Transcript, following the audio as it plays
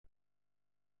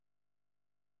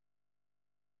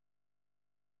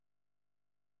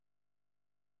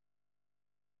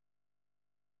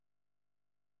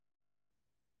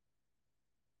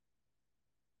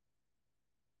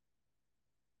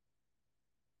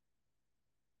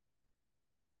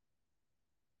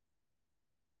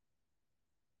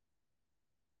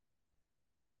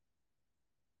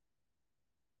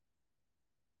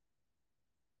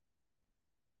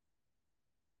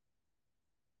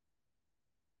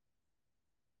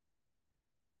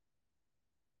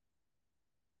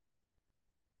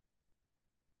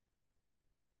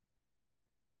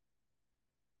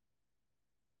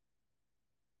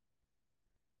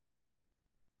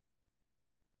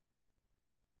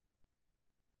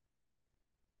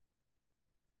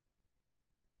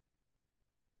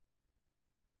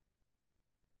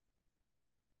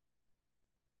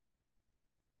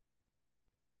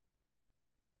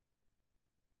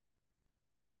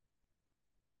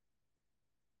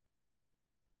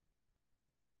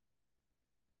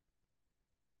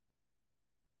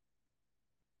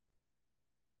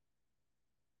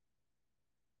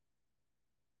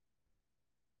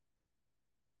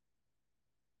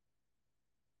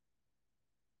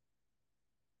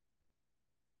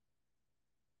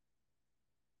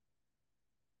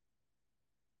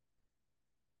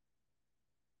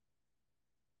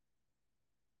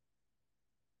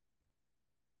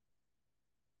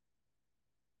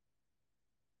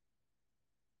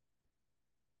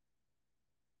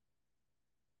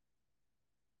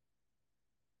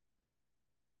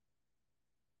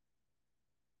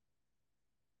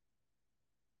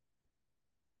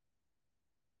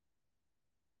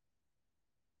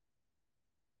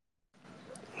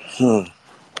Hmm.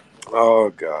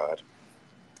 Oh God.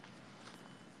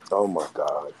 Oh my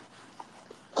God.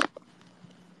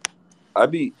 I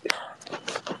be.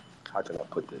 How can I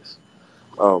put this?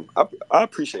 I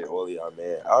appreciate all of y'all,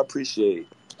 man. I appreciate.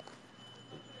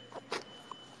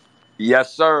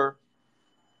 Yes, sir.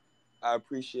 I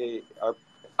appreciate.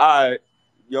 I,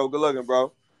 yo, good looking,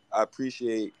 bro. I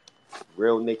appreciate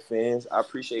real Knicks fans. I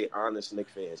appreciate honest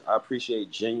Knicks fans. I appreciate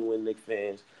genuine Knicks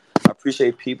fans. I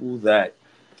appreciate people that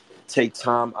take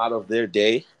time out of their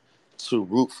day to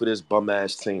root for this bum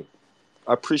ass team.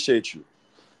 I appreciate you.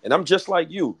 And I'm just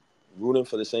like you, rooting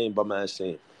for the same bum ass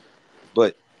team.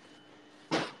 But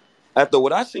after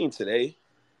what I seen today,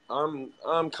 I'm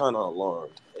kind of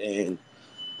alarmed, and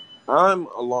I'm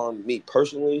alarmed me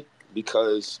personally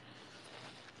because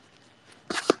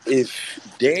if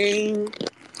Dame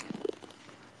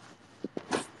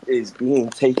is being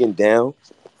taken down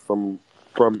from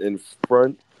in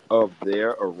front of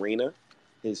their arena,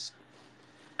 his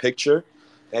picture,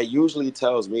 that usually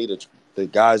tells me that the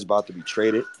guy's about to be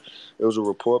traded. There was a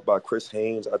report by Chris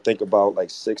Haynes, I think about like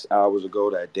 6 hours ago,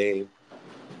 that Dame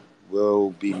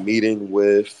will be meeting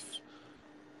with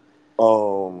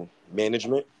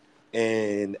management.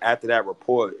 And after that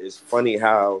report, it's funny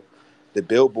how the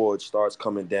billboard starts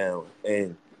coming down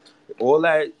and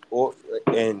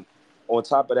and on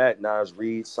top of that, Nas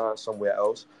Reed signed somewhere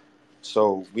else.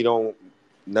 So we don't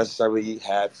necessarily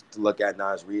have to look at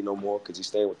Nas Reed no more because he's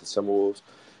staying with the Timberwolves.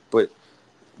 But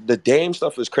the Dame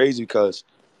stuff is crazy because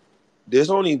there's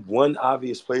only one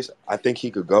obvious place I think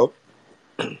he could go,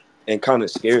 and kind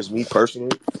of scares me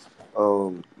personally.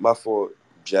 My fault,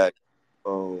 Jack.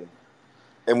 Um,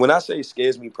 and when I say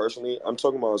scares me personally, I'm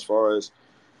talking about as far as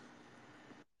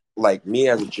like me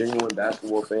as a genuine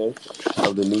basketball fan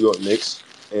of the New York Knicks.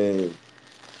 And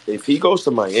if he goes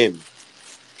to Miami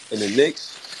and the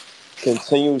Knicks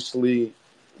continuously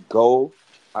go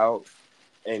out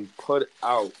and put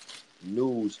out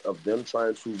news of them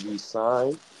trying to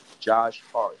re-sign Josh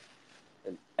Hart,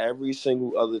 and every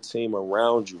single other team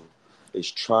around you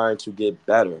is trying to get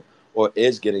better or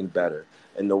is getting better.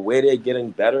 And the way they're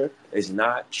getting better is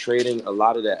not trading a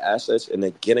lot of their assets, and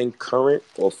they're getting current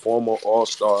or former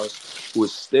All-Stars who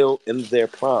is still in their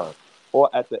prime or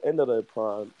at the end of their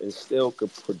prime and still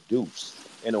could produce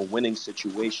in a winning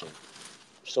situation.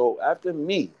 So after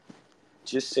me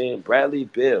just seeing Bradley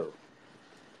Beal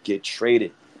get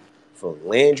traded for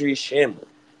Landry Shamet,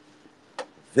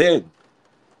 then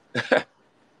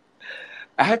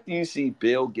after you see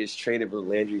Bill gets traded with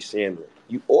Landry Shamet,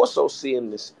 you also see him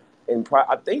this, and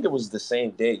I think it was the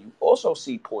same day. You also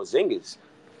see Porzingis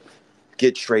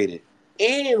get traded,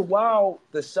 and while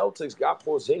the Celtics got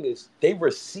Porzingis, they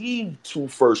received 2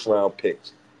 first-round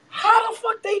picks. How the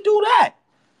fuck they do that?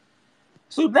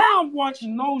 So now I'm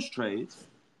watching those trades.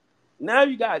 Now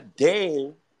you got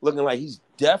Dame looking like he's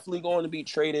definitely going to be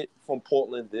traded from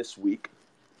Portland this week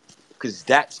because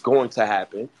that's going to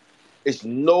happen. It's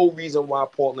no reason why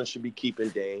Portland should be keeping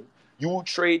Dame. You will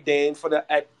trade Dame for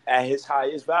at his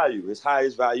highest value. His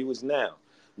highest value is now.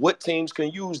 What teams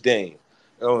can use Dame?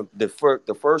 The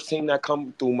first team that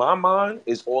come through my mind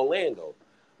is Orlando,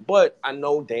 but I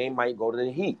know Dame might go to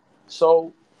the Heat.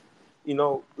 So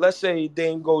let's say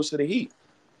Dame goes to the Heat.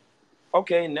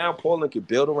 Okay, now Portland can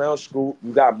build around Scoot.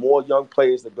 You got more young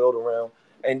players to build around,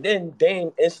 and then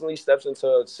Dame instantly steps into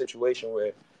a situation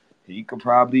where he could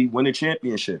probably win a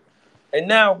championship. And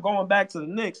now going back to the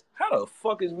Knicks, how the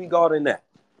fuck is we guarding that?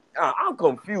 I'm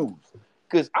confused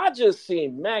because I just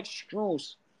seen Max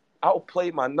Strus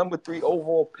outplay my number 3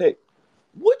 overall pick.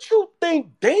 What you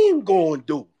think Dame gonna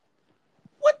do?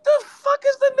 What the fuck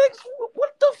is the Knicks?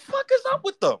 What the fuck is up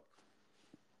with them?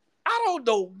 I don't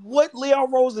know what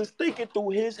Leon Rose is thinking through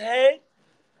his head,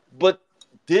 but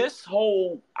this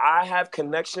whole I have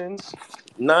connections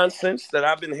nonsense that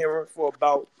I've been hearing for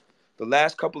about the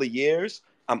last couple of years,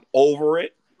 I'm over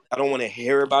it. I don't want to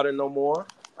hear about it no more.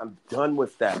 I'm done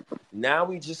with that. Now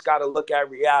we just got to look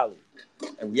at reality.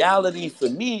 And reality for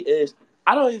me is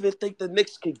I don't even think the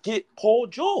Knicks could get Paul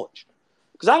George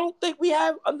because I don't think we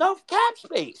have enough cap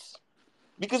space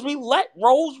because we let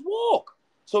Rose walk.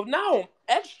 So now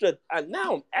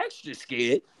I'm extra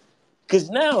scared because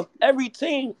now every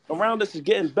team around us is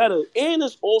getting better. And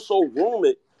it's also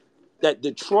rumored that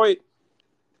Detroit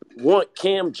want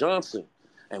Cam Johnson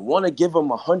and want to give him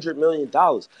 $100 million.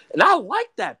 And I like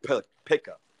that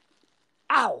pickup.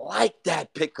 I like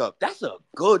that pickup. That's a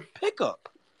good pickup.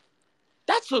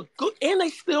 That's a good, and they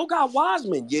still got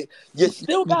Wiseman. You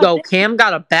still got Yo, Cam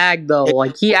got a bag though.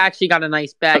 Like he actually got a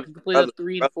nice bag. He can play the brother,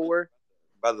 3 and 4.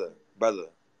 brother.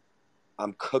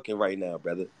 I'm cooking right now,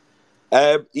 brother.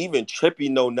 Even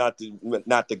Trippy know not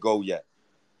to go yet.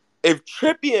 If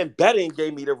Trippy and Betting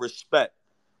gave me the respect,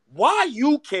 why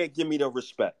you can't give me the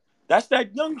respect? That's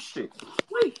that young shit.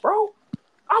 Wait, bro.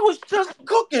 I was just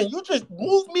cooking. You just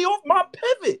moved me off my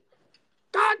pivot.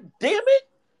 God damn it.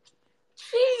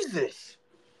 Jesus.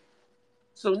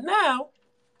 So now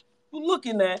you're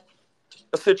looking at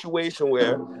a situation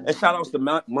where, and shout outs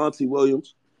to Monty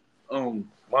Williams.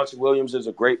 Monty Williams is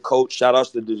a great coach. Shout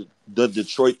outs to the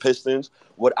Detroit Pistons.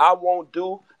 What I won't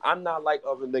do, I'm not like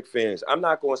other Knicks fans. I'm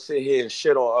not going to sit here and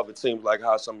shit on other teams like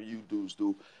how some of you dudes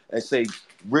do and say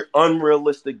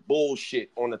unrealistic bullshit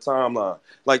on the timeline.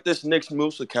 Like this Knicks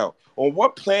Moose account. On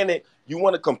what planet you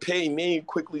want to compare me and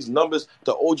Quickly's numbers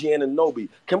to OG Anunoby?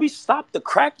 Can we stop the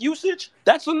crack usage?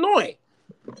 That's annoying.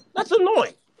 That's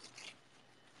annoying.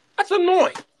 That's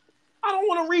annoying. I don't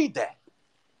want to read that.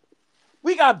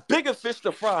 We got bigger fish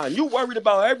to fry, and you worried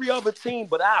about every other team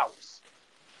but ours.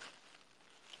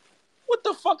 What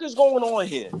the fuck is going on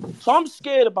here? So I'm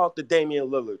scared about the Damian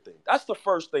Lillard thing. That's the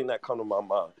first thing that come to my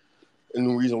mind, and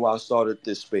the reason why I started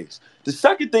this space. The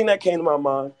second thing that came to my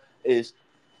mind is,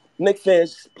 Knicks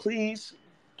fans, please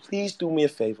do me a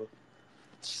favor.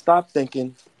 Stop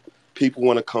thinking people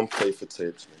want to come play for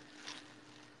Tibbs, man.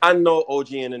 I know OG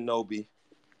Anunoby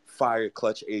fired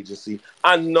Clutch Agency.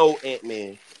 I know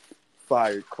Ant-Man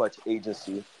fired Clutch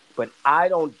Agency, but I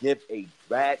don't give a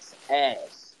rat's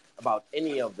ass about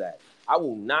any of that. I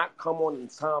will not come on the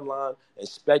timeline and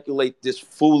speculate this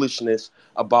foolishness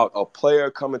about a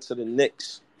player coming to the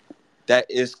Knicks that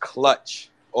is Clutch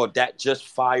or that just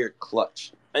fired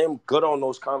Clutch. I am good on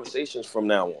those conversations from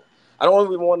now on. I don't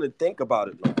even want to think about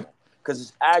it no more because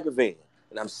it's aggravating.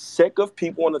 And I'm sick of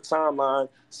people on the timeline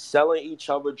selling each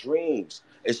other dreams.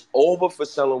 It's over for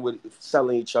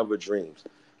selling each other dreams.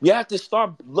 We have to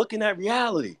start looking at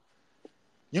reality.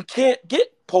 You can't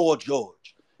get Paul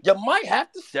George. You might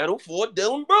have to settle for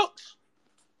Dylan Brooks.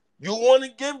 You want to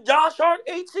give Josh Hart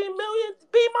 $18 million?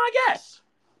 Be my guest.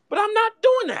 But I'm not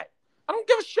doing that. I don't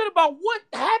give a shit about what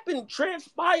happened,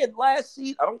 transpired last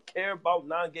season. I don't care about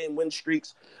 9-game win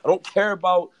streaks. I don't care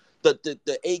about the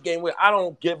 8-game win. I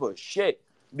don't give a shit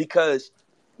because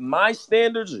my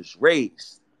standards is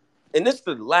raised. And this is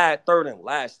the third and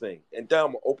last thing. And then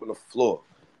I'm going to open the floor.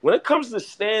 When it comes to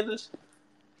standards,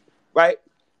 right,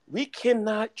 we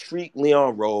cannot treat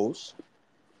Leon Rose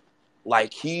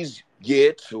like he's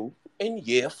year 2 and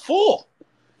year 4.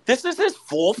 This is his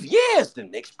 4th year as the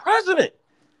Knicks president.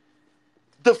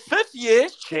 The 5th year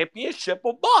is championship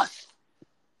or bust.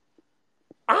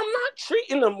 I'm not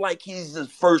treating him like he's his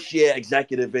first year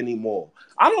executive anymore.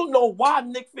 I don't know why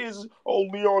Knicks fans,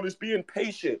 Leon is being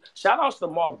patient. Shout outs to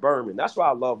Mark Berman. That's why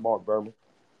I love Mark Berman.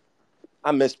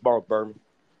 I miss Mark Berman.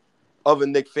 Other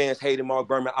Knicks fans hated Mark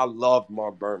Berman. I loved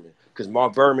Mark Berman because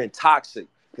Mark Berman toxic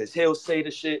because he'll say the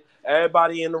shit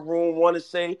everybody in the room want to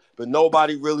say, but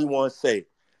nobody really want to say.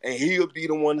 And he'll be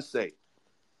the one to say.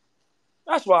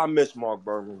 That's why I miss Mark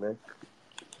Berman, man.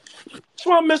 That's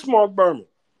why I miss Mark Berman.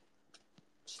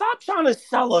 Stop trying to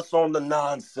sell us on the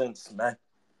nonsense, man.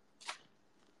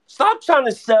 Stop trying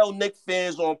to sell Knicks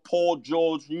fans on Paul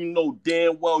George. You know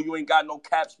damn well you ain't got no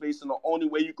cap space, and the only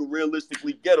way you can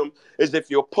realistically get him is if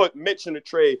you put Mitch in the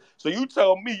trade. So you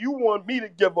tell me you want me to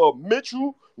give up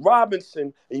Mitchell,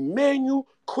 Robinson, Emmanuel,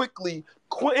 Quickly,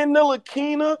 Quentin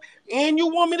Ntilikina, and you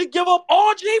want me to give up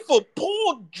RJ for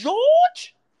Paul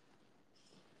George?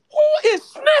 Who is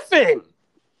sniffing?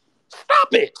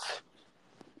 Stop it.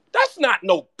 That's not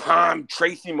no prime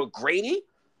Tracy McGrady.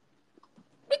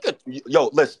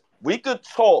 We could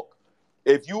talk.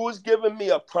 If you was giving me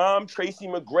a prime Tracy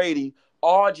McGrady,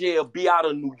 RJ will be out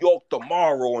of New York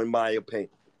tomorrow, in my opinion.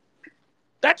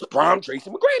 That's prime Tracy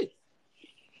McGrady.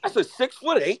 That's a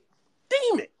 6'8"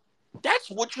 demon. That's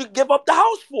what you give up the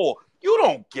house for. You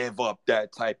don't give up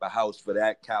that type of house for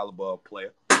that caliber of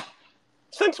player.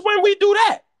 Since when we do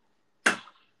that?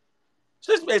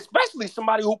 Especially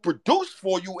somebody who produced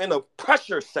for you in a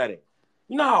pressure setting.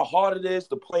 You know how hard it is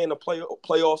to play in the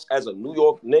playoffs as a New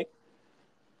York Knicks?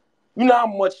 You know how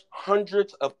much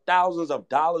hundreds of thousands of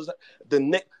dollars the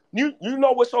Knicks... You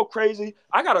know what's so crazy?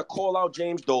 I got to call out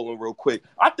James Dolan real quick.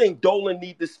 I think Dolan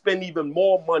needs to spend even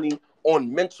more money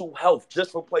on mental health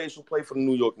just for players who play for the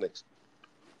New York Knicks.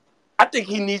 I think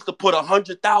he needs to put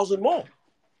 100,000 more.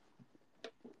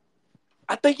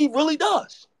 I think he really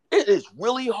does. It is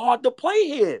really hard to play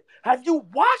here. Have you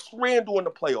watched Randall in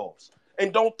the playoffs?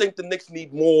 And don't think the Knicks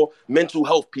need more mental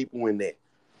health people in there.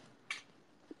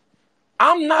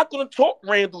 I'm not going to talk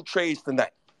Randall trades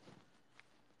tonight.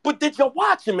 But did you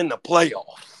watch him in the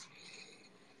playoffs?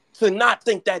 To not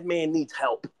think that man needs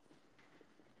help.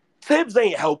 Tibbs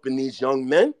ain't helping these young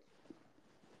men.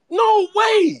 No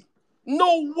way.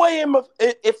 No way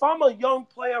if I'm a young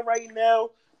player right now,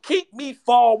 keep me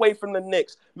far away from the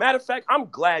Knicks. Matter of fact, I'm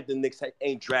glad the Knicks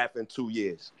ain't drafting 2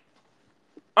 years.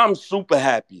 I'm super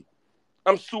happy.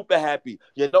 I'm super happy.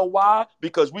 You know why?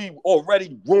 Because we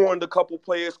already ruined a couple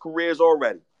players' careers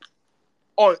already.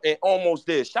 And almost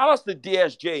there. Shout outs to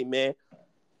DSJ, man.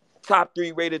 Top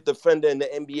 3 rated defender in the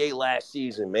NBA last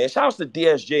season, man. Shout outs to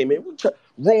DSJ, man. We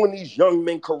ruin these young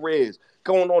men careers.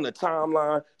 Going on the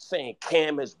timeline saying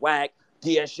Cam is whack,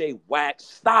 DSJ whack.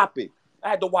 Stop it. I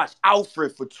had to watch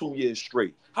Alfred for 2 years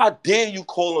straight. How dare you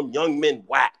call them young men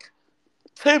whack?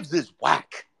 Tibbs is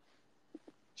whack.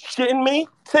 Shitting me?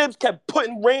 Tibbs kept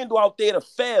putting Randall out there to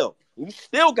fail. And you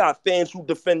still got fans who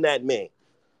defend that man.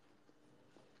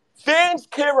 Fans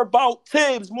care about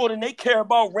Tibbs more than they care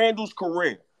about Randall's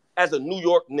career as a New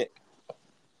York Knick.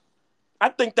 I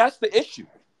think that's the issue.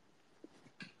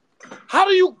 How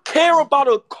do you care about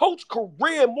a coach's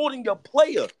career more than your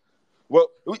player?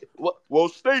 Well,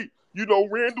 State, you know,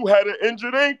 Randall had an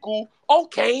injured ankle.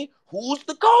 Okay, who's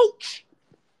the coach?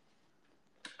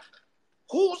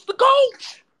 Who's the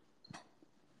coach?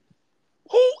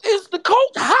 Who is the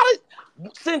coach?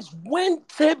 Since when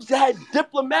Tibbs had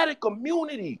diplomatic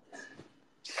immunity?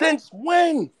 Since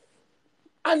when?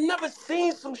 I never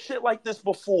seen some shit like this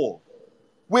before.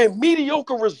 Where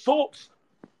mediocre results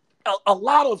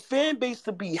allow the fan base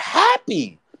to be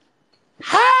happy.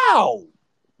 How?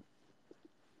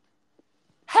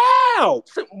 How?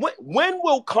 When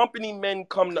will company men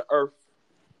come to earth?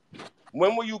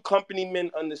 When will you company men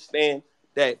understand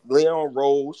that Leon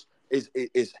Rose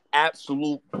is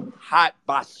absolute hot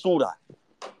basura?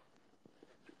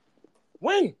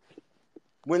 When?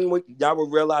 When y'all will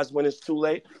realize when it's too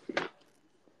late?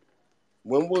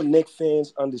 When will Knicks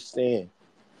fans understand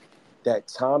that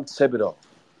Tom Thibodeau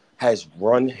has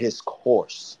run his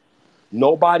course?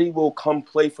 Nobody will come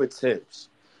play for Tibbs.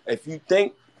 If you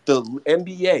think the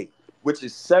NBA, which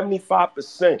is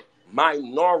 75%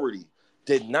 minority,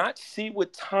 did not see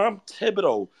what Tom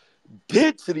Thibodeau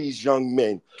did to these young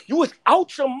men, you was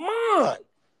out your mind.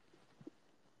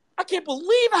 I can't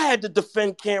believe I had to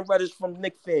defend Cam Reddish from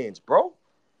Knicks fans, bro.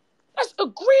 That's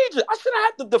egregious. I shouldn't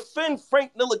have to defend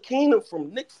Frank Ntilikina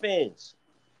from Knicks fans.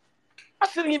 I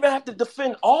shouldn't even have to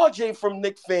defend RJ from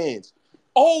Knicks fans.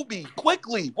 Obi,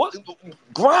 quickly, what?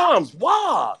 Grimes,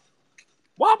 why?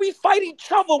 Why we fight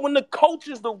each other when the coach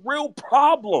is the real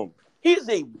problem? He's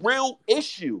a real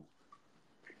issue.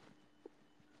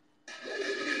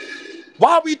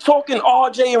 Why are we talking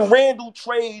RJ and Randall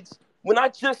trades when I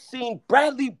just seen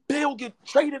Bradley Beal get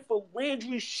traded for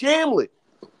Landry Shamet?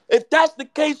 If that's the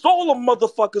case, all the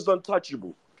motherfuckers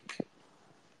untouchable.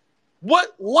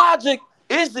 What logic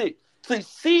is it to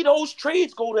see those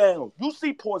trades go down? You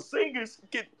see Porzingis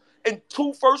get in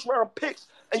 2 first-round picks,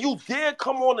 and you dare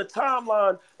come on the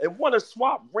timeline and want to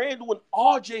swap Randall and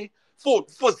RJ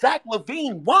for Zach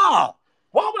LaVine. Why?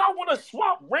 Why would I want to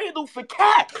swap Randall for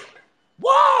Cat?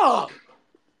 Why?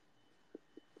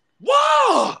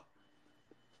 Why?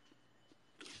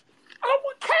 I don't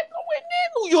want Cat nowhere near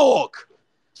New York.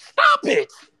 Stop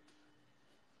it.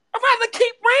 I'd rather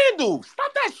keep Randall.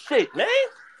 Stop that shit, man.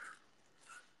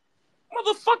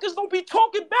 Motherfuckers don't be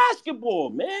talking basketball,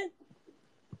 man.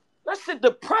 That shit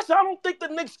depressing. I don't think the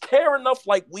Knicks care enough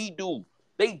like we do.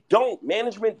 They don't.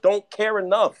 Management don't care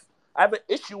enough. I have an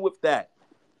issue with that.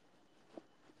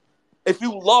 If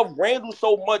you love Randall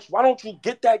so much, why don't you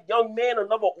get that young man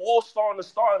another all-star in the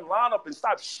starting lineup and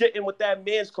stop shitting with that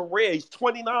man's career? He's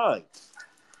 29.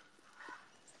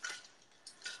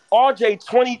 RJ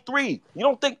 23. You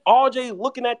don't think RJ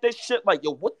looking at this shit like,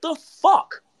 yo, what the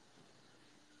fuck?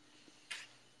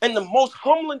 And the most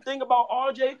humbling thing about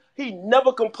RJ, he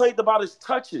never complained about his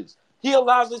touches. He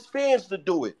allows his fans to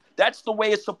do it. That's the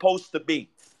way it's supposed to be.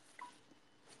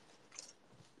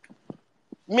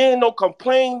 Man, don't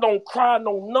complain, don't cry,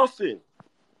 no nothing.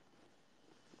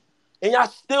 And y'all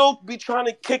still be trying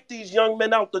to kick these young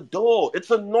men out the door.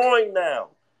 It's annoying now.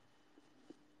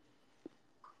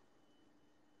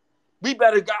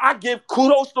 I give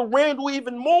kudos to Randall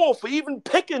even more for even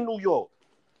picking New York.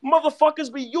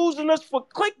 Motherfuckers be using us for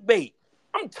clickbait.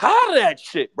 I'm tired of that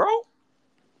shit, bro.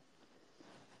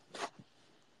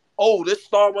 Oh, this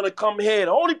star want to come here.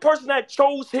 The only person that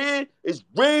chose here is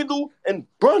Randall and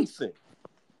Brunson.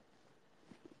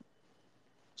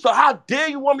 So how dare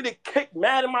you want me to kick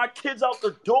mad at my kids out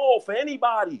the door for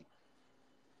anybody?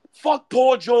 Fuck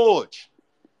Paul George.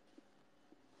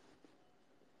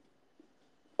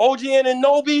 OG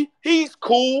Anunoby, he's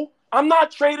cool. I'm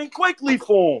not trading quickly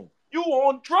for him. You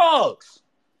on drugs.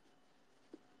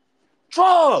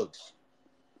 Drugs.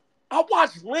 I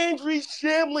watched Landry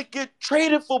Shamet get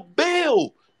traded for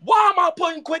Bill. Why am I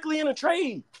putting Quickly in a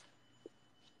trade?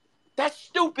 That's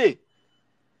stupid.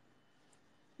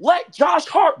 Let Josh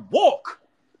Hart walk.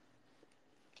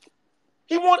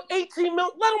 He won $18 million.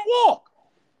 Let him walk.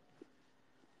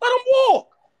 Let him walk.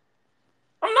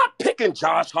 I'm not picking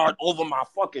Josh Hart over my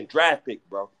fucking draft pick,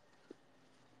 bro.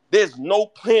 There's no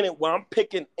planet where I'm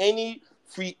picking any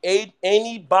free aid,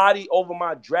 anybody over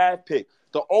my draft pick.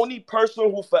 The only person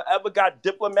who forever got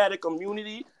diplomatic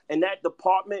immunity in that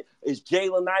department is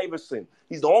Jalen Iverson.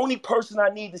 He's the only person I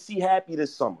need to see happy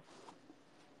this summer.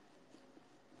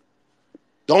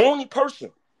 The only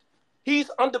person. He's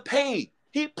underpaid.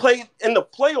 He played in the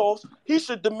playoffs. He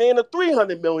should demand a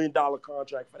 $300 million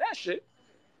contract for that shit.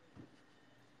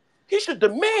 He should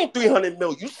demand $300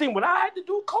 million. You seen what I had to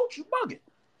do, coach? You bugging.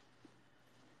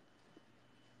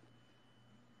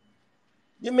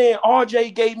 Your man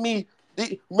RJ gave me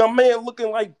my man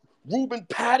looking like Ruben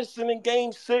Patterson in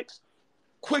Game 6.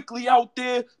 Quickly out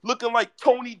there looking like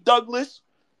Tony Douglas.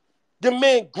 Your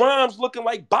man Grimes looking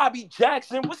like Bobby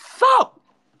Jackson. What's up?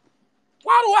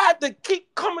 Why do I have to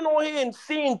keep coming on here and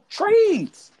seeing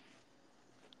trades?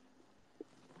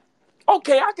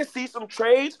 Okay, I can see some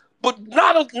trades, but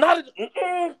not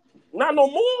no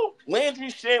more. Landry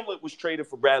Shamet was traded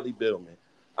for Bradley Beal, man.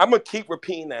 I'm going to keep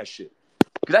repeating that shit.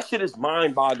 Because that shit is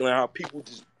mind-boggling how people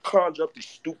just conjure up these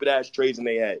stupid-ass trades in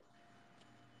their head.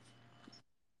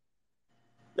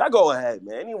 Y'all go ahead,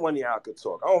 man. Any one of y'all could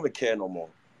talk. I don't even care no more.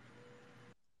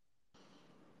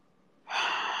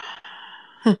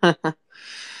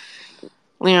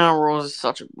 Leon Rose is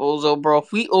such a bozo, bro.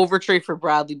 If we overtrade for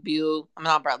Bradley Beal, I'm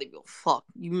not Bradley Beal. Fuck,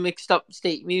 you mixed up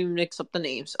the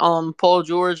names. Paul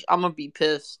George, I'm gonna be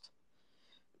pissed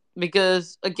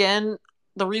because again,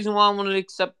 the reason why I wanted to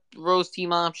accept Rose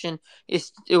team option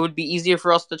is it would be easier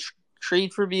for us to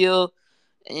trade for Beal,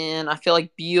 and I feel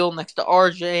like Beal next to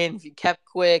RJ, and if you kept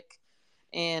Quick,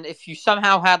 and if you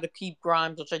somehow had to keep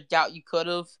Grimes, which I doubt you could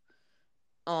have.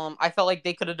 I felt like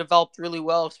they could have developed really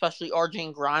well, especially RJ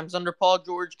and Grimes under Paul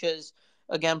George, because,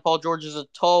 again, Paul George is a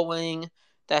tall wing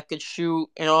that could shoot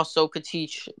and also could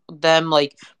teach them.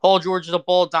 Like, Paul George is a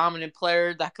ball-dominant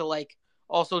player that could, like,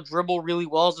 also dribble really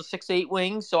well as a 6'8"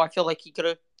 wing, so I feel like he could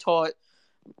have taught,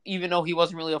 even though he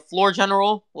wasn't really a floor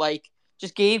general, like,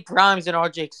 just gave Grimes and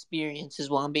RJ experience is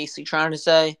what I'm basically trying to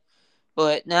say.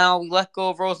 But now we let go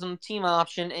of Rose on the team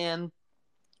option, and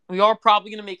we are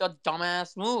probably going to make a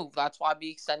dumbass move. That's why we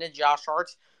extended Josh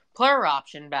Hart's player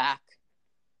option back.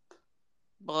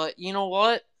 But you know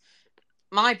what?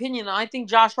 My opinion, I think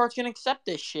Josh Hart's going to accept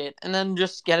this shit and then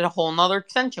just get a whole nother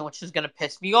extension, which is going to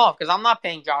piss me off because I'm not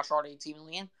paying Josh Hart $18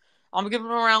 million. I'm giving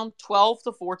him around $12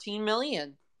 to $14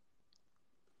 million.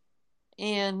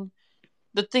 And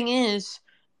the thing is,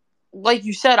 like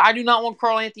you said, I do not want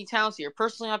Karl-Anthony Towns here.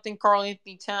 Personally, I think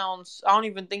Karl-Anthony Towns, I don't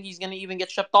even think he's going to even get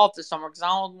shipped off this summer because I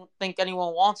don't think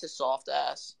anyone wants his soft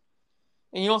ass.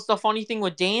 And you know what's the funny thing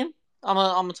with Dame? I'm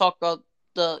gonna talk about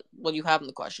what you have in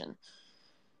the question.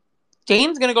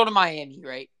 Dame's going to go to Miami,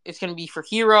 right? It's going to be for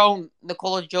Hero,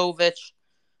 Nikola Jovic,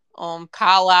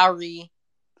 Kyle Lowry,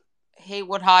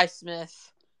 Haywood Highsmith,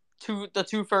 the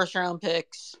 2 first-round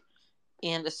picks,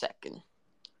 and a second.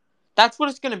 That's what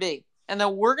it's going to be. And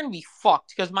then we're going to be fucked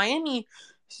because Miami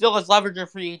still has leverage in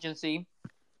free agency.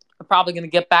 They're probably going to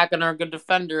get back on our good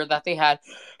defender that they had.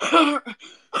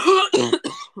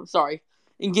 Sorry.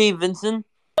 And Gabe Vincent.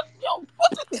 Yo,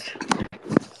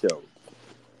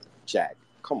 Jack,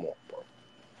 come on, bro.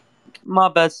 My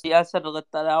bad. See, I said to let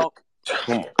that out.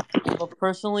 Come on. But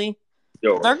personally,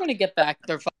 Yo, they're going to get back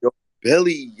their... Yo,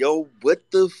 Billy, yo, what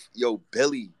the... Yo,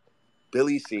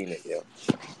 Billy seen it, yo.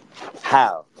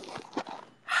 How?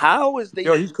 How is they...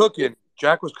 Yo, he's cooking.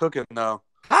 Jack was cooking, though.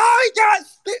 How he got...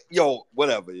 Yo,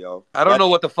 whatever, yo. I don't know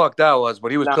what the fuck that was,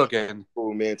 but he was cooking.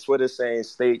 Cool, man. Twitter's saying,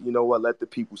 State, you know what? Let the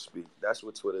people speak. That's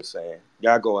what Twitter's saying.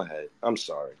 Y'all go ahead. I'm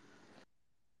sorry.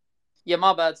 Yeah,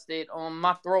 my bad, State.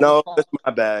 My throat. No, it's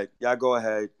my bad. Y'all go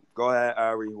ahead. Go ahead,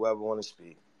 Ari, whoever want to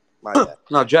speak. My bad.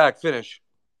 No, Jack, finish.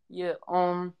 Yeah,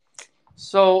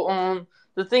 so,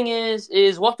 the thing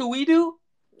is what do?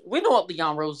 We know what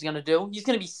Leon Rose is going to do. He's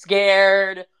going to be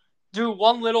scared, do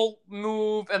one little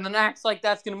move, and then acts like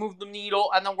that's going to move the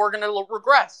needle, and then we're going to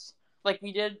regress, like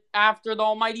we did after the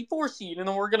almighty 4 seed, and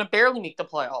then we're going to barely make the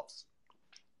playoffs.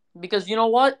 Because you know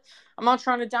what? I'm not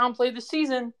trying to downplay the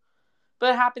season,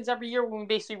 but it happens every year when we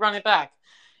basically run it back.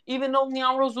 Even though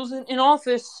Leon Rose wasn't in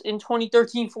office in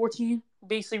 2013-14,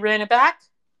 basically ran it back,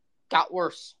 got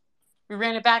worse. We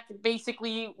ran it back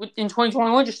basically in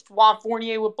 2021, just swamped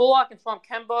Fournier with Bullock and swamped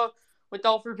Kemba with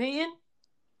Alfred Payton,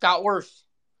 got worse.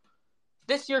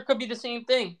 This year could be the same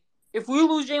thing. If we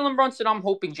lose Jalen Brunson, I'm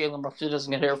hoping Jalen Brunson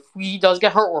doesn't get hurt. If he does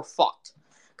get hurt, we're fucked.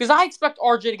 Because I expect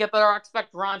RJ to get better. I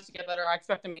expect Grimes to get better. I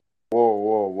expect him.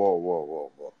 Whoa.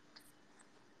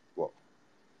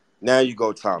 Now you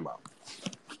go timeout.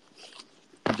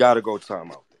 You got to go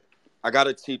timeout. I got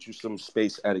to teach you some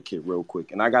space etiquette real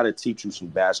quick, and I got to teach you some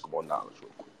basketball knowledge real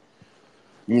quick.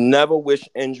 You never wish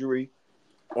injury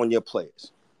on your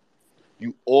players.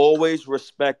 You always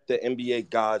respect the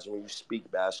NBA gods when you speak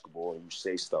basketball and you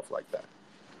say stuff like that.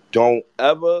 Don't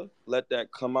ever let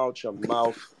that come out your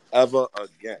mouth ever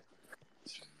again.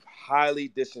 It's highly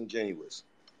disingenuous.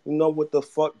 You know what the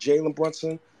fuck Jalen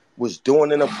Brunson was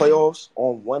doing in the playoffs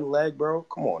on one leg, bro?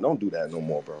 Come on, don't do that no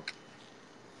more, bro.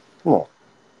 Come on.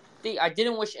 I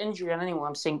didn't wish injury on anyone.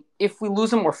 I'm saying if we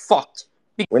lose him, we're fucked.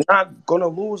 We're not gonna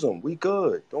lose him. We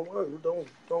good. Don't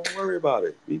worry about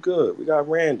it. We good. We got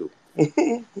Randall.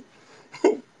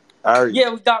 Ari. Yeah,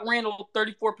 we got Randall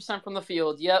 34% from the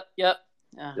field. Yep.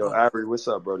 Yo, Ari, what's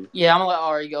up, brody? Yeah, I'm gonna let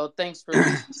Ari go. Thanks for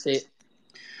the state.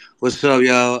 What's up,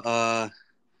 yo?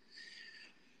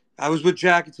 I was with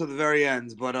Jack until the very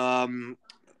end, but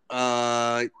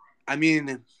I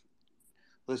mean,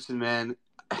 listen, man,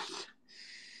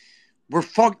 we're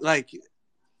fucked. Like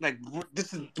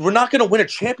we're not gonna win a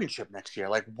championship next year.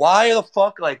 Like, why the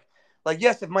fuck? Like,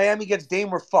 yes, if Miami gets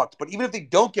Dame, we're fucked. But even if they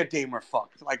don't get Dame, we're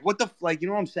fucked. Like, what the you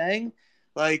know what I'm saying?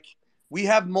 Like, we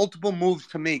have multiple moves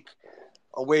to make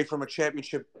away from a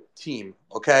championship team.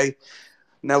 Okay,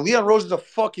 now Leon Rose is a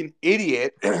fucking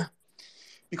idiot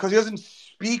because he doesn't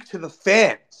speak to the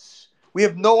fans. We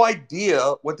have no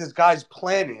idea what this guy's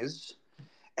plan is,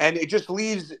 and it just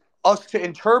leaves us to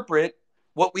interpret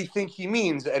what we think he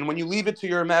means. And when you leave it to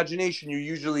your imagination, you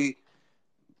usually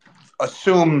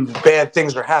assume bad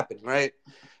things are happening, right?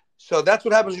 So that's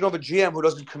what happens when you don't have a GM who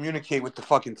doesn't communicate with the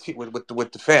fucking with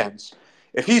the fans.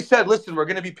 If he said, "Listen, we're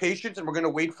going to be patient and we're going to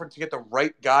wait to get the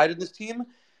right guy to this team,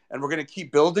 and we're going to keep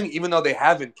building," even though they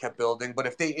haven't kept building. But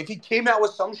if he came out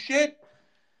with some shit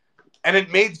and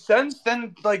it made sense,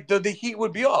 then like the heat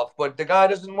would be off. But the guy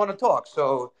doesn't want to talk,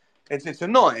 so it's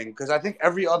annoying because I think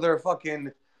every other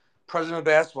fucking president of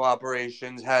basketball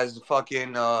operations has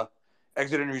fucking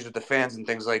exit interviews with the fans and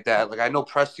things like that. Like, I know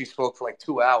Presti spoke for like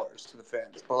 2 hours to the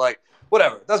fans, but like,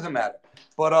 whatever, it doesn't matter.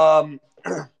 But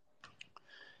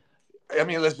I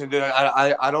mean, listen, dude,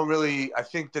 I don't really. I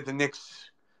think that the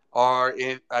Knicks are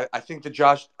in. I think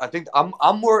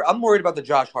I'm worried about the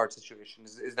Josh Hart situation.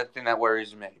 Is that thing that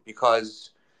worries me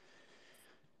because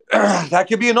that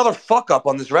could be another fuck up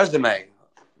on this resume.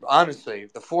 Honestly,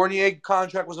 the Fournier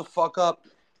contract was a fuck up.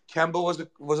 Kemba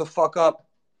was a fuck up.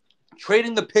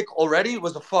 Trading the pick already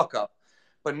was a fuck up.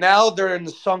 But now they're in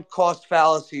the sunk cost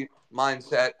fallacy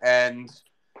mindset, and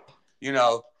you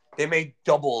know they may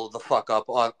double the fuck up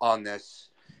on this.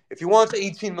 If he wants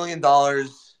 $18 million,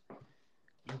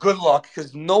 good luck,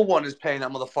 because no one is paying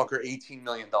that motherfucker $18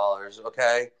 million.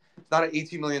 Okay, it's not an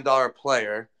 $18 million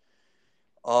player.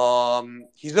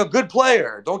 He's a good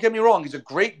player. Don't get me wrong. He's a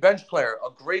great bench player, a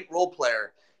great role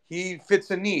player. He fits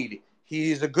a need.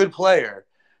 He's a good player.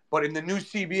 But in the new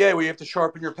CBA where you have to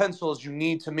sharpen your pencils, you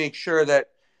need to make sure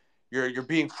that you're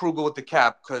being frugal with the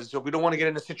cap because we don't want to get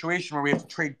in a situation where we have to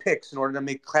trade picks in order to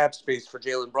make cap space for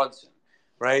Jalen Brunson,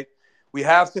 right? We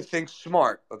have to think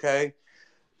smart, okay?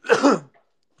 The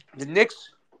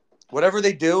Knicks, whatever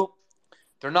they do,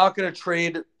 they're not going to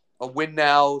trade a win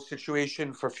now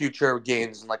situation for future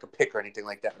gains and like a pick or anything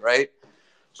like that, right?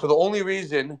 So the only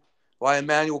reason why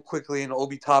Emmanuel Quickly and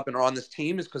Obi Toppin are on this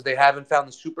team is because they haven't found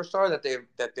the superstar that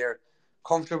they're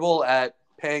comfortable at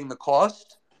paying the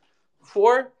cost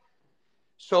for.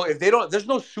 So if there's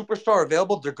no superstar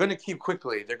available, they're going to keep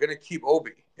Quickly. They're going to keep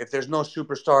Obi if there's no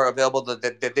superstar available that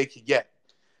they could get.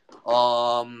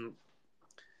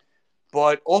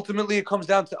 But ultimately, it comes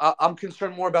down to I'm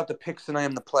concerned more about the picks than I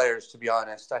am the players. To be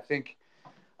honest, I think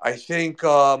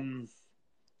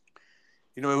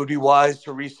it would be wise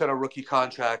to reset a rookie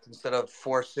contract instead of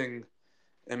forcing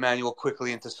Emmanuel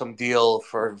Quickly into some deal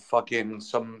for fucking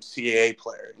some CAA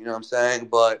player. You know what I'm saying?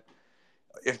 But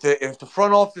if the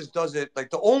front office does it,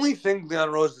 like the only thing Leon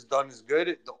Rose has done is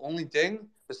good. The only thing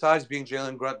besides being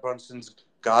Jalen Brunson's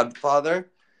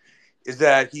godfather is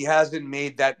that he hasn't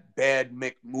made that bad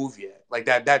Mick move yet. Like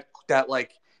that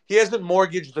like he hasn't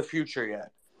mortgaged the future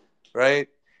yet, right?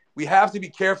 We have to be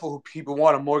careful who people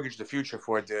want to mortgage the future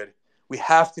for, dude. We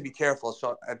have to be careful.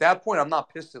 So at that point, I'm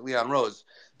not pissed at Leon Rose.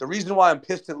 The reason why I'm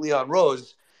pissed at Leon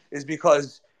Rose is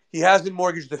because he hasn't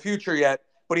mortgaged the future yet,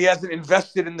 but he hasn't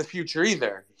invested in the future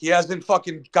either. He hasn't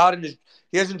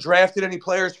he hasn't drafted any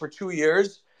players for 2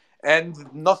 years, and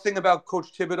nothing about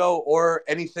Coach Thibodeau or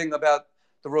anything about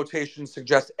the rotation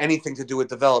suggests anything to do with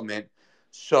development.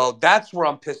 So that's where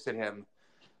I'm pissed at him.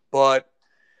 But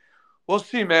we'll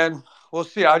see, man. We'll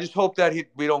see. I just hope that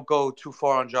we don't go too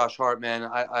far on Josh Hart, man.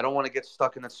 I don't want to get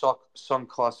stuck in that sunk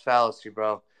cost fallacy,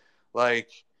 bro. Like,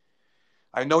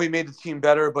 I know he made the team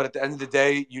better, but at the end of the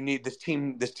day, you need this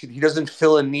team. He doesn't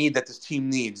fill a need that this team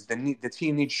needs. The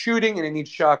team needs shooting and it needs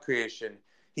shot creation.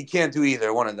 He can't do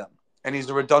either one of them, and he's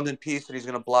a redundant piece, and he's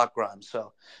going to block Grimes.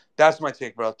 So that's my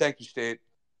take, bro. Thank you, State.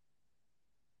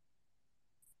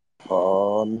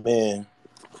 Oh man,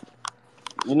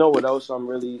 you know what else I'm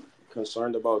really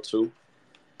concerned about too?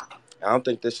 I don't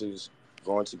think this is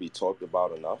going to be talked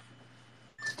about enough.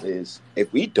 Is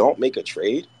if we don't make a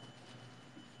trade,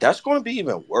 that's going to be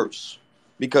even worse.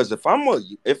 Because if I'm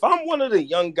one of the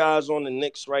young guys on the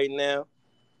Knicks right now,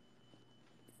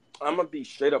 I'm gonna be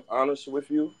straight up honest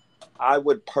with you. I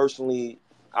would personally,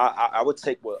 I would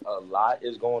take what a lot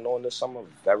is going on this summer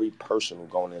very personal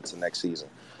going into next season.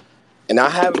 And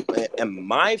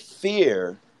my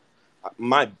fear,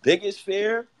 my biggest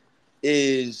fear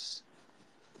is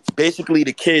basically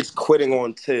the kids quitting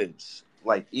on Tibbs.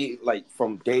 Like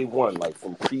from day one, like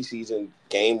from preseason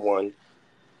game one,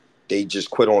 they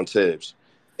just quit on Tibbs.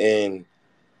 And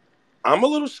I'm a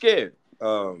little scared.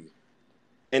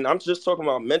 And I'm just talking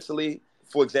about mentally.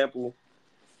 For example,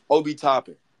 Obi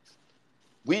Toppin.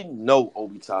 We know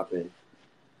Obi Toppin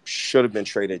should have been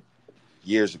traded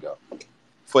years ago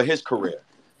for his career.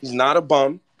 He's not a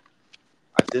bum.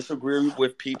 I disagree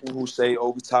with people who say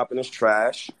Obi Toppin is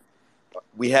trash.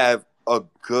 We have a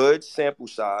good sample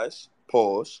size,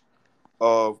 pause,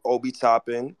 of Obi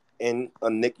Toppin in a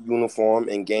Knick uniform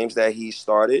in games that he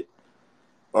started,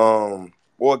 or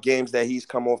games that he's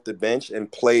come off the bench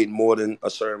and played more than a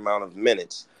certain amount of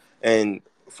minutes. And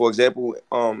for example,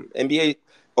 NBA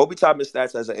Obi Toppin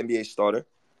stats as an NBA starter.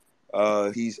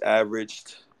 He's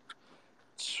averaged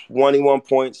 21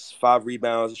 points, 5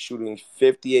 rebounds, shooting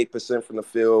 58% from the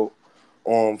field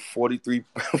on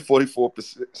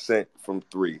 44% from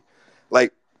three.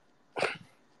 Like,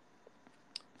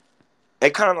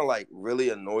 it kind of like really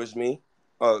annoys me.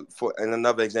 And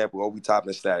another example, Obi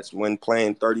Toppin stats. When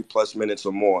playing 30-plus minutes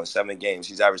or more in 7 games,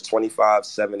 he's averaged 25,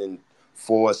 7, and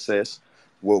 4 assists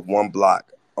with 1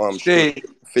 block. Sorry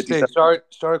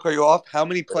to cut you off. How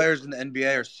many players in the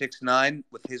NBA are 6'9"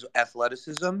 with his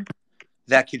athleticism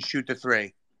that can shoot the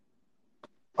three?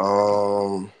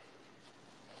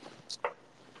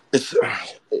 It's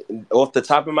off the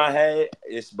top of my head,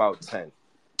 it's about 10.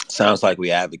 Sounds like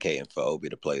we advocating for Obi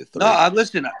to play the three. No,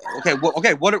 listen. Okay,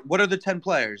 what are the 10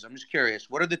 players? I'm just curious.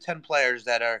 What are the 10 players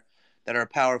that are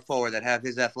power forward that have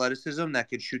his athleticism that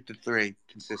could shoot the three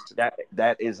consistently?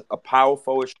 That is a power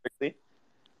forward strictly.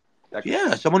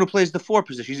 Yeah, someone who plays the 4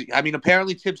 position. I mean,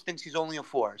 apparently Tibbs thinks he's only a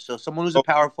 4. So someone who's a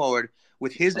power forward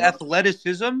with his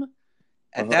athleticism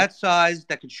at that size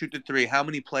that can shoot the 3. How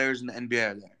many players in the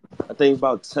NBA are there? I think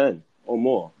about 10 or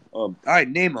more. All right,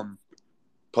 name them.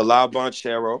 Paolo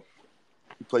Banchero,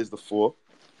 he plays the 4.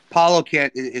 Paulo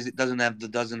doesn't have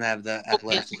the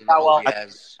athleticism. Well. He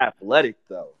has. Athletic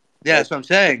though. Yeah, that's what I'm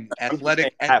saying.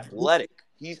 Athletic.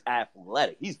 He's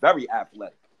athletic. He's very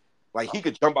athletic. Like, he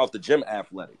could jump out the gym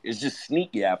athletic. It's just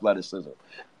sneaky athleticism.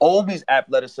 Obi's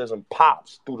athleticism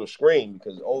pops through the screen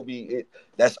because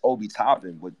that's Obi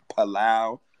Toppin with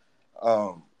Palau,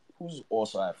 who's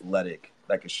also athletic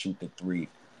that can shoot the 3.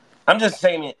 I'm just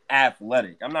saying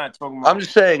athletic. I'm not talking about. I'm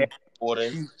just saying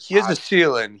he has a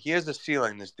ceiling. He has a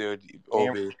ceiling, this dude,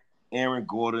 Obi. Aaron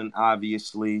Gordon,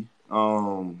 obviously.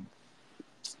 4s,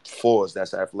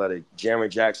 that's athletic. Jaren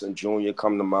Jackson Jr.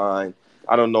 come to mind.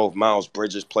 I don't know if Miles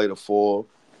Bridges played a 4.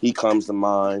 He comes to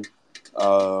mind.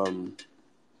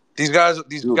 These guys.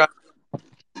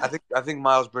 I think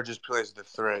Miles Bridges plays the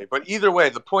 3. But either way,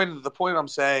 the point I'm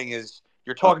saying is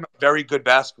you're talking about very good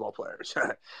basketball players.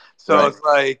 So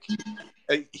right.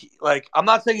 It's like I'm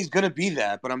not saying he's going to be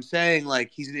that, but I'm saying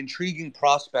like he's an intriguing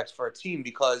prospect for a team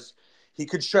because he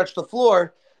could stretch the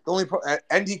floor.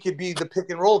 And he could be the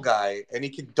pick and roll guy, and he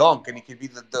could dunk, and he could be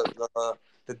the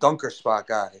dunker spot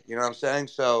guy. You know what I'm saying?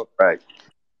 So right,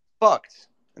 fucked.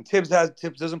 And Tibbs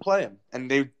doesn't play him,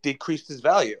 and they decreased his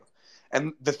value.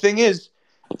 And the thing is,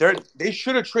 they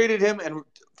should have traded him and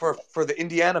for the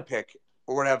Indiana pick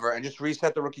or whatever, and just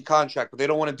reset the rookie contract. But they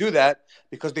don't want to do that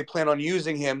because they plan on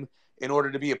using him in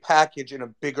order to be a package in a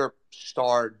bigger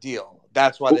star deal.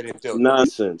 That's why they didn't do it.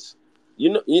 Nonsense.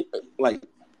 Like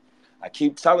I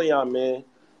keep telling y'all, man.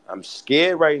 I'm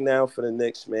scared right now for the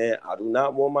Knicks, man. I do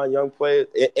not want my young players.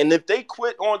 And if they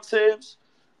quit on Tibbs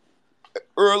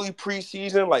early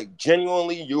preseason, like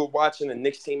genuinely, you're watching the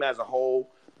Knicks team as a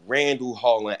whole, Randall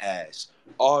hauling ass,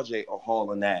 RJ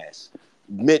hauling ass,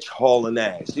 Mitch hauling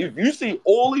ass. If you see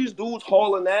all these dudes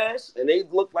hauling ass and they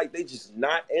look like they just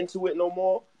not into it no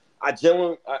more,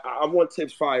 I want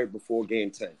Tibbs fired before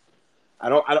Game 10. I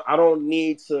don't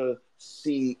need to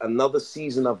see another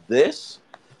season of this.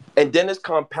 And then it's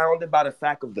compounded by the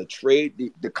fact of the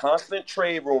trade, the constant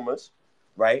trade rumors,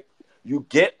 right? You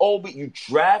get Obi, you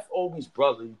draft Obi's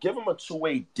brother, you give him a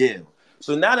two-way deal.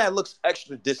 So now that looks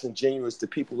extra disingenuous to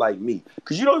people like me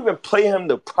because you don't even play him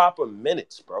the proper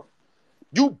minutes, bro.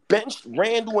 You benched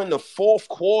Randall in the fourth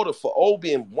quarter for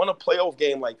Obi and won a playoff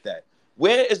game like that.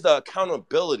 Where is the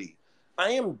accountability?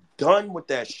 I am done with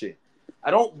that shit. I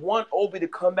don't want Obi to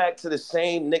come back to the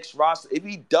same Knicks roster. If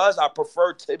he does, I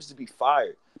prefer Tibbs to be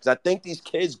fired because I think these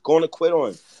kids gonna quit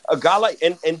on him. A guy like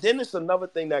and then there's another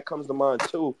thing that comes to mind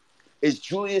too is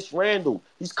Julius Randle.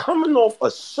 He's coming off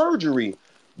a surgery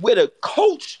where the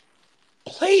coach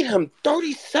played him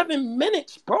 37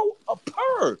 minutes, bro, a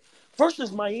per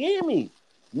versus Miami,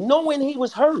 knowing he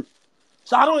was hurt.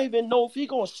 So I don't even know if he's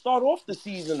going to start off the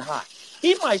season hot.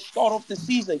 He might start off the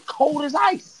season cold as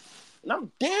ice. And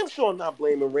I'm damn sure not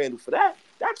blaming Randall for that.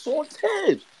 That's on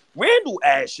Tibbs. Randall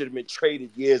ass should have been traded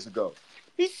years ago.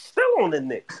 He's still on the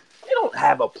Knicks. They don't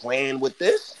have a plan with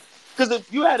this. Because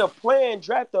if you had a plan,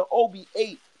 draft the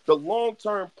OB8, the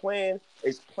long-term plan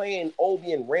is playing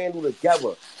Obi and Randall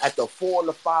together at the 4 and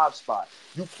the 5 spot.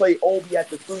 You play Obi at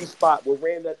the 3 spot with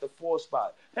Randall at the 4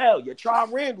 spot. Hell, you try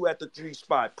Randall at the 3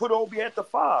 spot. Put Obi at the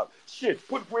 5. Shit,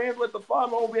 put Randall at the 5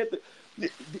 and Obi at the...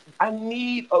 I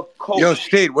need a coach. Yo,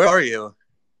 State, where are you?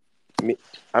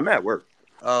 I'm at work.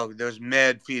 Oh, there's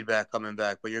mad feedback coming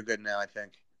back, but you're good now, I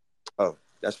think. Oh,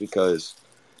 that's because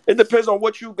it depends on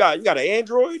what you got. You got an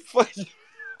Android?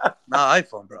 Nah,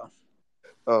 iPhone, bro.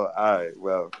 Oh, all right.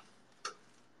 Well,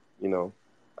 you know,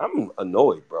 I'm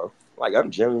annoyed, bro. Like, I'm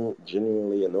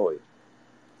genuinely annoyed.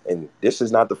 And this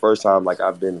is not the first time, like,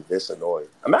 I've been this annoyed.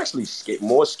 I'm actually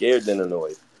more scared than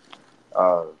annoyed.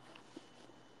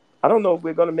 I don't know if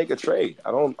we're going to make a trade.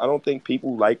 I don't think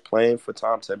people like playing for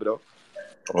Tom Thibodeau.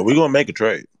 Well, we're going to make a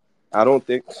trade. I don't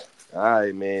think – all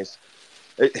right, man.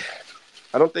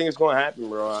 I don't think it's going to happen,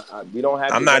 bro. We don't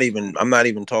have – I'm not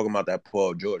even talking about that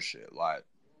Paul George shit. Like,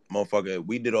 motherfucker,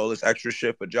 we did all this extra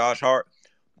shit for Josh Hart.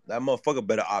 That motherfucker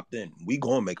better opt in. We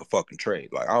gonna make a fucking trade.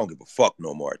 Like, I don't give a fuck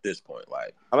no more at this point.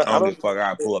 Like, I don't give a fuck.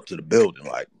 I pull up to the building.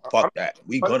 Like, fuck that.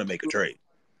 We gonna make a trade.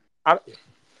 I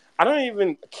don't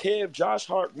even care if Josh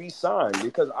Hart re-signed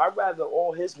because I'd rather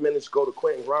all his minutes go to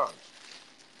Quentin Grimes.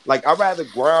 Like, I'd rather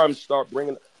Grimes start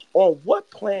bringing. On what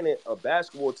planet a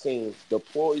basketball team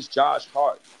deploys Josh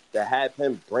Hart to have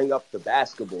him bring up the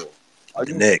basketball? Are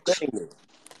you shitting me?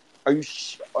 Are you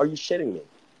shitting me?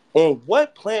 On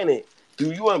what planet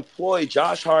do you employ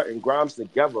Josh Hart and Grimes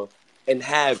together and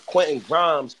have Quentin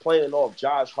Grimes playing off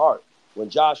Josh Hart when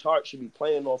Josh Hart should be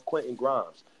playing off Quentin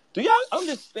Grimes? Do y'all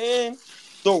understand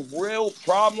the real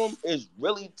problem is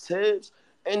really Tibbs?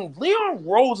 And Leon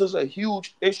Rose is a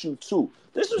huge issue too.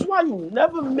 This is why you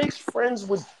never mix friends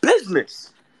with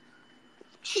business.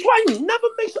 This is why you never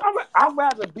mix. I'd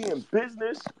rather be in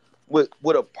business with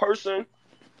a person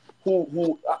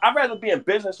who I'd rather be in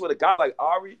business with a guy like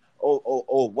Ari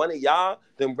or one of y'all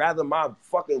than rather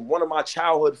one of my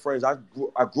childhood friends I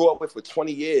grew up with for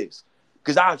 20 years.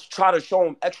 Because I try to show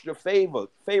him extra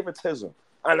favoritism.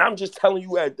 And I'm just telling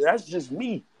you that's just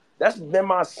me. That's been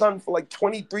my son for like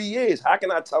 23 years. How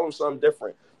can I tell him something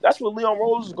different? That's what Leon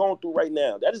Rose is going through right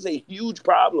now. That is a huge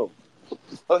problem.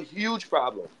 A huge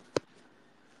problem.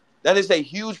 That is a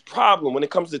huge problem when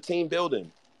it comes to team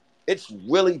building. It's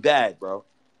really bad, bro.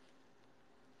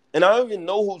 And I don't even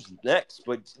know who's next,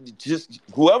 but just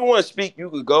whoever want to speak, you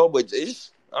could go. But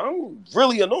I'm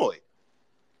really annoyed.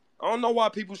 I don't know why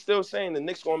people still saying the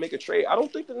Knicks going to make a trade. I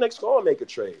don't think the Knicks going to make a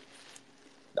trade.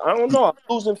 I don't know. I'm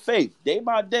losing faith. Day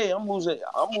by day, I'm losing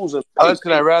faith.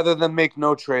 Listen, I'd rather them make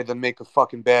no trade than make a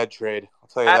fucking bad trade. I'll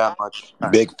tell you that much.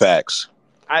 Big facts.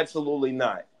 Absolutely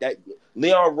not. That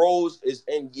Leon Rose is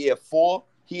in year 4.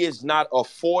 He is not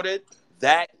afforded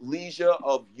that leisure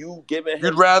of you giving him.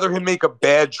 You'd rather him make a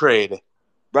bad trade.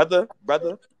 Brother,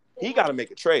 he got to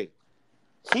make a trade.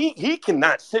 He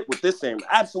cannot sit with this same.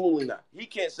 Absolutely not. He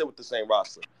can't sit with the same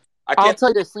roster. I'll tell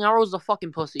you this: Leon Rose is a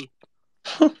fucking pussy.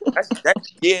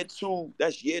 That's year 2.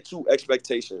 That's year 2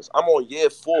 expectations. I'm on year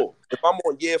 4. If I'm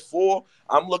on year 4,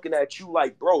 I'm looking at you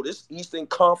like, bro, this Eastern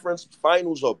Conference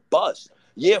Finals are bust.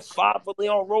 Year 5 for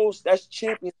Leon Rose, that's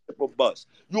championship or bust.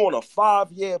 You on a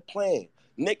 5-year plan.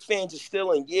 Knicks fans are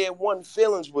still in year 1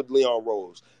 feelings with Leon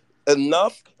Rose.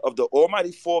 Enough of the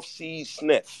almighty 4th seed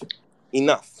sniff.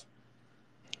 Enough.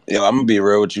 Yo, I'm gonna be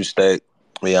real with you, State.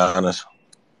 Be honest.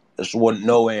 There's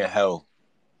no way in hell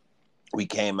we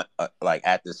came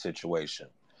at this situation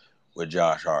with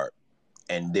Josh Hart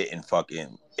and didn't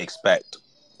fucking expect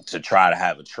to try to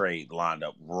have a trade lined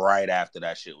up right after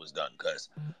that shit was done. Because,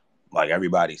 like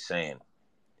everybody's saying,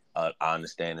 I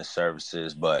understand the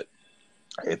services, but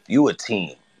if you a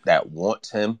team that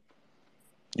wants him,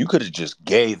 you could have just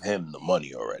gave him the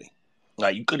money already.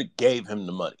 Like, you could have gave him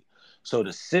the money. So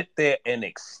to sit there and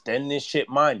extend this shit,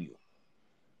 mind you,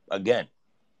 again,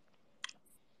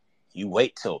 you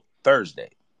wait till Thursday.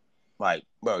 Like,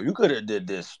 bro, you could have did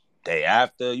this day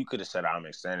after. You could have said, I'm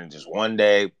extending just one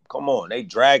day. Come on, they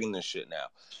dragging this shit now.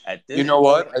 At You this know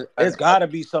point, what? there's got to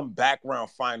be some background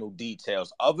final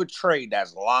details of a trade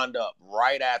that's lined up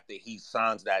right after he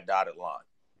signs that dotted line.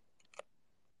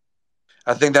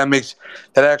 I think that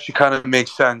actually kind of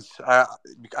makes sense.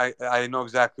 I know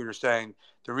exactly what you're saying.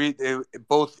 The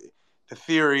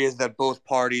theory is that both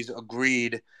parties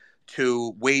agreed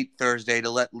to wait Thursday to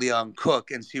let Leon cook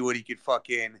and see what he could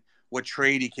what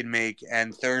trade he can make,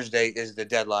 and Thursday is the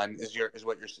deadline. Is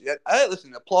what you're saying?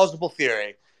 Listen, a plausible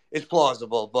theory. It's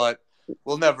plausible, but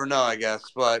we'll never know, I guess.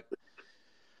 But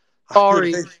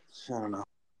Sorry, dude, I don't know.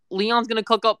 Leon's gonna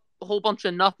cook up a whole bunch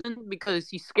of nothing because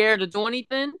he's scared to do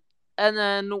anything, and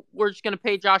then we're just gonna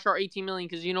pay Josh our $18 million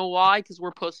because you know why? Because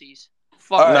we're pussies.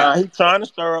 Fuck All that. right. Nah, he's trying to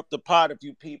stir up the pot. If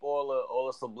you peep all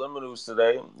the subliminals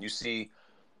today, you see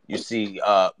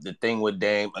the thing with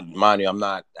Dame. Mind you, I'm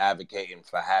not advocating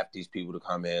for half these people to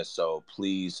come here, so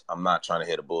please, I'm not trying to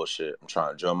hear the bullshit. I'm trying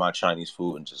to enjoy my Chinese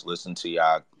food and just listen to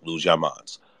y'all lose your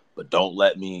minds. But don't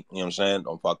let me, you know what I'm saying?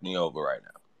 Don't fuck me over right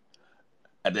now.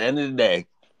 At the end of the day,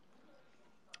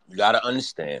 you got to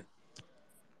understand,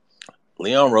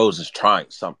 Leon Rose is trying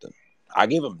something. I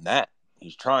give him that.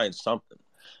 He's trying something.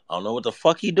 I don't know what the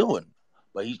fuck he doing,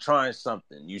 but he's trying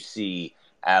something. You see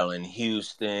Allen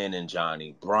Houston and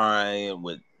Johnny Bryant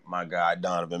with my guy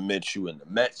Donovan Mitchell in the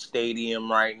Met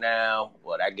Stadium right now.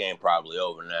 Well, that game probably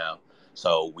over now.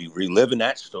 So we reliving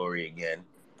that story again.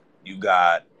 You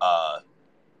got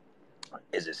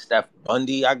is it Steph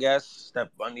Bundy, I guess? Steph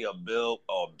Bundy or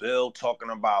Bill talking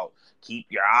about keep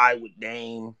your eye with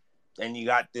Dame. Then you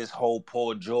got this whole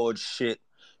Paul George shit.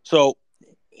 So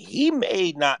he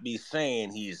may not be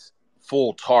saying he's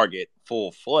full target,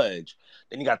 full fledged.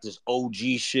 Then you got this OG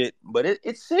shit, but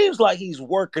it seems like he's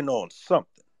working on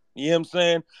something. You know what I'm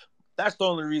saying? That's the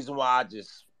only reason why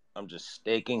I'm just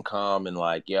staking calm and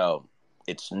like, yo,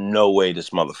 it's no way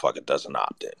this motherfucker doesn't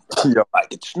opt in. Yo,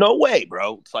 Like, it's no way,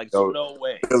 bro. It's like, it's yo, no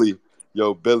way. Billy,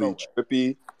 No way.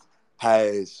 Trippy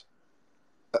has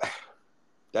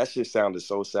that shit sounded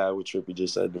so sad what Trippy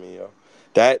just said to me, yo.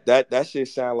 That shit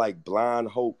sound like blind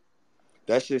hope.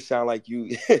 That shit sound like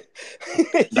you.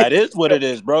 That is what it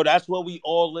is, bro. That's what we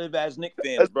all live as Knicks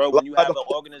fans, bro. When you Blind have an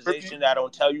hope, organization Trippy. that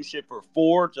don't tell you shit for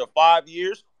 4 to 5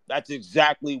 years, that's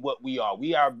exactly what we are.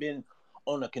 We are been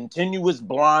on a continuous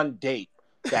blind date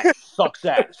that sucks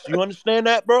ass. You understand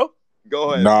that, bro?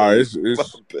 Go ahead, Nah, Billy.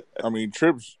 it's. I mean,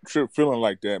 Trip feeling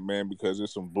like that, man, because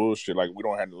it's some bullshit. Like we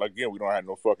don't have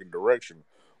no fucking direction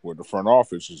what the front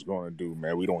office is going to do,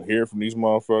 man. We don't hear from these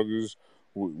motherfuckers.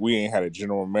 We ain't had a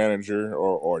general manager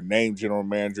or named general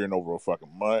manager in over a fucking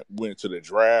month. Went to the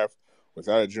draft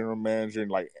without a general manager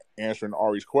and like answering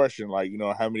Ari's question, like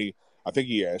how many. I think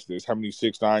he asked this: how many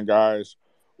 6'9" guys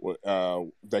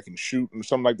that can shoot and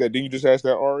something like that. Didn't you just ask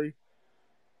that, Ari?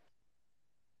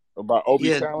 About Obi's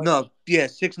Yeah, talent? no, yeah,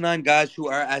 6'9" guys who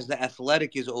are as the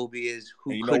athletic as Obi is,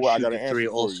 who And you know could what? I shoot got the an three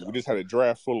answer for you. We also. just had a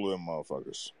draft full of them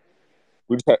motherfuckers.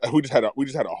 We just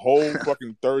had a whole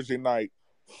fucking Thursday night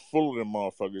full of them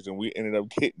motherfuckers, and we ended up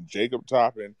getting Jacob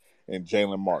Toppin and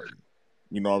Jalen Martin.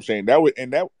 You know what I'm saying?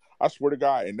 That I swear to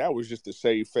God, and that was just to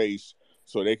save face,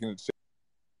 so they can say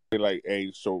like,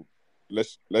 hey, so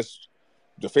let's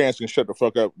the fans can shut the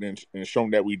fuck up and show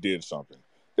them that we did something.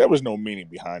 There was no meaning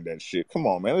behind that shit. Come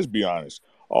on, man. Let's be honest.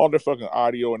 All the fucking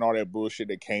audio and all that bullshit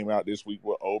that came out this week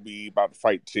with Obi about to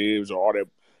fight Tibbs or all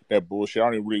that bullshit, I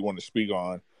don't even really want to speak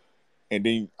on. And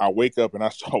then I wake up and I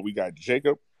saw we got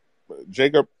Jacob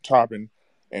Toppin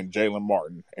and Jalen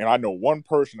Martin. And I know one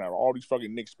person out of all these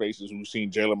fucking Knicks spaces who's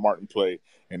seen Jalen Martin play,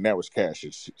 and that was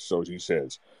Cassius, so he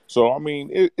says. So, I mean,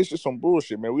 it's just some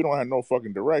bullshit, man. We don't have no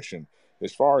fucking direction.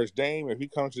 As far as Dame, if he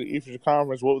comes to the Eastern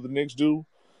Conference, what would the Knicks do?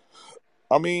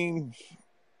 I mean,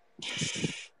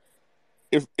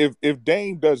 if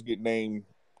Dame does get named,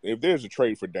 if there's a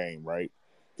trade for Dame, right,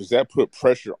 does that put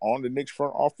pressure on the Knicks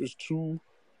front office to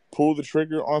pull the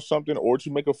trigger on something or to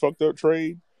make a fucked up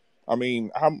trade? I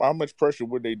mean, how much pressure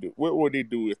would they do? What would they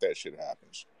do if that shit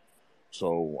happens?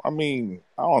 So, I mean,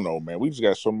 I don't know, man. We just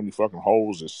got so many fucking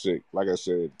holes that's sick. Like I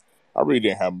said, I really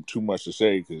didn't have too much to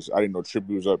say because I didn't know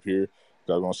Trippie was up here.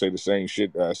 I was going to say the same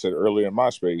shit that I said earlier in my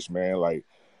space, man. Like,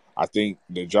 I think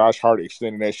that Josh Hart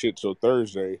extending that shit till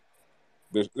Thursday,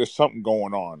 there's something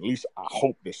going on. At least I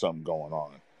hope there's something going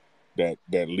on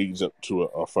that leads up to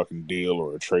a fucking deal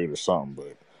or a trade or something.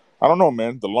 But I don't know,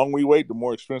 man. The longer we wait, the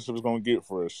more expensive it's going to get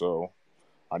for us. So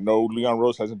I know Leon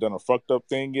Rose hasn't done a fucked up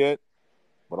thing yet,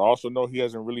 but I also know he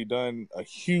hasn't really done a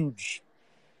huge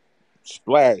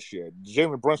splash yet. The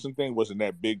Jalen Brunson thing wasn't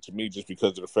that big to me just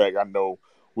because of the fact I know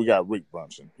we got Rick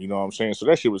Brunson. You know what I'm saying? So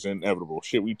that shit was inevitable.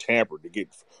 Shit, we tampered to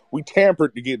get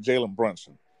Jalen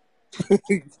Brunson.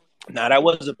 Nah, that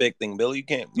was a big thing, Billy.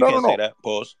 You No, can't say no. that.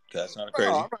 Pause. That's not No,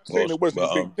 crazy. I'm not saying Pause. it wasn't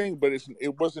But, a big thing, but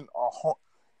it wasn't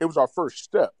it was our first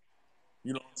step.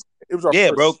 You know, it was our yeah,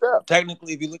 first bro. step.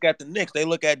 Technically, if you look at the Knicks, they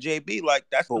look at JB like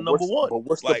that's the number one. But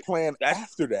what's Like, the plan that's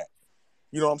after that?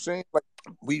 You know what I'm saying? Like,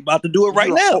 we about to do it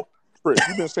right now. Chris,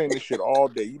 you've been saying this shit all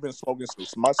day. You've been smoking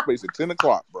since my space at 10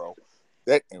 o'clock, bro.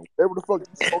 That and whatever the fuck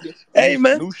you smoking, Hey,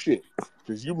 man. new shit.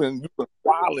 Because you've been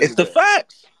wilding. It's the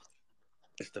facts.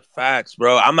 It's the facts,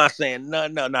 bro. I'm not saying no.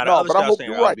 The other but I shit hope saying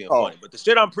you're I was right. being funny. But the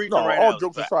shit I'm preaching right all now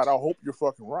jokes is aside, I hope you're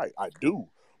fucking right. I do.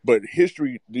 But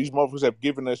history, these motherfuckers have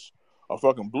given us a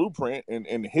fucking blueprint,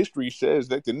 and history says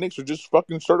that the Knicks are just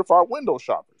fucking certified window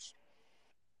shoppers.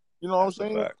 You know what I'm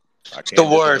saying? I It's can't the disagree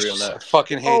on worst. I that.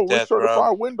 fucking hate We're that, bro.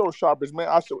 certified window shoppers, man.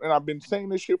 And I've been saying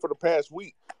this shit for the past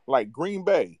week. Like Green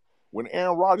Bay, when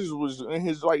Aaron Rodgers was in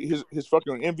his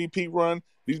fucking MVP run,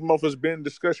 these motherfuckers been in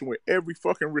discussion with every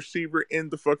fucking receiver in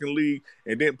the fucking league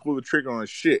and didn't pull the trigger on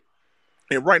shit.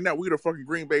 And right now, we're the fucking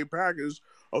Green Bay Packers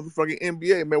of the fucking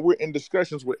NBA, man. We're in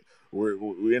discussions with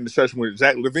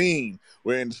Zach LaVine.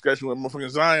 We're in discussion with motherfucking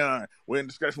Zion. We're in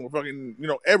discussion with fucking,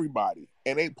 everybody.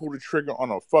 And they pull the trigger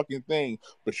on a fucking thing.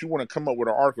 But you want to come up with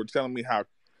an article telling me how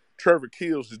Trevor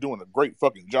Keels is doing a great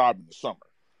fucking job in the summer.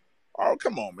 Oh,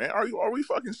 come on, man. Are we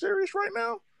fucking serious right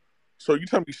now? So you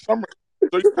telling me summer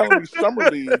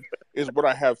league is what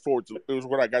I have forward to, is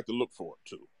what I got to look forward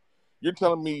to. You're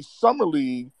telling me summer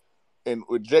league and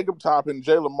with Jacob Toppin,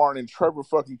 Jalen Martin, and Trevor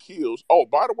fucking Keels. Oh,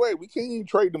 by the way, we can't even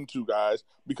trade them two guys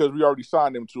because we already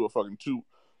signed them to a fucking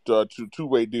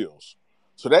two-way deals.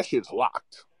 So that shit's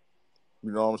locked.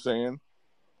 You know what I'm saying?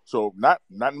 So not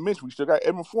to mention we still got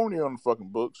Evan Fournier on the fucking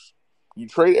books. You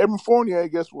trade Evan Fournier,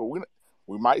 guess what?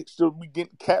 We might still be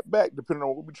getting capped back depending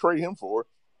on what we trade him for.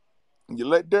 And you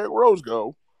let Derrick Rose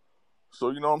go.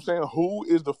 So you know what I'm saying? Who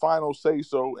is the final say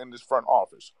so in this front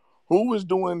office? Who is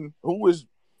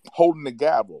holding the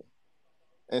gavel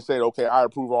and saying, okay, I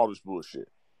approve all this bullshit?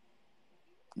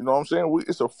 You know what I'm saying?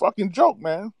 It's a fucking joke,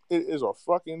 man. It is a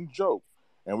fucking joke.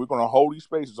 And we're gonna hold these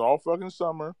spaces all fucking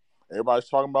summer. Everybody's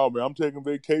talking about, man, I'm taking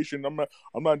vacation.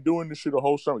 I'm not doing this shit the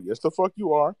whole summer. Yes, the fuck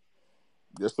you are.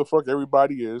 Yes, the fuck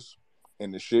everybody is.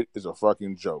 And the shit is a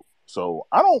fucking joke. So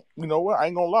you know what? I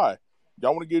ain't gonna lie.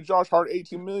 Y'all want to give Josh Hart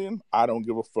 $18 million? I don't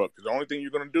give a fuck. Because the only thing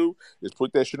you're gonna do is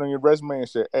put that shit on your resume and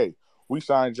say, hey, we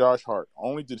signed Josh Hart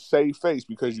only to save face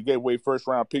because you gave away first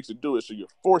round picks to do it. So you're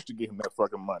forced to give him that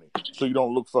fucking money. So you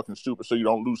don't look fucking stupid. So you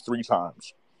don't lose 3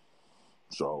 times.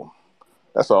 So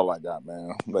that's all I got,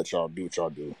 man. Let y'all do what y'all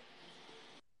do.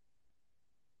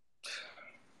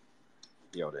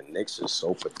 Yo, the Knicks is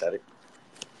so pathetic.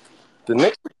 The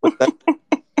Knicks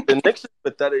is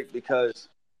pathetic because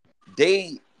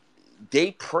they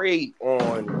prey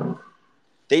on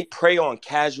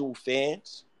casual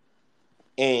fans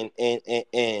and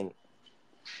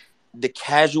the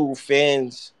casual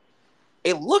fans.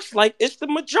 It looks like it's the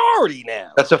majority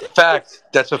now. That's a fact.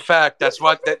 That's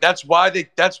why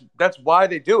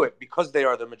they do it, because they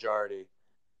are the majority.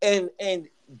 And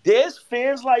there's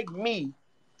fans like me.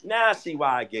 Now I see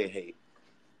why I get hate.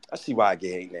 I see why I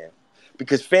get hate now.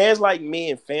 Because fans like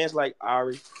me and fans like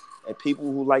Ari and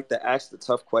people who like to ask the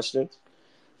tough questions,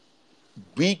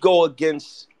 we go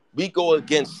against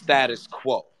status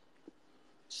quo.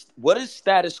 What is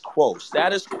status quo?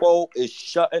 Status quo is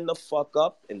shutting the fuck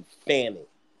up and fanning.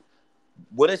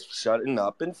 What is shutting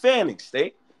up and fanning,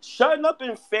 State? Shutting up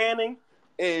and fanning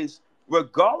is,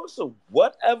 regardless of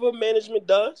whatever management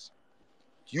does,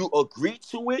 you agree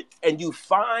to it and you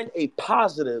find a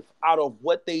positive out of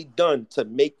what they done to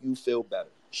make you feel better.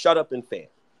 Shut up and fan.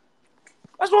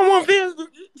 That's what I want fans to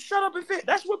do. Shut up and fan.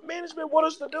 That's what management want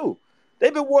us to do.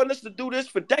 They've been wanting us to do this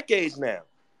for decades now.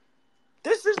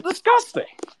 This is disgusting.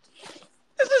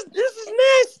 This is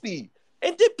nasty.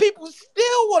 And then people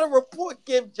still want to report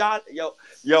give Josh.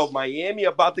 Yo, Miami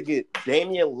about to get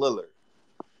Damian Lillard.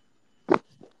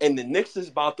 And the Knicks is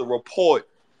about to report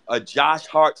a Josh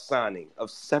Hart signing of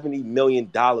 $70 million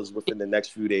within the next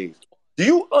few days. Do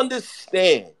you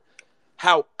understand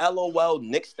how LOL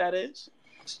Knicks that is?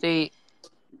 State.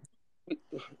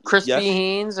 Crispy Yes.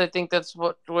 Haynes, I think that's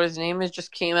what his name is,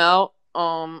 just came out.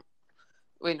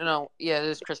 Wait, no. Yeah, it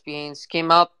is Crispy Haynes.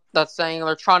 Came out that's saying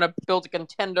they're trying to build a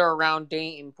contender around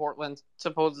Dame Portland.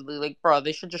 Supposedly, like, bro,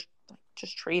 they should just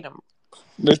trade him.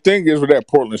 The thing is with that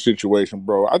Portland situation,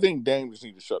 bro, I think Dame just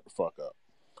needs to shut the fuck up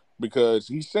because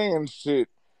he's saying shit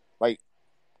like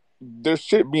there's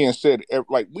shit being said.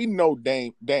 Like we know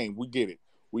Dame, we get it.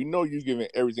 We know you giving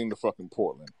everything to fucking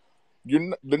Portland.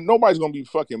 Nobody's gonna be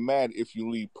fucking mad if you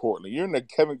leave Portland. You're in the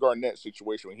Kevin Garnett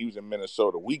situation when he was in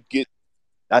Minnesota. We get.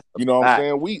 That's You know what I'm fact.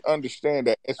 saying? We understand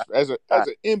that as an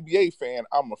NBA fan,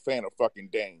 I'm a fan of fucking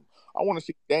Dame. I want to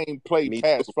see Dame play Me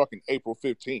past too. fucking April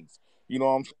 15th. You know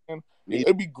what I'm saying? Me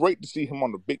It'd be great to see him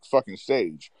on the big fucking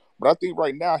stage. But I think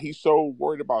right now he's so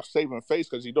worried about saving face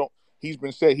because he's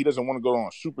been said he doesn't want to go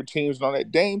on super teams and all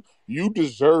that. Dame, you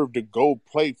deserve to go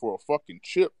play for a fucking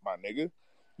chip, my nigga.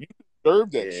 You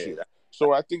deserve that shit.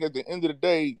 So I think at the end of the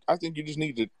day, I think you just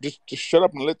need to just shut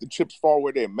up and let the chips fall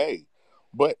where they may.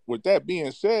 But with that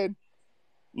being said,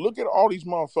 look at all these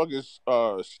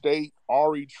motherfuckers, State,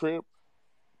 Ari, Trip,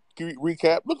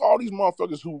 recap. Look at all these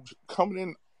motherfuckers who coming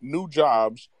in new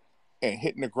jobs and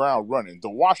hitting the ground running. The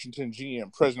Washington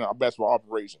GM, president of basketball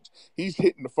operations, he's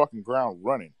hitting the fucking ground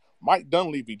running. Mike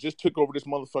Dunleavy just took over this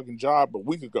motherfucking job a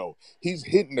week ago. He's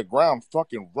hitting the ground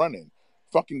fucking running.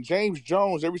 Fucking James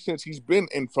Jones, ever since he's been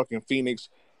in fucking Phoenix,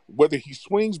 whether he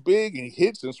swings big and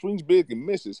hits and swings big and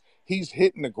misses, he's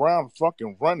hitting the ground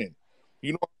fucking running.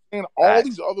 You know what I'm saying? All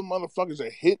these other motherfuckers are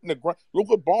hitting the ground. Look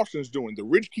what Boston's doing. The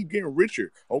rich keep getting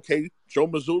richer. Okay, Joe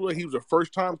Mazzulla, he was a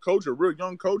first-time coach, a real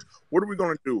young coach. What are we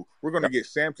going to do? We're going to get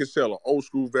Sam Cassell, an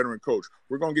old-school veteran coach.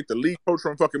 We're going to get the lead coach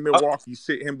from fucking Milwaukee,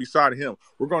 sit him beside him.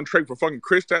 We're going to trade for fucking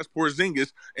Kristaps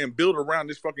Porzingis and build around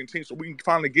this fucking team so we can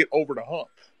finally get over the hump.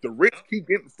 The rich keep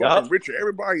getting fucking richer.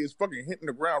 Everybody is fucking hitting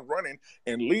the ground running.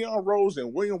 And Leon Rose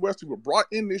and William Wesley were brought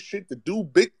in this shit to do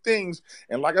big things.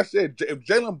 And like I said, if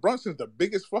Jalen Brunson's the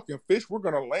biggest fucking fish we're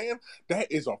going to land,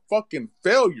 that is a fucking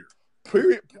failure.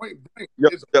 Period. Point blank.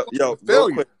 It's a fucking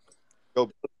failure.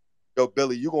 Yo,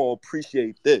 Billy, you going to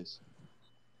appreciate this.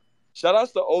 Shout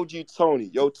out to OG Tony.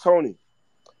 Yo, Tony,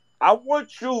 I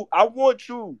want you,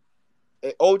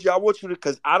 and OG, I want you to,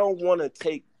 because I don't want to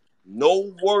take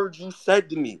no words you said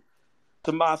to me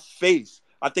to my face.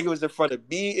 I think it was in front of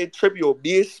me and Trippy or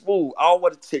me and Smooth. I don't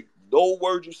want to take no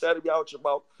words you said to me out your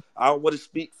mouth. I don't want to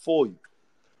speak for you.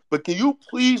 But can you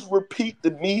please repeat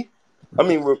to me, I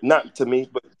mean, not to me,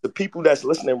 but the people that's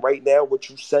listening right now, what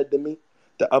you said to me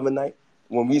the other night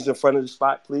when we was in front of the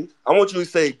spot, please? I want you to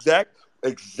say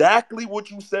exactly what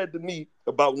you said to me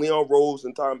about Leon Rose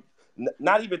and Tom,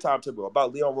 not even Tom Thibodeau,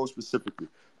 about Leon Rose specifically.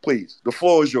 Please, the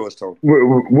floor is yours, Tony.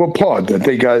 What part that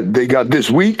they got this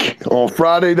week on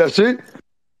Friday? That's it.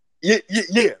 Yeah.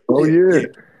 Oh yeah.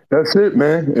 That's it,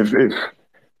 man. If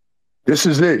this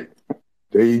is it,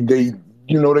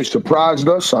 they surprised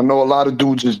us. I know a lot of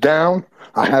dudes is down.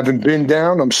 I haven't been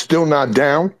down. I'm still not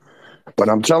down, but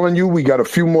I'm telling you, we got a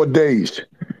few more days.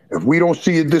 If we don't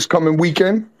see it this coming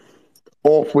weekend,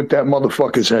 off with that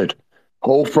motherfucker's head.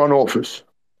 Whole front office.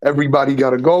 Everybody got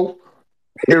to go.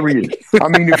 Period. I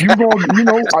mean, if you go,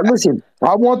 listen,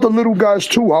 I want the little guys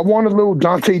too. I want a little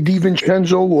Dante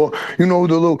DiVincenzo or, the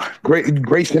little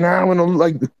Grayson Allen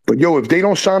or but yo, if they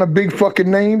don't sign a big fucking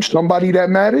name, somebody that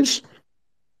matters,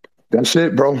 that's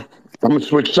it, bro. I'm going to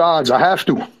switch sides. I have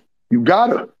to. You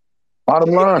gotta.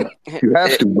 Bottom line. You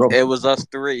have to, bro. It was us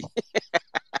three.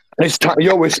 It's time.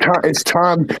 Yo, it's time. It's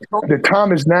time. The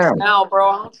time is now. Now, bro,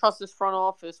 I don't trust this front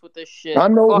office with this shit. I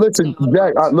know. Listen,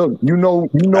 Jack. Look, you know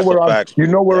where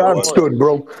I've stood,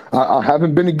 bro. I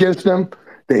haven't been against them.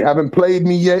 They haven't played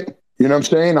me yet. You know what I'm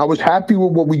saying? I was happy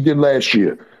with what we did last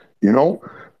year.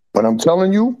 But I'm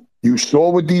telling you, you saw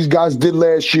what these guys did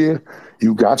last year.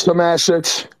 You got some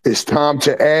assets. It's time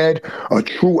to add a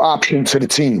true option to the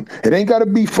team. It ain't got to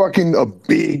be fucking a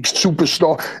big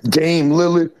superstar, Dame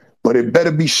Lillard. But it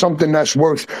better be something that's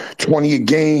worth 20 a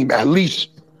game, at least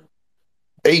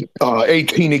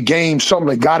 18 a game, something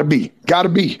that gotta be,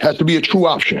 has to be a true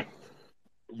option.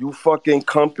 You fucking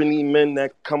company men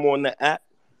that come on the app,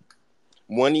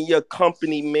 one of your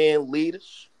company man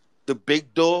leaders, the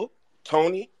big dog,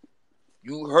 Tony,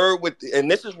 you heard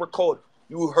and this is recorded,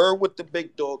 you heard what the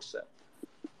big dog said.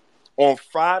 On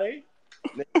Friday,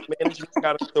 management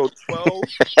got until 12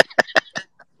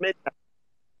 midnight.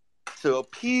 To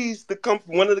appease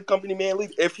one of the company man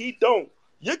leaders. If he don't,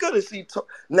 you're gonna see.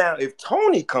 Now, if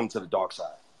Tony come to the dark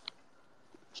side,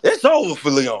 it's over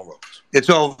for Leon Rose. It's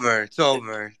over.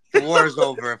 The war is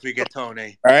over if we get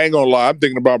Tony. I ain't gonna lie. I'm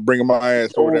thinking about bringing my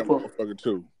ass over that motherfucker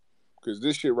too, because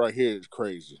this shit right here is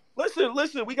crazy.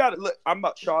 Listen. We got it.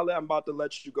 Charlotte. I'm about to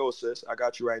let you go, sis. I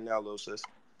got you right now, little sis.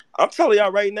 I'm telling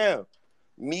y'all right now.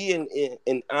 me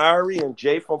and Ari and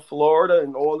Jay from Florida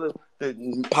and all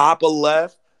the Papa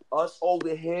left, us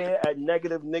over here at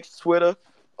Negative Knicks Twitter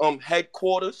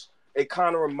headquarters. It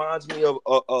kind of reminds me of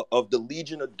the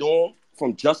Legion of Doom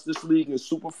from Justice League and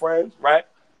Super Friends, right?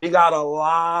 We got a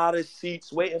lot of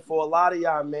seats waiting for a lot of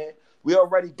y'all, man. We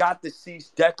already got the seats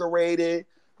decorated.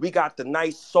 We got the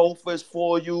nice sofas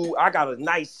for you. I got a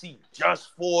nice seat just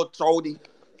for Tony.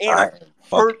 And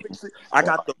I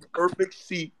got the perfect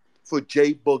seat for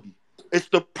Jay Boogie. It's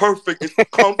the perfect, it's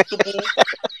comfortable.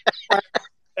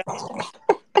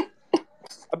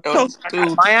 I'm telling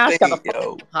you, My ass got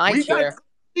a high we chair. got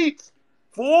seats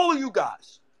for all of you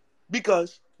guys.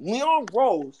 Because Leon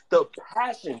Rose, the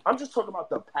passion, I'm just talking about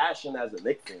the passion as a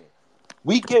Knicks fan.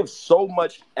 We give so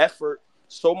much effort,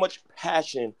 so much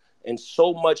passion, and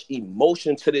so much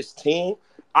emotion to this team.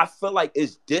 I feel like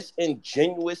it's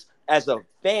disingenuous as a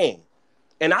fan.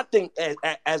 And I think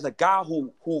as a guy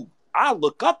who I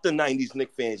look up the 90s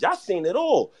Knicks fans, y'all seen it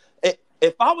all.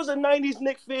 If I was a 90s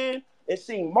Knicks fan and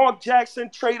seen Mark Jackson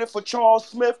traded for Charles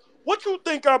Smith, what you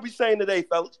think I'll be saying today,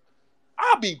 fellas?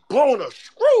 I'll be blowing a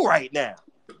screw right now.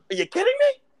 Are you kidding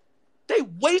me? They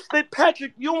wasted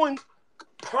Patrick Ewing's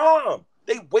prime.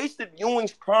 They wasted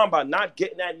Ewing's prime by not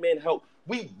getting that man help.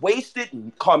 We wasted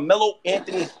Carmelo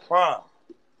Anthony's prime.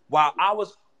 While I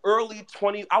was early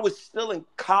 20, I was still in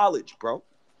college, bro.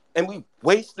 And we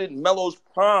wasted Melo's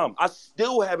prime. I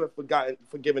still haven't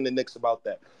forgiven the Knicks about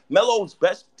that. Melo's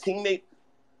best teammate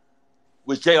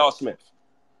was J.R. Smith.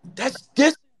 That's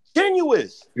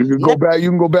disingenuous. You can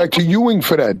go back to Ewing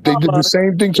for that. They did the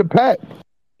same thing to Pat.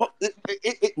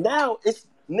 Now it's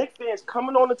Knicks fans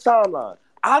coming on the timeline.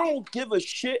 I don't give a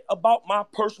shit about my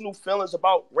personal feelings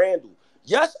about Randall.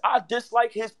 Yes, I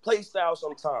dislike his play style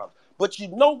sometimes. But you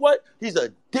know what? He's a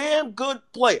damn good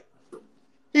player.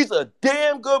 He's a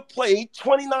damn good player. He's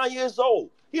 29 years old.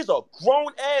 He's a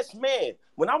grown-ass man.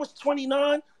 When I was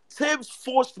 29, Tibbs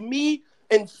forced me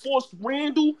and forced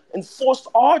Randall and forced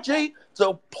RJ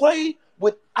to play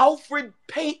with Alfred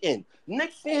Payton.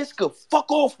 Knicks fans could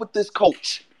fuck off with this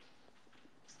coach.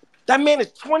 That man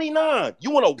is 29.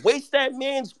 You want to waste that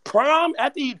man's prime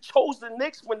after he chose the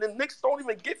Knicks when the Knicks don't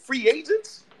even get free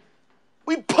agents?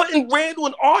 We putting Randall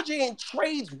and RJ in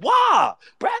trades. Why?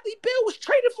 Bradley Beal was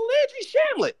traded for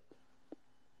Landry Shamet.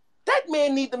 That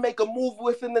man need to make a move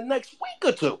within the next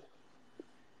week or two.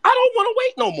 I don't want to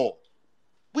wait no more.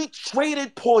 We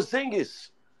traded Porzingis.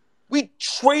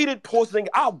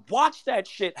 I watched that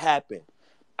shit happen.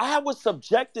 I was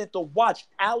subjected to watch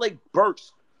Alec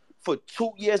Burks for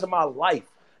 2 years of my life.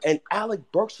 And Alec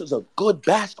Burks is a good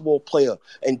basketball player.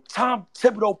 And Tom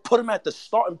Thibodeau put him at the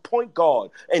starting point guard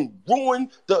and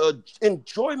ruined the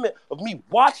enjoyment of me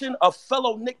watching a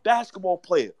fellow Knick basketball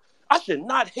player. I should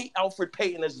not hate Alfred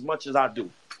Payton as much as I do.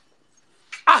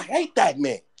 I hate that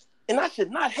man. And I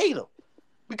should not hate him.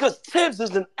 Because Tibbs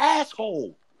is an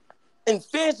asshole. And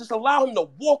fans just allow him to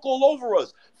walk all over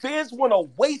us. Fans want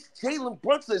to waste Jalen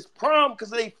Brunson's prime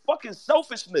because of their fucking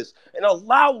selfishness and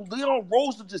allow Leon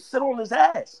Rose to just sit on his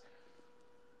ass.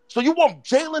 So you want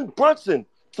Jalen Brunson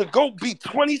to go be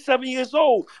 27 years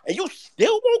old and you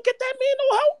still won't get that man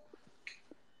no help?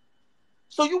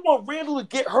 So you want Randall to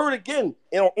get hurt again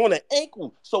on an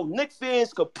ankle so Knicks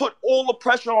fans could put all the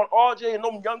pressure on RJ and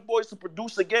them young boys to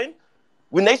produce again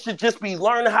when they should just be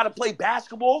learning how to play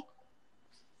basketball?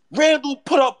 Randall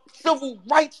put up civil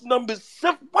rights numbers,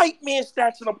 white man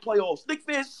stats in the playoffs. Knicks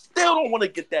fans still don't want to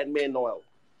get that man no help.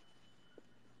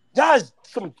 Guys,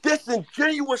 some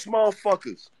disingenuous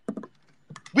motherfuckers.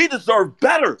 We deserve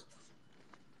better.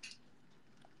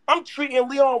 I'm treating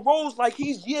Leon Rose like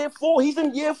he's year 4. He's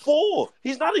in year 4.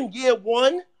 He's not in year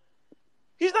 1.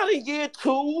 He's not in year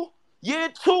 2. Year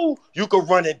 2, you can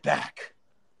run it back.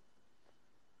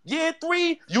 Year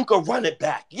 3, you can run it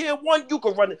back. Year 1, you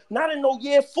can run it. Not in no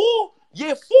year 4.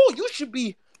 Year 4, you should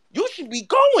be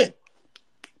going.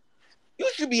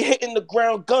 You should be hitting the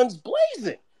ground guns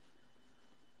blazing.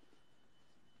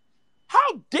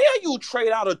 How dare you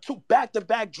trade out of 2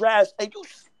 back-to-back drafts and you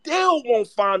still won't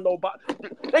find nobody?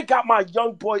 They got my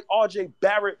young boy RJ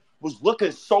Barrett was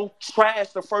looking so trash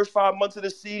the first 5 months of the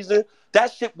season.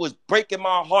 That shit was breaking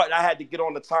my heart. I had to get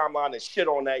on the timeline and shit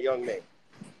on that young man.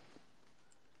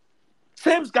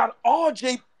 Tim's got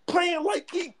RJ playing like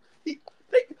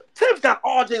Tim's got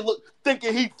RJ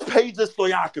thinking he Peja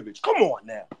Stojakovic. Come on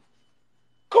now.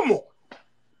 Come on.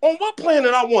 On what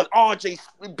planet I want RJ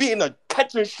being a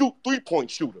catch and shoot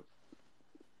 3-point shooter?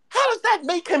 How does that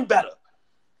make him better?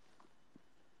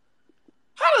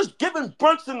 How does giving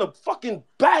Brunson the fucking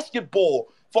basketball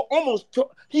for almost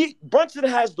Brunson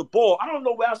has the ball. I don't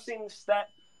know where I've seen the stat,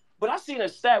 But I seen a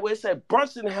stat where it said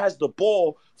Brunson has the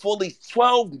ball for at least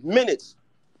 12 minutes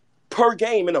per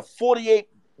game in a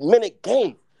 48-minute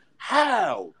game.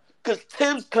 How? Because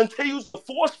Tibbs continues to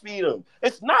force feed him.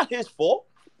 It's not his fault.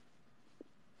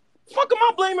 Fuck am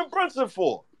I blaming Brunson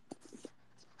for?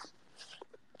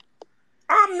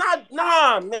 I'm not.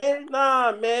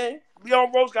 Nah, man.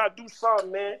 Leon Rose got to do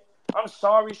something, man. I'm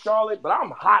sorry, Charlotte, but I'm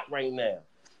hot right now.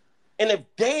 And if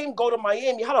Dame go to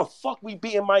Miami, how the fuck we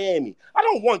beat in Miami? I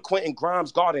don't want Quentin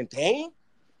Grimes guarding Dame.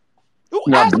 You're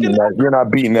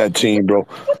not beating that team, bro.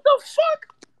 What the fuck?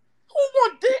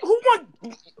 Who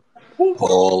won?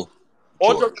 Paul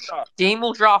All George. jokes aside. Dame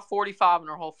will drop 45 in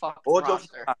their whole fucking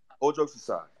roster. All jokes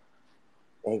aside.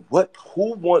 On what?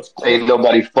 Who wants? Ain't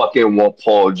nobody fucking want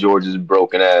Paul George's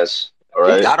broken ass. All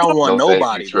right. I don't want No, thank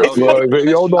nobody, you, bro. Tristan.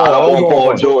 Hold I don't want Paul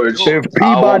on. George. If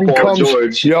I want Peabody Paul comes,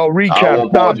 George. yo, I recap, want Paul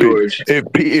stop George. it.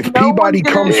 If No Peabody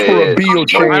one's comes gonna- for a Yeah, Beal I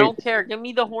trade, don't care. Give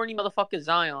me the horny motherfucker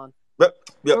Zion. bro.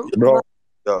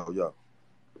 Yo.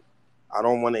 I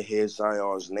don't want to hear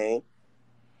Zion's name.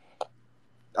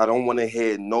 I don't want to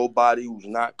hear nobody who's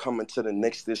not coming to the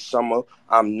Knicks this summer.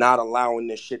 I'm not allowing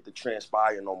this shit to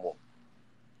transpire no more.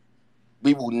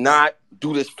 We will not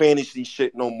do this fantasy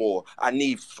shit no more. I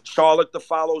need Charlotte to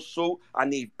follow suit. I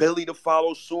need Billy to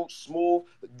follow suit. Smooth.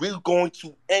 We're going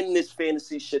to end this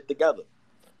fantasy shit together.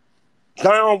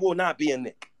 Zion will not be a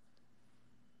Knick.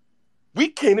 We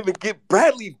can't even get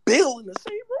Bradley Beal in the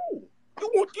same room.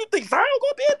 You think Zion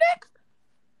gonna be a Knick?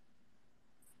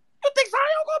 You think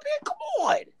Zion gonna be a? Come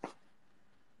on.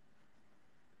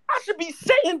 I should be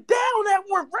sitting down at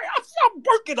work. Right? I'm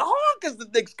working hard because the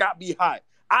Knicks got me hot.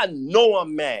 I know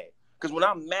I'm mad. Because when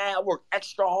I'm mad, I work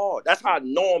extra hard. That's how I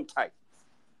know I'm tight.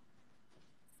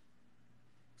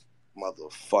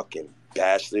 Motherfucking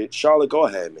bastard. Charlotte, go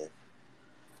ahead, man.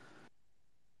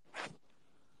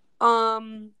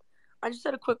 I just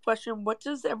had a quick question. What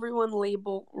does everyone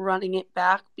label running it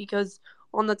back? Because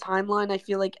on the timeline, I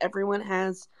feel like everyone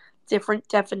has different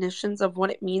definitions of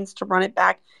what it means to run it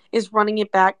back. Is running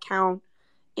it back count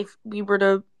if we were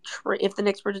to if the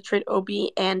Knicks were to trade OB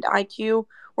and IQ,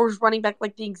 or is running back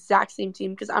like the exact same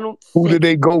team? Because I don't. Who did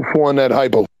they go for on that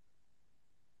hypo?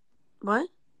 What?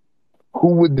 Who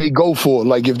would they go for?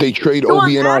 Like if they trade OB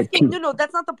and IQ? No,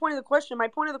 that's not the point of the question. My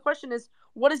point of the question is,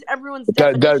 what is everyone's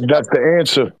definition? That's the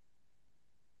answer.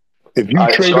 If you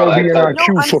trade OB and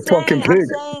IQ for fucking picks. I'm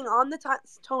saying on the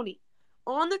Tony,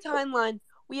 on the timeline,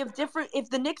 we have different. If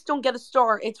the Knicks don't get a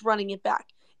star, it's running it back.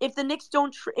 If the Knicks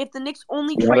don't, if the Knicks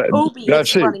only trade OB,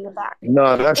 it's running it back.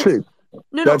 No, that's it.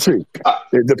 That's it.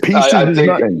 The I pieces is think-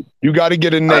 nothing. You got to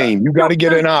get a name. You got to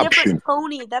get an option.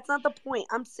 Tony, that's not the point.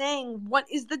 I'm saying what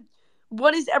is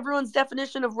everyone's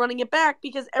definition of running it back?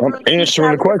 Because everyone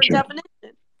answering the question.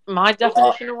 Definition. My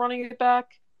definition of running it back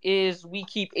is we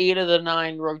keep 8 of the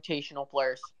 9 rotational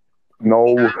players.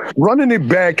 No, running it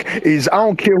back is I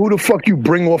don't care who the fuck you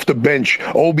bring off the bench.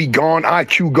 Obi gone,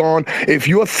 IQ gone. If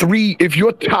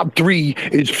your top 3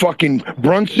 is fucking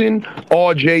Brunson,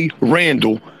 RJ,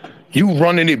 Randall, you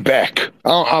running it back.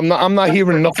 I'm not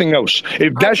hearing nothing else.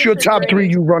 If that's your top 3,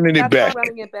 you running it back.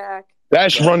 Running it back.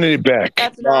 That's running it back.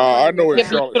 I know what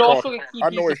Charlotte talking. I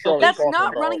know what Charlotte's That's talking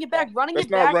not about. running it back. Running That's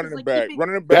it not back running is it like back. keeping.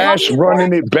 Running it back. That's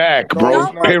running it back, No, bro.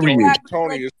 it's not, Period. Tony.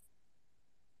 Tony is.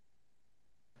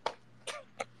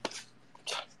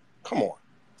 Come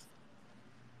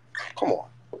on.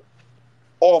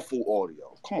 Awful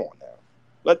audio. Come on now.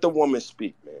 Let the woman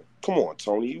speak, man. Come on,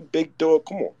 Tony. You big dog.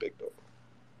 Come on, big dog.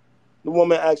 The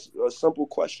woman asked a simple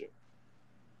question.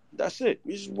 That's it.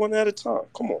 We just one at a time.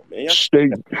 Come on, man.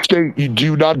 State. Do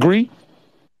you not agree?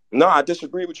 No, I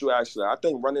disagree with you, actually. I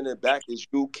think running it back is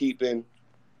running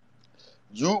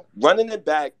it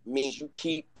back means you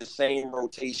keep the same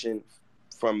rotation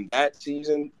from that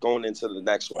season going into the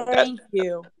next one. Thank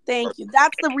you.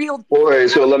 That's the real. Okay,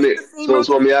 so let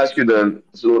me ask you then.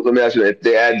 If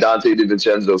they add Dante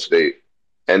DiVincenzo State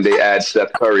and they add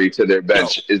Seth Curry to their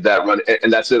bench, is that run?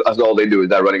 And that's it. That's all they do. Is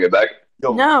that running it back?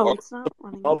 No, it's not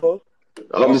running it back.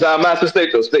 I'm just asking Master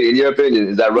State though. State, in your opinion,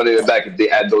 is that running it back if they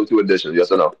add those 2 additions? Yes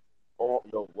or no?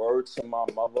 Your word to my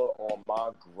mother on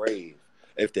my grave.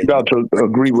 If You got to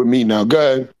agree with me now. Go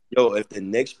ahead. if the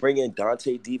Knicks bring in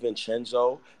Dante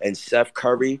DiVincenzo and Seth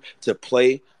Curry to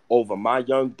play over my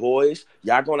young boys,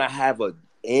 y'all gonna have an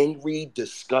angry,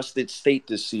 disgusted State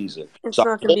this season. It's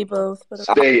not gonna be both. But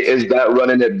State, is that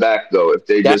running it back though? If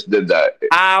they just did that,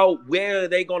 where are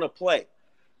they gonna play?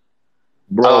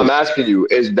 Bro, I'm asking you,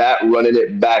 is that running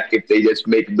it back if they just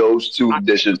make those 2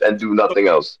 additions and do nothing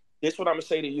else? This is what I'm gonna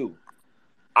say to you.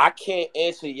 I can't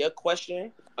answer your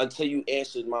question until you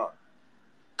answer mine.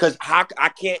 Because I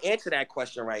can't answer that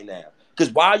question right now.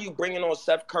 Because why are you bringing on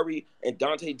Seth Curry and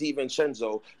Dante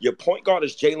DiVincenzo? Your point guard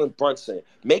is Jalen Brunson.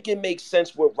 Make it make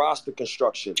sense with roster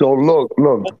construction. So look.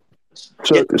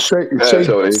 So say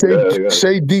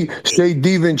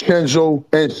DiVincenzo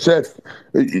and Seth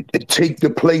take the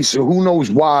place. Who knows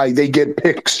why they get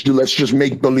picks? Let's just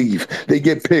make believe they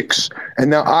get picks, and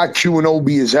now IQ and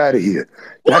Obi is out of here.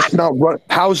 That's not run.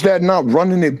 How's that not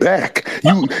running it back?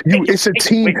 It's a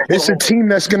team. It's a team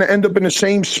that's going to end up in the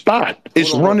same spot.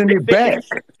 It's running it back.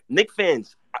 Knicks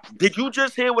fans, did you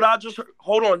just hear what I just heard?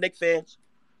 Hold on, Knicks fans.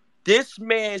 This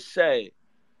man said.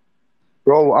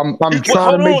 Bro, I'm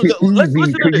trying to make it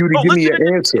easy for you to give me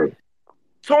an answer.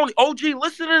 Tony, OG,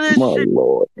 listen to this My shit.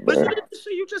 Lord, listen to this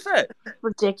shit you just said.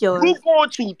 Ridiculous. You're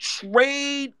going to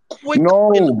trade quick.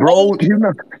 No, bro. You're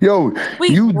not. Yo,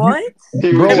 wait, what?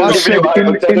 Bro, I said in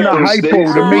the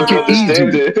hypo to make it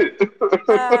easy.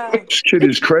 Shit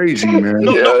is crazy, man.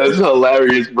 Yeah, that's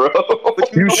hilarious, bro.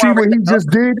 You see what he just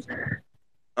did?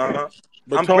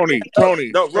 But Tony, you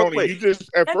just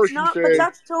first you said. But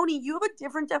that's Tony. You have a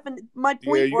different definition. My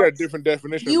point. Yeah, you got a different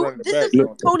definition of running it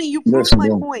back. Tony, you proved my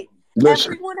point.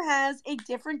 Everyone has a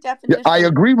different definition. I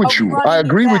agree with you. I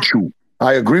agree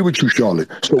with you, Charlotte.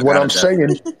 So what I'm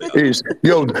saying is,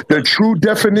 the true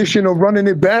definition of running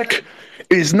it back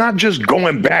is not just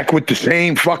going back with the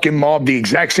same fucking mob, the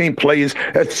exact same players.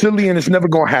 That's silly and it's never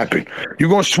going to happen. You're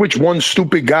going to switch one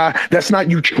stupid guy. That's not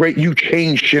you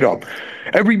change shit up.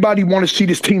 Everybody want to see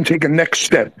this team take a next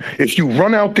step. If you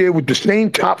run out there with the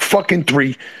same top fucking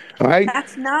three, all right?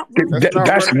 That's not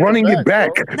that's running it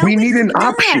back. We need an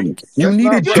option. You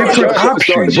need a different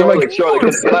option.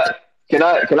 Can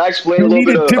I explain a little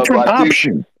bit of different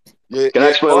option? Can I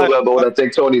explain a little bit about what I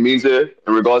think Tony means here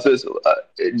in regards to this?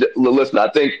 Listen, I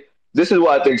think this is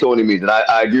what I think Tony means, and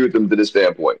I agree with him to this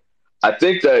standpoint. I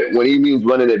think that when he means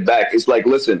running it back, it's like,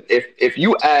 listen, if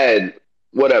you add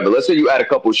whatever, let's say you add a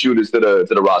couple shooters to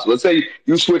the roster. Let's say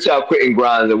you switch out Quentin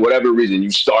Grimes and whatever reason you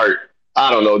start,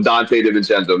 I don't know, Dante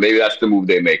DiVincenzo. Maybe that's the move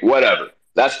they make. Whatever.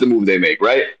 That's the move they make,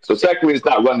 right? So technically it's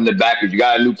not running it back because you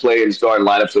got a new player in the starting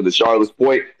lineup. So to Charlotte's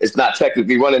point, it's not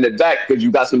technically running it back because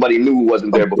you got somebody new who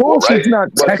wasn't there before, right? It's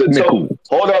not technical.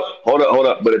 Hold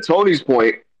up. But at Tony's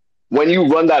point, when you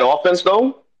run that offense,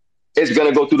 though, it's going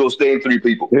to go through those same three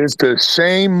people. It's the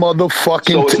same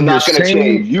motherfucking. So it's not going to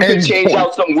change. You can change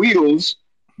out some wheels,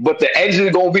 but the engine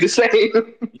is going to be the same.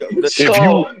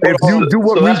 If you do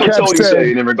what Recap said,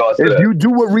 if you do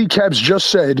what Recaps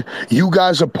just said, you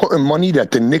guys are putting money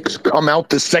that the Knicks come out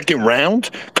the second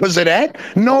round because of that?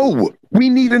 No, we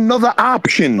need another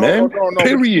option, man.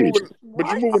 Period. But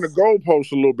you're moving the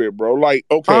goalpost a little bit, bro. Like,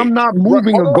 okay, I'm not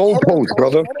moving a goalpost,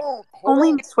 brother.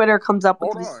 Only Twitter comes up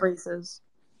with these phrases.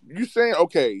 You saying,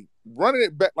 okay, running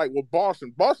it back like with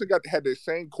Boston. Boston had the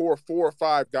same core 4 or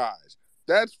 5 guys.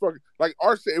 That's fucking like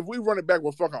if we run it back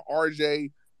with fucking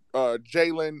RJ,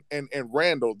 Jalen, and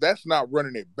Randall, that's not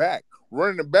running it back.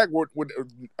 Running it back, what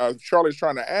Charlie's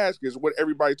trying to ask is what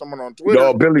everybody's talking about on Twitter.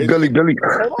 Yo, Billy. Hold on, Tony,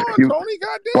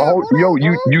 goddamn.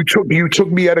 You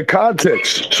took me out of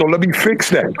context. So let me fix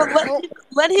that.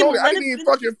 Let him. Tony, I didn't even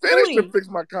fucking finish to fix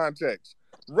my context.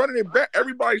 Running it back,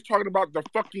 everybody's talking about the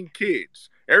fucking kids.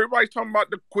 Everybody's talking about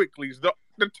the Quickleys, the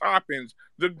Toppins,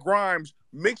 the Grimes,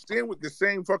 mixed in with the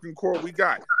same fucking core we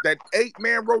got. That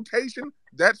 8-man rotation,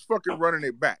 that's fucking running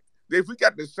it back. If we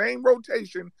got the same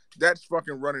rotation, that's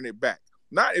fucking running it back.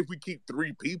 Not if we keep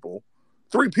 3 people.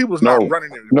 3 people's not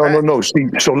running it back. No. See,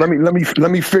 so let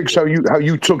me fix how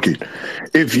you took it.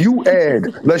 If you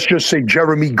add, let's just say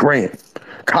Jeremy Grant,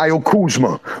 Kyle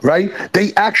Kuzma, right?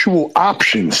 They actual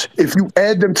options. If you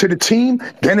add them to the team,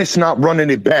 then it's not running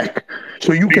it back.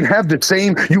 So you can have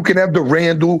you can have the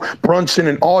Randall, Brunson,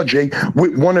 and RJ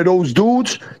with one of those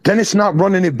dudes, then it's not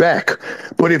running it back.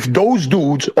 But if those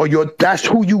dudes are that's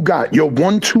who you got. Your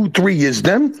 1, 2, 3 is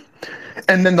them.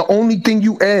 And then the only thing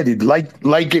you added, like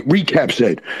it Recap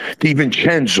said,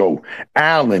 DiVincenzo,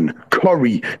 Allen,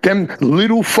 Curry, them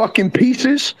little fucking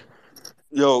pieces.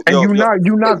 You're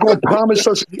not gonna promise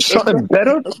us something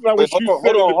better? That's not what you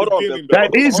said. Hold on.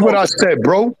 That is what I said,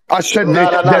 bro. I said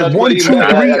that 1, 2,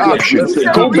 3 option. Listen,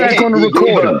 go back on the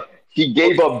recording. He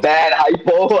gave a bad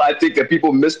hypo. I think that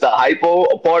people missed the hypo,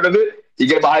 a part of it. He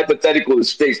gave a hypothetical to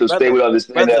State, so State would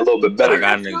understand that a little bit better.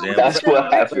 That's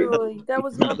what happened. That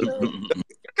was not good. You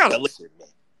gotta listen, man.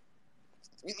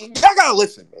 Y'all gotta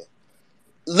listen, man.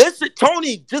 Listen,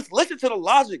 Tony, just listen to the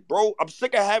logic, bro. I'm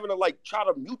sick of having to try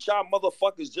to mute y'all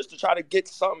motherfuckers just to try to get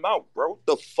something out, bro.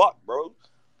 The fuck, bro?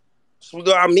 That's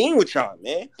what I mean with y'all,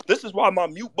 man. This is why my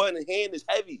mute button hand is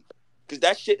heavy. Because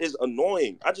that shit is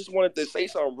annoying. I just wanted to say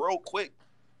something real quick.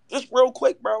 Just real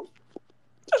quick, bro.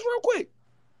 Just real quick.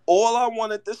 All I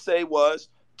wanted to say was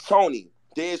Tony,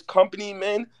 there's company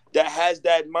men that has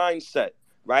that mindset,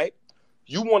 right?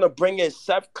 You want to bring in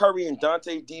Seth Curry and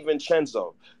Dante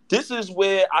DiVincenzo. This is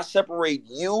where I separate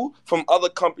you from other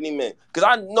company men. Because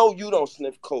I know you don't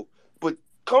sniff coke. But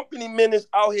company men is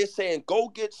out here saying, go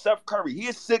get Seth Curry. He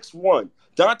is 6'1".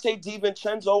 Dante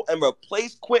DiVincenzo, and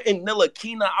replace Quentin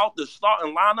Ntilikina out the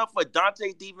starting lineup for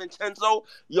Dante DiVincenzo.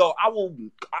 Yo, I will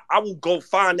go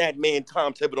find that man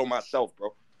Tom Thibodeau myself,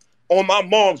 bro. On my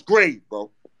mom's grave,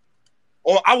 bro.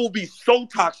 Or I will be so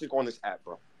toxic on this app,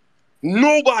 bro.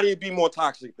 Nobody would be more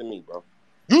toxic than me, bro.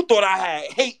 You thought I had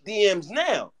hate DMs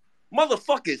now.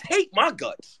 Motherfuckers hate my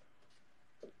guts.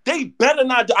 They better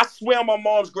not, I swear on my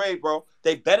mom's grave, bro.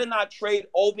 They better not trade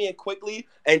Obi and quickly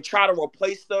and try to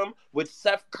replace them with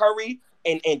Seth Curry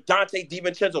and Dante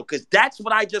DiVincenzo, because that's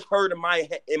what I just heard in my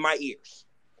ears.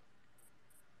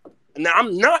 Now,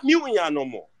 I'm not muting y'all no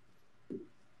more.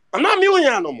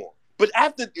 But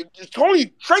after,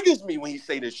 Tony triggers me when he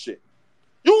say this shit.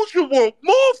 You should want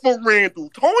more for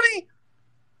Randall, Tony.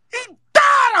 He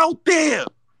died out there.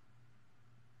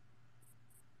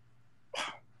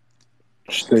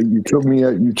 You took me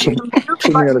out of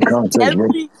context, bro.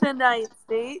 Every tonight,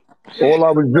 State. All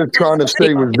I was just trying to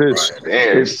say was this: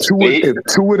 if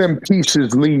two of them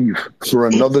pieces leave for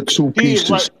another two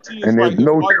pieces, and there's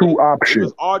no true option.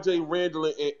 It's RJ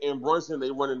Randall and Brunson.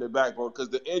 They running it back, bro, because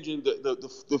the engine,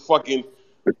 the fucking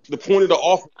the point of the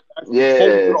offense.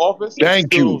 Yeah.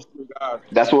 Thank you.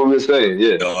 That's what we were saying.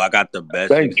 Yeah. Yo, I got the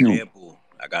best example.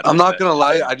 I'm not gonna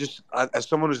lie. As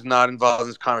someone who's not involved in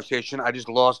this conversation, I just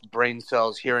lost brain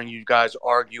cells hearing you guys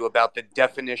argue about the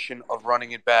definition of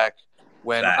running it back.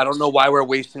 When I don't know why we're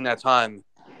wasting that time.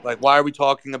 Like, why are we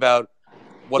talking about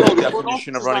what the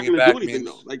definition of running it back means?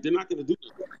 Like, they're not gonna do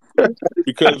that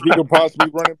because we could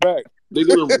possibly run it back. They're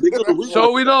gonna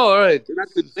so we know, all right.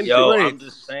 Yo, I'm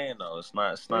just saying though, it's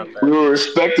not that. We were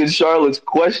respecting Charlotte's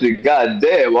question. God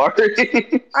damn,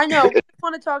 Ari. I know. We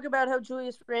want to talk about how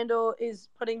Julius Randle is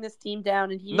putting this team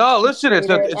down, and he. No, listen. If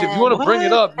you want to bring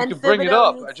it up, you can bring it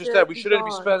up. I just said we shouldn't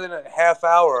be spending a half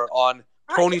hour on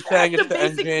Tony saying it's the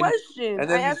engine, and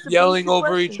then yelling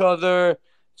over each other.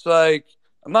 It's like,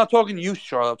 I'm not talking to you,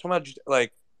 Charlotte. I'm talking about just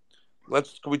like,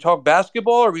 can we talk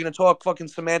basketball, or are we going to talk fucking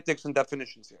semantics and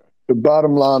definitions here? The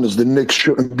bottom line is the Knicks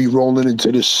shouldn't be rolling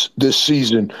into this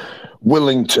season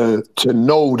willing to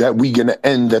know that we're going to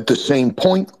end at the same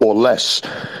point or less.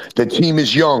 The team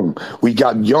is young. We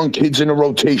got young kids in the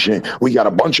rotation. We got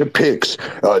a bunch of picks,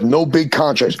 no big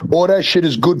contracts. All that shit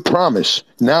is good promise.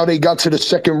 Now they got to the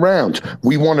second round.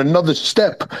 We want another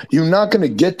step. You're not going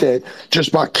to get that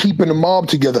just by keeping the mob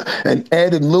together and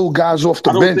adding little guys off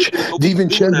the bench.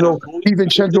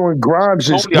 DiVincenzo and Grimes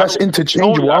is less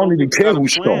interchangeable. I don't even care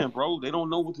who's strong. Bro, they don't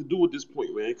know what to do at this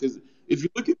point, man. Because if you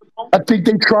look at I think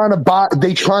they're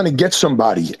trying to get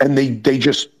somebody, and they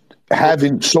just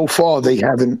haven't so far. They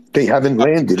haven't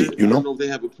landed it. You know. I don't know if they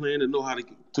have a plan to know how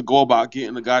to go about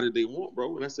getting the guy that they want,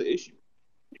 bro. And that's the issue.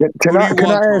 Can I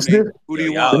ask this? Who do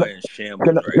you want?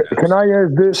 Can I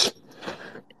ask this?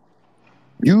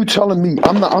 You telling me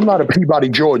I'm not a Peabody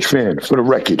George fan, for the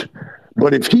record.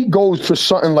 But if he goes for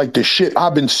something like the shit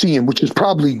I've been seeing, which is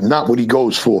probably not what he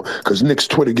goes for, because Nick's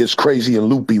Twitter gets crazy and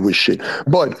loopy with shit.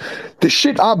 But the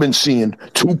shit I've been seeing,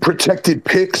 2 protected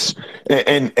picks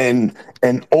and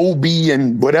OB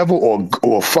and whatever,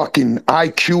 or fucking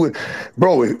IQ,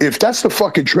 bro. If that's the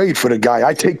fucking trade for the guy,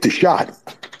 I take the shot.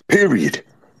 Period.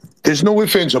 There's no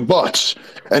ifs, ands, or buts.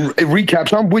 And it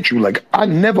recaps, I'm with you. Like, I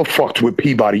never fucked with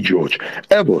Peabody George.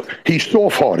 Ever. He's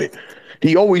soft-hearted.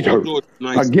 He always hurt.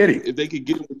 Nice. I get it. If they could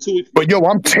get him with 2, but yo,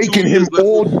 I'm taking him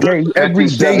all day, every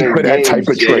day for that type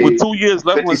of trade. With 2 years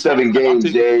left, 57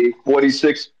 games, Jay.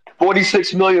 46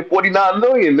 million, 49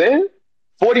 million, man.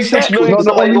 46 million.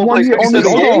 No, only 1 year.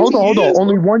 Hold on.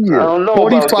 Only 1 year. I don't know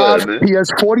 45. About that, he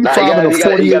has 45 and a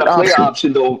 48 he got a play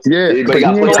option though. Yeah, but he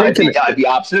got to be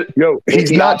opposite. Yo,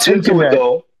 he's not taking that.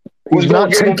 Though. He's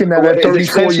not taking that at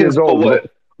 34 years old.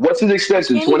 What's his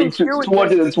extension?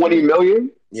 220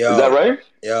 million? Is that right?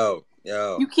 Yo.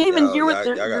 You can't even hear what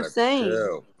they're saying.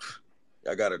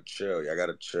 Y'all gotta chill.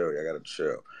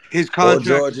 His contract.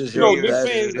 George is your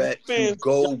best bet to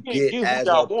go get as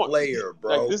a player,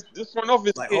 bro. Like this front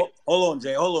office. Like, hold on,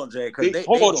 Jay, because they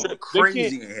going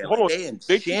crazy in here. They in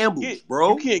shambles,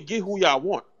 bro. You can't get who y'all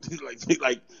want.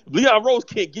 like Leon Rose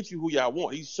can't get you who y'all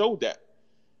want. He showed that.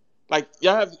 Like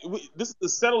y'all have this is a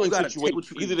settling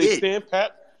situation. Either they stand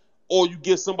pat, or you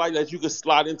get somebody that you can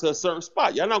slide into a certain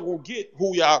spot. Y'all not gonna get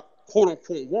who y'all quote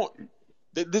unquote want.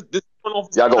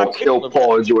 Y'all gonna kill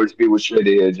Paul George B with shit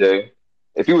here, Jay.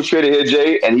 If he was traded here,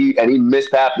 Jay, and he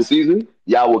missed half the season,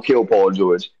 y'all would kill Paul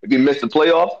George. If he missed the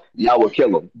playoffs, y'all would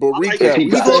kill him. But I like If recap, he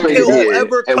we We got gonna say traded kill that. here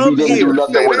whoever and we come But didn't do we here.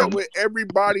 nothing say with that him, with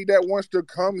everybody that wants to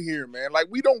come here, man. Like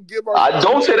we don't give our I fucking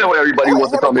don't say that when everybody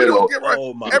wants to hold on. come We here don't though. give our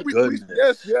Oh my yes,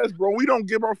 goodness. yes, bro. We don't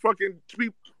give our fucking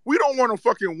people. We don't want to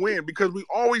fucking win because we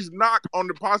always knock on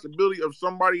the possibility of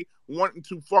somebody wanting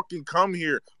to fucking come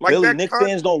here. Like Billy, that Knicks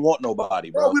fans don't want nobody,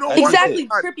 bro, bro. we don't That's want just it.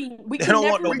 Exactly, nobody. Trippy. We They can don't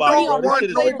want never We nobody, agree don't bro. on This one want shit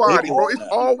is player. We'll nobody, bro. ridiculous It's always now.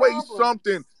 be always problems.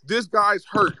 something. This guy's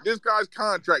hurt. This guy's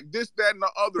contract. This, that, and the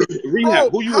other.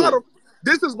 Rehab. Bro, Who you how want?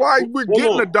 the this is why we're Hold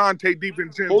getting a on. Dante Hold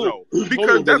DiVincenzo. on. Hold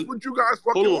Because on, that's Billy. what you guys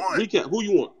Hold fucking on. want. Recap. Who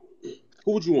you want?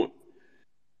 Who would you want?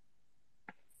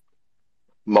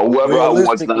 Whoever I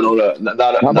want's not Realistically, on How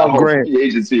not about on Grant? free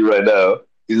agency right now.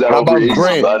 He's not How on about free agency,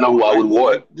 Grant? but I know who I would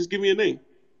want. Just give me a name.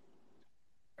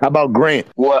 How about Grant?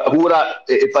 Who would I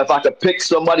if I could pick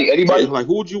somebody, Yeah, anybody? like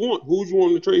who would you want? Who would you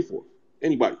want to trade for?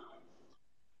 Anybody.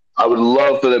 I would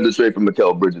love for them to trade for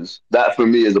Mikal Bridges. That for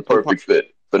me is a Impossible. perfect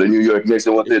fit for the New York Knicks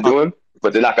and what they're Impossible. doing.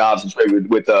 But they're not gonna obviously trade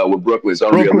with Brooklyn. It's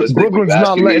Brooklyn, unrealistic. But you Brooklyn's not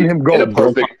asking letting me him in go, a bro.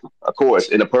 perfect, of course,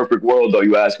 in a perfect world though,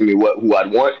 you asking me who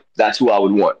I'd want. That's who I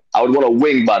would want. I would want a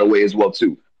wing, by the way, as well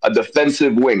too. A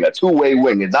defensive wing, a two-way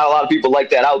wing. There's not a lot of people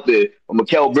like that out there. But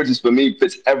Mikal Bridges for me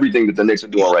fits everything that the Knicks are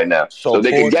doing right now. So so if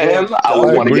they could Paul get him, George I would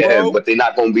I want doesn't to agree. get him. bro. But they're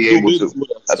not going to be Do able business to. with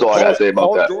us. That's So all I got to say about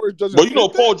Paul that. George doesn't but you know,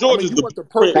 fit that? Paul I George mean, is you the want the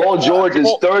blueprint. perfect Paul George is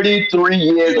Paul, 33 He's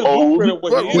years the old. blueprint of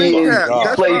what but he He is. is recap, God.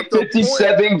 that's played not the point.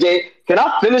 57 games. Can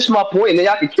I finish my point and then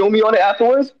y'all can kill me on it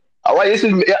afterwards? All right,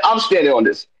 I'm standing on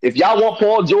this. If y'all want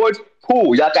Paul George,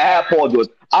 cool, y'all can have Paul George.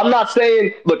 I'm not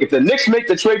saying, look, if the Knicks make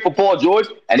the trade for Paul George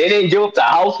and they didn't give up the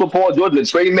house for Paul George and the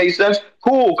trade made sense,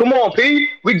 cool. Come on, P.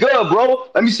 We good, bro.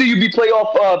 Let me see you be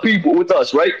playoff people with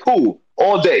us, right? Cool.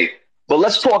 All day. But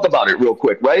let's talk about it real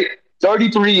quick, right?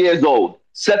 33 years old,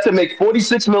 set to make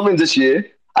 46 million this year.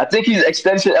 I think he's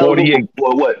extension eligible 48,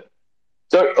 for what?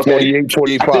 Okay.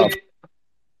 48, I 45.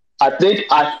 think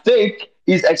I think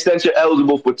he's extension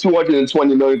eligible for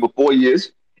 220 million for 4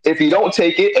 years. If he don't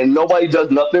take it and nobody does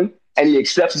nothing and he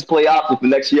accepts his play option for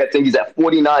next year, I think he's at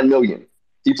 49 million.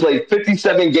 He played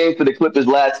 57 games for the Clippers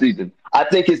last season. I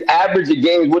think his average of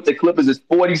games with the Clippers is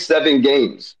 47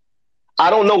 games. I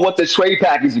don't know what the trade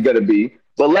package is going to be,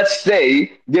 but let's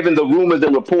say, given the rumors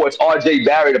and reports, RJ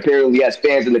Barrett apparently has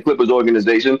fans in the Clippers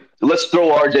organization. So let's throw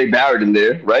RJ Barrett in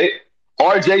there, right?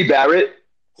 RJ Barrett,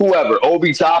 whoever, Obi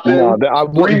No, Toppin, I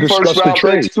wouldn't three discuss first the round picks,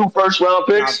 trade. two first round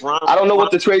Now, picks. I don't know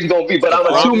what the trade's going to be, but The I'm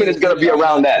Grimes, assuming bargain it's is going what to be y'all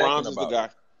around not that. talking Grimes is the about.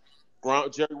 guy.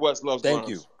 Jerry West loves Thank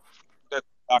you. Grimes. That's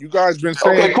You guys been Okay,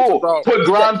 saying this cool. about Put you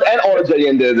got Grimes and RJ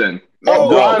in there then. no, we No.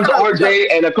 Grimes, got we got RJ,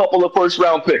 and a couple of first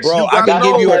round picks. Bro, you I got can That's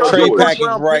give all you a no Paul not the trade George. first package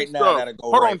round pick right now stuff. that'll go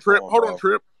Hold on, right Trip. for him, Hold on, bro.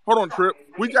 Trip. Hold on, Trip.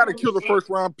 We got to kill the first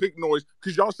round pick noise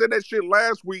because y'all said that shit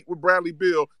last week with Bradley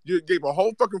Bill. You gave a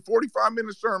whole fucking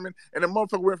 45-minute sermon and the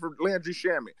motherfucker went for Landry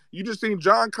Shamet. You just seen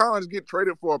John Collins get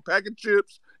traded for a pack of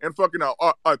chips and fucking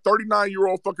a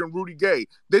 39-year-old fucking Rudy Gay.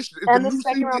 This the And the new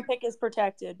second CBA. round pick is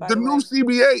protected, by The the new way.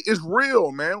 CBA is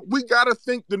real, man. We gotta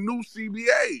think the new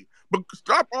CBA. But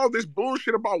stop all this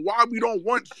bullshit about why we don't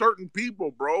want certain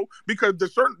people, bro. Because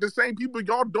the same people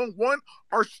y'all don't want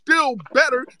are still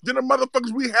better than the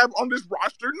motherfuckers we have on this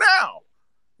roster now.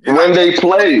 You're When not they making fucking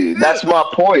play, that's my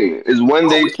sense. point. Is when Bro,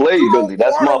 they play, you Billy. don't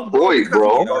That's want my him, bro, point, because he's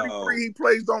bro. 33. Yo. He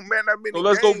plays don't man that So many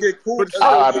let's go games. get cool. But Let's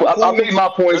go get I made my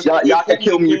points. Let's go Y'all get can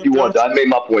kill Cool me and if Cam you want. I Johnson. made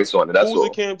my points on it. That's Cool and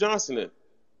all. Cam Johnson then.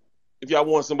 If y'all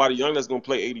want somebody young that's gonna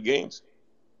play 80 games,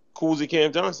 Cool and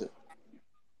Cam Johnson.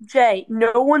 Jay,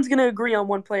 no one's going to agree on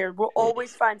one player. We'll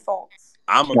always find faults.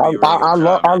 I'm gonna be real with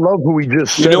y'all, I man. love who he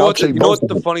just You said. know I'll what? say You know both what of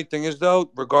the them. funny thing is, though.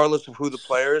 Regardless of who the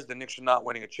player is, the Knicks are not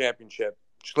winning a championship.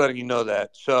 Just letting you know that.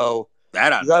 So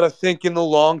That I you got know. to think in the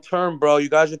long term, bro. You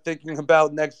guys are thinking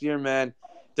about next year, man.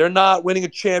 They're not winning a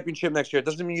championship next year. It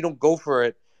doesn't mean you don't go for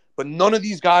it. But none of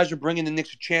these guys are bringing the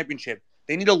Knicks a championship.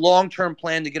 They need a long-term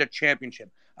plan to get a championship.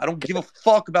 I don't give a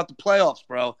fuck about the playoffs,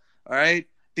 bro. All right?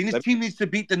 This Let team needs to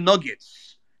beat the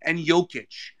Nuggets and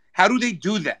Jokic. How do they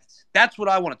do that? That's what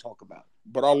I want to talk about.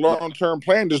 our long-term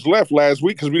plan just left last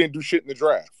week because we didn't do shit in the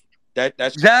draft.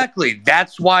 that's Exactly.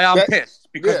 That's why I'm That pissed,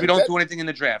 because yeah, we don't that do anything in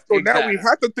the draft. so now we Exactly.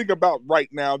 have to think about right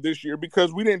now this year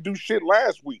because we didn't do shit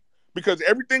last week. Because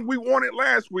everything we wanted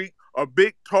last week, a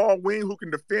big, tall wing who can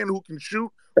defend, who can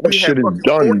shoot, That we had shit is fucking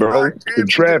done, 49 bro. The chances to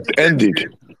draft get that ended.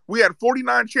 shit. We had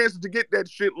 49 chances to get that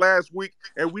shit last week,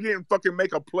 and we didn't fucking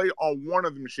make a play on one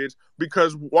of them shits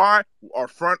because why? Our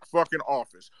front fucking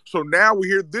office. So now we're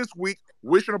here this week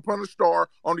wishing upon a star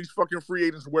on these fucking free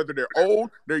agents, whether they're old,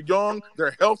 they're young,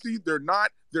 they're healthy, they're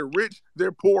not, they're rich,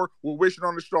 they're poor. We're wishing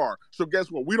on the star. So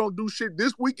guess what? We don't do shit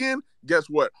this weekend. Guess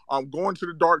what? I'm going to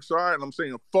the dark side and I'm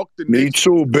saying fuck the Me Knicks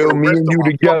too, for Bill. the Me rest and of you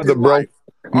my together, fucking bro. life.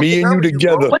 I'm Me and you telling you,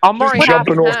 bro. together. I'm already half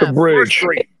Jumping and off the half. bridge.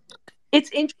 Frustrating. It's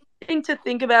interesting to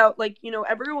think about, like,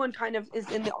 everyone kind of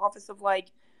is in the office of,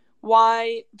 like,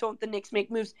 why don't the Knicks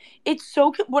make moves? It's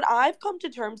so, what I've come to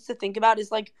terms to think about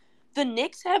is, like, the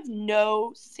Knicks have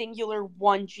no singular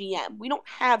one GM. We don't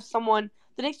have the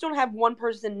Knicks don't have one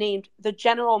person named the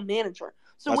general manager.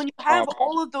 So That's when you a have problem.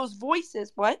 all of those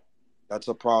voices, what? That's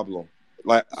a problem.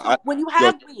 Like, So when you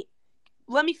have, wait,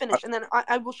 let me finish, and then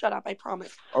I will shut up. I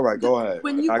promise. all right, go ahead.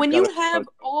 When you have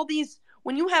all these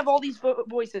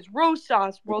voices,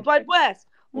 Rosas, Worldwide West,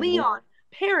 Leon,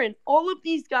 Perrin, all of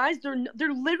these guys,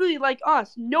 they're literally like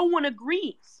us. No one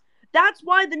agrees. That's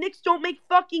why the Knicks don't make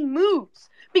fucking moves,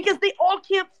 because they all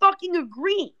can't fucking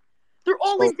agree. They're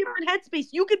all in different headspace.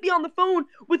 You could be on the phone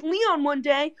with Leon one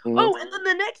day, oh, and then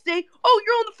the next day, oh,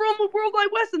 you're on the phone with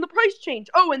Worldwide West and the price change.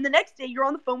 Oh, and the next day you're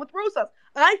on the phone with Rosas.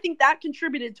 And I think that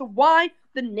contributed to why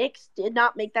the Knicks did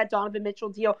not make that Donovan Mitchell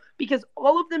deal, because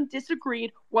all of them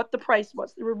disagreed what the price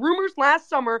was. There were rumors last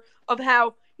summer of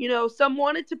how, some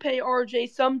wanted to pay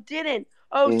RJ, some didn't.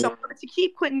 Oh, some wanted to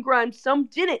keep Quentin Grimes, some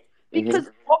didn't.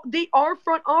 Because our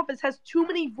front office has too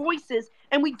many voices,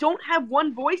 and we don't have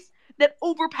one voice that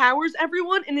overpowers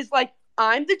everyone and is like,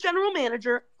 I'm the general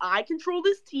manager, I control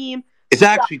this team. It's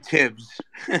actually Tibbs.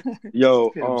 Yo,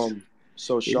 Tibbs.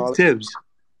 so It's Charlotte. Tibbs.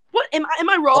 What am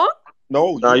I wrong?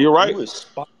 No, you're right. You was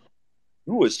spot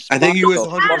I think you was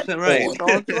on. 100% right.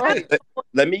 Charlotte's right.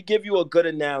 Let me give you a good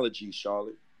analogy,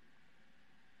 Charlotte.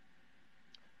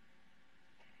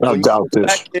 I doubt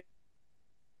this.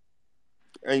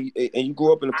 And you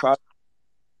grew up in the project,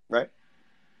 right?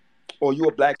 Or you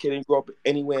a black kid and grew up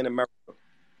anywhere in America.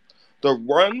 The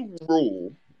one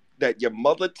rule that your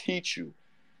mother teach you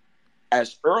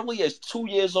as early as 2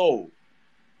 years old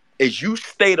is you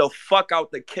stay the fuck out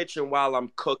the kitchen while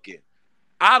I'm cooking.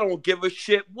 I don't give a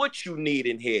shit what you need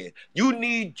in here. You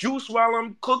need juice while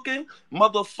I'm cooking?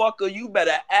 Motherfucker, you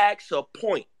better ask a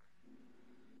point.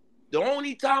 The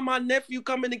only time my nephew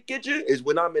come in the kitchen is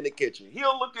when I'm in the kitchen.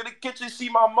 He'll look in the kitchen, see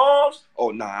my mom's.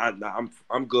 Oh, nah,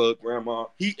 I'm good, Grandma.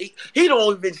 He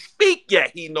don't even speak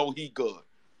yet. He know he good.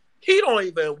 He don't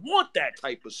even want that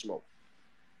type of smoke.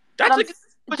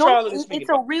 It's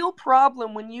a real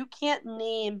problem when you can't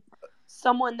name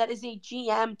someone that is a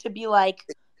GM to be like,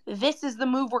 this is the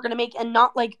move we're going to make, and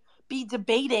not like be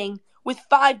debating with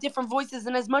 5 different voices.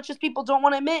 And as much as people don't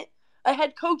want to admit, a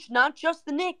head coach, not just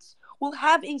the Knicks, will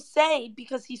have a say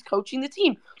because he's coaching the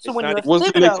team. So when you have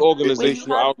what's the Knicks Thibodeau, organizational when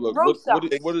you have outlook? Rosa,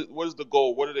 What is the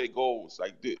goal? What are their goals?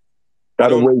 Like,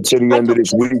 Gotta wait till the end of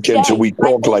this weekend till we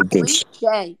talk like this.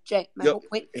 Jay, my whole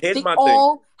point. Here's They my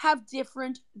all have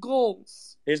different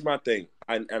goals. Here's my thing.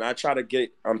 I'm trying to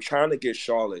get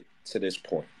Charlotte to this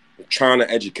point. I'm trying to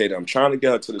educate her. I'm trying to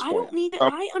get her to this point. I don't need it.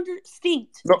 I understand.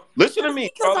 No, listen to me.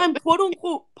 Because I'm quote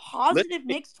unquote positive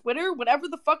Knicks Twitter, whatever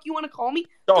the fuck you want to call me,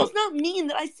 does not mean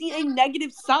that I see a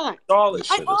negative side. Charlotte,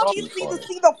 I obviously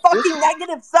see the fucking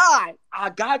negative side. I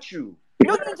got you.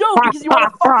 No, you don't, because you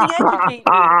want to fucking educate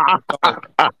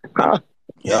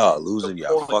me. Y'all losing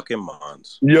your fucking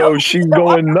minds. Yo, she's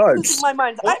going nuts. My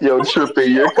mind. Yo, Trippy,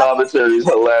 your commentary is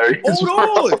hilarious.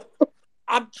 Hold on.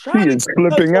 I'm trying He is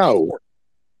flipping out.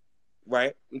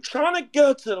 Right? I'm trying to get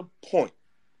her to the point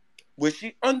where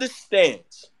she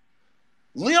understands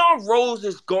Leon Rose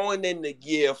is going into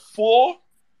year 4,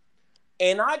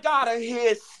 and I got her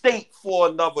here state for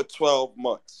another 12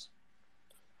 months.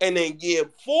 And in year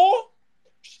 4,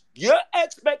 your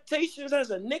expectations as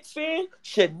a Knicks fan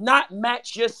should not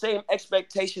match your same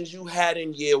expectations you had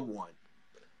in year 1.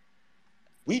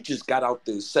 We just got out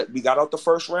the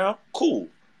first round. Cool.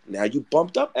 Now you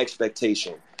bumped up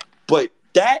expectation. But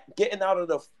that getting out of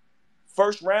the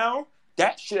first round,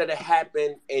 that should have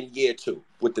happened in year 2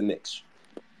 with the Knicks.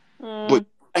 But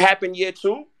it happened year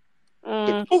 2?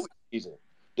 The COVID season.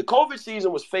 The COVID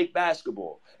season was fake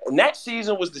basketball. And that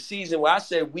season was the season where I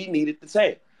said we needed the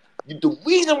tank. The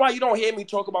reason why you don't hear me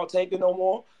talk about tanking no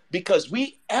more, because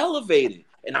we elevated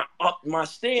and I upped my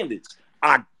standards.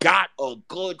 I got a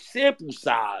good sample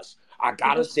size. I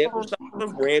got a sample size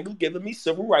of Randall giving me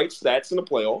civil rights stats in the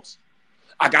playoffs.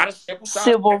 I got a sample size.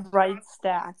 Civil rights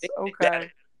stats.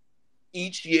 Okay.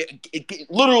 Each year, it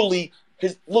literally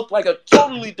has looked like a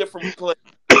totally different play.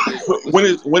 When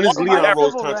is Leon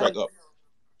Rose contract up?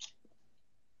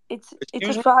 It's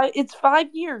 5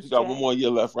 years. You got 1 more year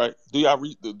left, right? Do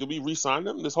we re-sign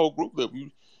them? This whole group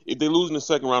if they lose in the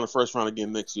second round or first round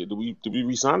again next year, do we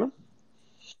re-sign them?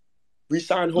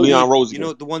 Resign who? Leon Rose. You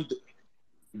know the one.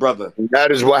 Brother.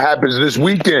 That is what happens this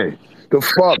weekend. The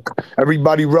fuck?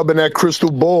 Everybody rubbing that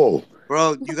crystal ball.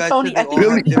 Bro, you guys Tony, said they I all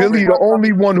think have Billy, different. the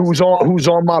only one who's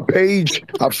on my page.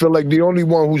 I feel like the only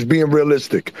one who's being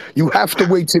realistic. You have to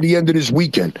wait to the end of this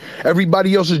weekend.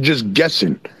 Everybody else is just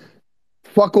guessing.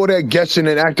 Fuck all that guessing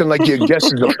and acting like your guess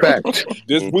is a fact.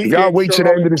 This weekend, Y'all wait to the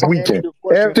end of this weekend.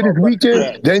 After this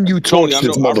weekend, then you Tony, torch I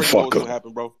this already know what's motherfucker. gonna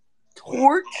happen, bro.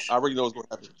 Torch? I already know what's gonna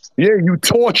happen. Yeah, you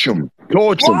torch him.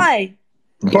 Torch him. Why?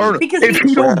 Burn him. Because If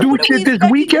he don't do shit this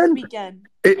weekend,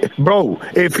 bro,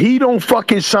 if he don't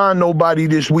fucking sign nobody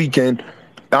this weekend,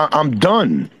 I'm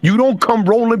done. You don't come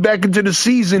rolling back into the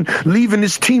season, leaving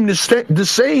this team the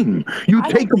same. You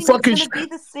I take don't a think fucking. it's gonna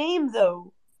be the same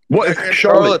though. What,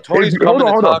 Charlotte, Tony's coming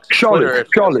to talk to Charlotte,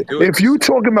 Twitter if you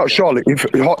talking about Charlotte, if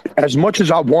as much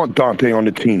as I want Dante on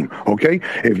the team, okay,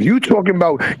 if you talking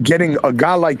about getting a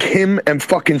guy like him and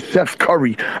fucking Seth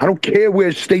Curry, I don't care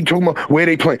where state talking about where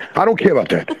they play. I don't care about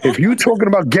that. If you talking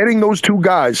about getting those two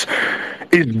guys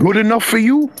is good enough for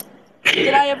you,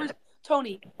 Did I ever,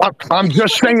 Tony? I'm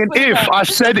just saying if. I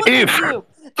said if.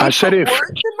 I said if.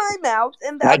 Words in my mouth,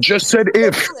 and I just said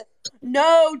if.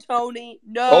 No, Tony,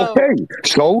 no. Okay,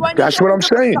 so that's what I'm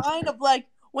saying. Sign of like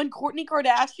when Kourtney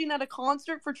Kardashian at a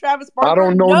concert for Travis Barker. I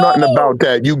don't know nothing about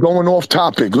that. You going off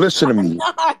topic. Listen to me.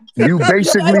 You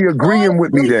basically agreeing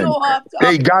with me then.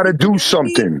 They got to do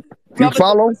something. You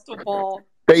follow?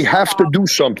 They have to do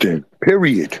something.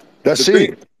 Period. That's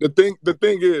it. The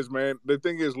thing is, man,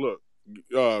 look,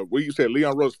 what you said,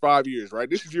 Leon Rose 5 years, right?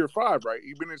 This is year 5, right?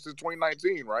 He's been in since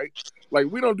 2019, right? Like,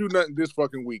 we don't do nothing this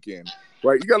fucking weekend,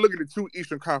 right? You got to look at the 2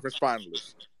 Eastern Conference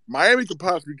finalists. Miami could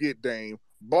possibly get Dame.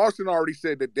 Boston already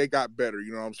said that they got better,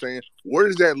 you know what I'm saying? Where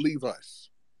does that leave us?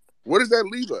 What does that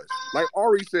leave us? Like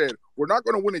Ari said, we're not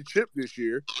going to win a chip this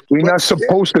year. We're not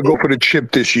supposed to go for the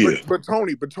chip this year. But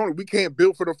Tony, we can't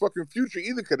build for the fucking future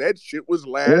either because that shit was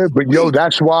last but week. yo,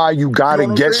 that's why you got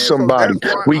to get somebody.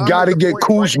 So we got to get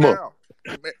Kuzma.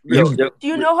 Do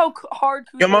you know how hard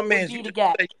Kuzma would be to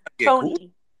get? Tony,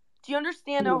 do you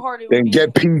understand how hard it would Then be?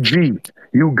 get PG.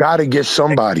 You got to get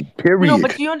somebody. Period. No,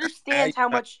 but do you understand how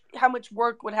much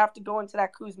work would have to go into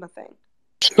that Kuzma thing?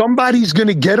 Somebody's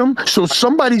gonna get him, so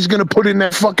somebody's gonna put in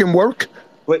that fucking work.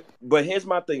 But here's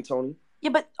my thing, Tony.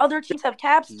 Yeah, but other teams have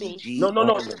cap space. No.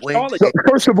 Charlotte.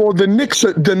 First of all, the Knicks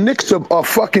are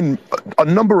fucking a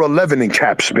number 11 in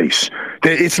cap space.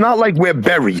 It's not like we're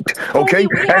buried, okay?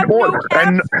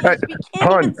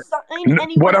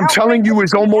 What I'm telling you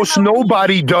is almost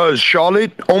nobody does,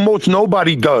 Charlotte. Almost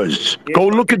nobody does. Go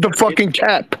look at the fucking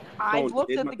cap. I've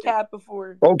looked at the cap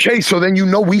before. Okay, so then you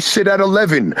know we sit at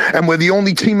 11, and we're the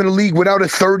only team in the league without a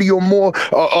 30 or more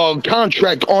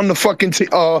contract on the fucking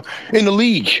in the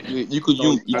league. You could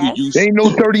use. There ain't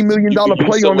no $30 million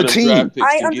player on the team.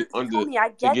 I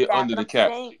get under the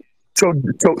cap.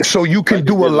 So you can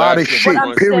do a lot of shit.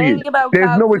 Period.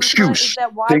 There's no excuse.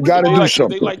 They got to do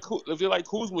something. If they like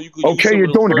Kuzma, you could. Okay,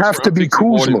 it don't have to be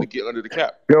Kuzma. To get under the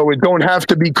cap. Yo, it don't have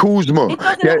to be Kuzma.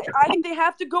 They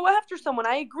have to go after someone.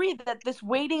 I agree that this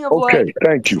waiting of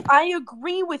thank you. I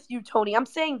agree with you, Tony. I'm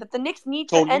saying that the Knicks need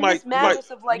to end this madness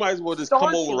of like. You might as well just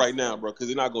come over right now, bro, because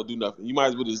they're not gonna do nothing. You might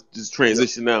as well just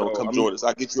transition now and come join us.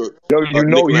 I get your. Yo,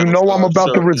 you know I'm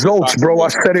about the results, bro. I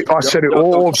said it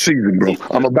all off season, bro.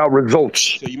 I'm about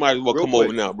results. So you might as well come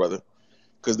over now, brother,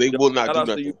 because they will not do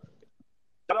nothing.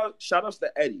 Shout outs to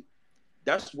Eddie.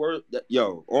 That's where,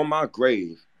 on my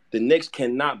grave, the Knicks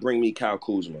cannot bring me Kyle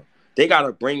Kuzma. They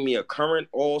gotta bring me a current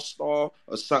all-star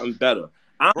or something better.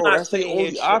 That's the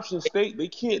only option. State they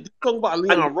can't. They talking about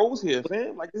Leon Rose here,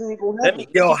 fam. Like this ain't gonna happen.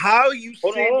 Yo, how are you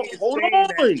saying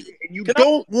that and you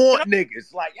don't want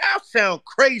niggas? Like y'all sound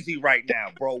crazy right now,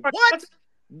 bro. What?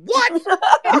 What?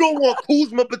 You don't want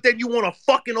Kuzma, but then you want a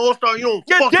fucking all-star. You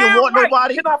don't fucking want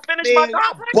nobody. Can I finish my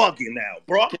contract? I'm bugging now,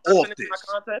 bro. Off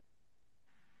this.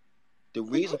 The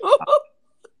reason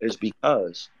is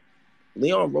because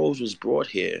Leon Rose was brought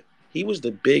here. He was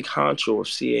the big honcho of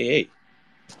CAA.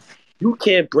 You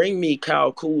can't bring me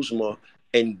Kyle Kuzma,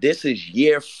 and this is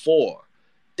year 4.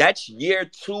 That's year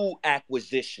 2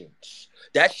 acquisitions.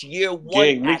 That's year 1.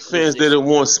 Gang, Knicks fans didn't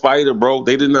want Spider, bro.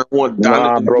 They did not want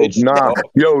Donovan. Nah.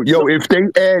 Yo, if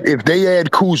they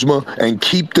add Kuzma and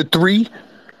keep the 3,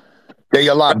 they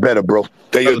a lot better, bro.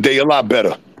 They a lot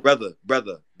better. Brother.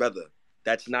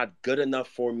 That's not good enough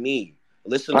for me.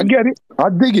 Listen, I get it. I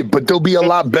dig it, but they'll be a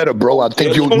lot better, bro. I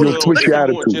think you'll switch your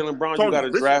attitude. Jaylen Brown, you got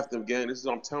to draft them, gang. This is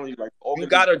what I'm telling you. Like, you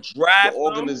got to draft the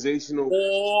organizational them,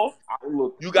 or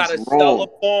you got to sell a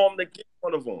form to get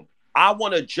one of them. I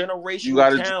want a generational talent. You got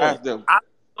to draft them.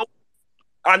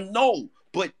 I know,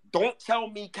 but don't tell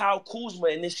me Kyle Kuzma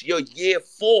in this year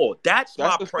 4. That's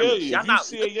my a premise. failure. Y'all If you not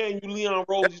CAA and you Leon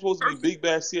Rose, you're supposed to be perfect. big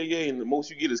bad CAA, and the most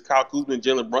you get is Kyle Kuzma and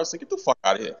Jalen Brunson. Get the fuck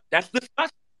out of here. That's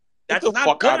disgusting. Get That's the not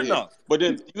fuck good out of here. enough. But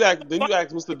then you ask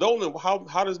Mr. Dolan, how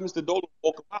does Mr. Dolan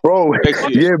walk him out Bro, next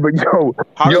year? yeah, but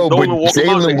How does but Dolan walk him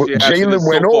out next year after Jalen this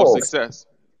went so-called off. success?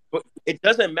 But it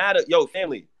doesn't matter. Yo,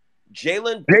 family,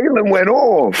 Jalen Went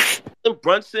off.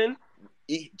 Brunson,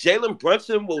 Jalen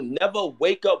Brunson will never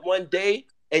wake up one day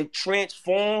and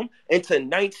transform into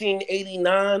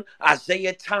 1989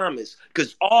 Isaiah Thomas,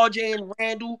 because RJ and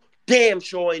Randall damn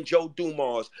sure ain't Joe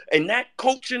Dumars, and that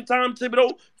coaching Tom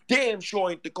Thibodeau damn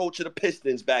sure ain't the coach of the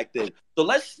Pistons back then. So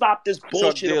let's stop this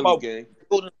bullshit Daly, about gang.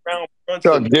 building around Chuck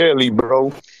Brunson. Daly,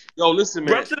 bro. Yo, listen,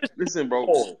 man. Brunson is Listen, bro.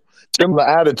 tall. Similar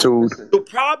attitude. Listen. The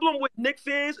problem with Knicks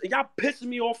fans, and y'all pissing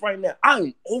me off right now.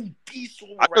 I'm OD sore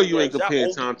I know right you now. ain't Y'all comparing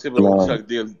OD. Tom Thibodeau with Chuck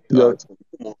Daly. Yeah.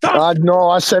 Come on. No,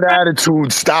 I said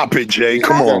attitude. Stop it, Jay. Can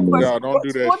Come I ask a on, man. question? No, don't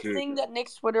What's do that one shit. thing that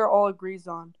Knicks Twitter all agrees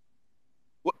on?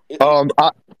 Oh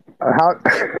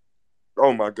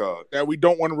my God. That we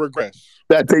don't want to regress.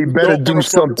 That they better Don't do wanna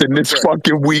fucking something this regret.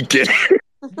 fucking weekend.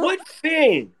 What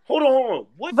fan? Hold on.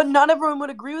 What? But not everyone would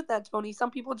agree with that, Tony.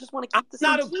 Some people just want to I'm keep the same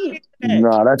not team. agreeing with that.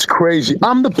 Nah, that's crazy.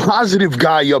 I'm the positive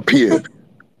guy up here.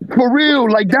 For real.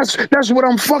 Like that's what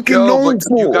I'm fucking known but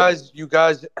for.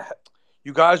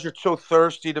 you guys are so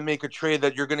thirsty to make a trade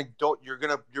that you're gonna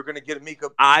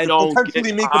I don't potentially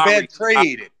get make a bad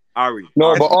trade. Ari.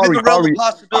 No, It's but within Ari, the realm of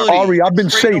possibility. Ari, I've been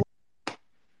Trade safe.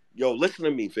 Yo, listen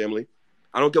to me, family.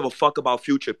 I don't give a fuck about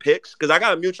future picks, because I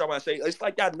got a mutual when I say it's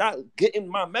like y'all not getting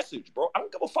my message, bro. I don't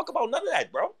give a fuck about none of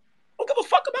that, bro. I don't give a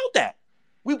fuck about that.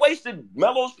 We wasted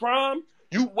Melo's prime.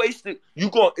 You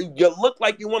look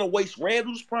like you want to waste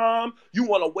Randall's prime. You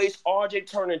want to waste RJ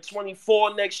turning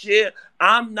 24 next year.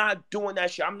 I'm not doing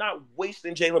that shit. I'm not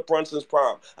wasting Jalen Brunson's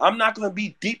prime. I'm not going to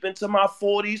be deep into my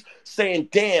 40s saying,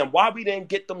 damn, why we didn't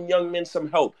get them young men some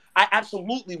help. I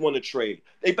absolutely want to trade.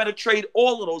 They better trade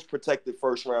all of those protected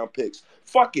first-round picks.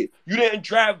 Fuck it. You didn't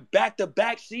draft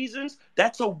back-to-back seasons?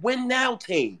 That's a win-now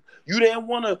team.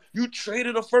 You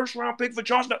traded a first-round pick for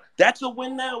Charles. That's a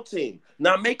win-now team.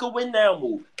 Now make a win-now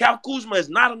move. Kyle Kuzma is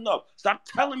not enough. Stop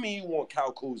telling me you want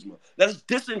Kyle Kuzma. That's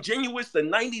disingenuous to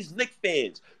 90s Knicks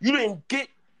fans. You didn't get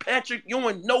Patrick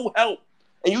Ewing no help.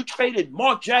 And you traded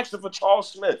Mark Jackson for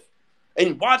Charles Smith.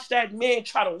 And watch that man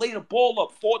try to lay the ball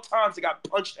up 4 times and got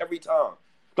punched every time.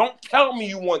 Don't tell me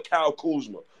you want Kyle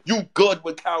Kuzma. You good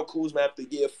with Kyle Kuzma after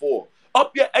year 4.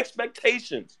 Up your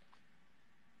expectations.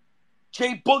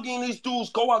 Jay Boogie and these dudes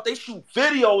go out, they shoot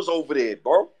videos over there,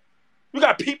 bro. You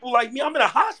got people like me, I'm in a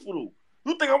hospital.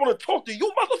 You think I want to talk to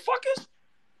you motherfuckers?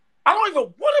 I don't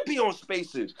even want to be on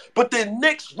Spaces. But the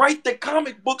Knicks write the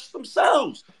comic books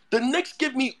themselves. The Knicks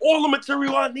give me all the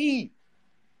material I need.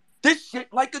 This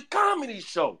shit like a comedy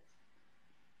show.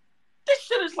 This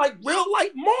shit is like real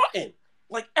life Martin.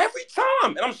 Like every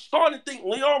time. And I'm starting to think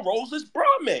Leon Rose is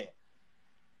Broadman.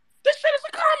 This shit is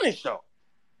a comedy show.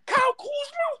 Kyle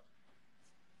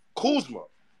Kuzma.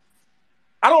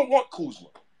 I don't want Kuzma.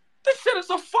 This shit is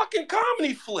a fucking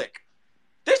comedy flick.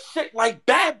 This shit like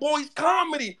Bad Boys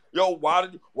comedy. Yo, why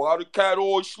the cat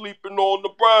always sleeping on the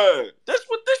bread? That's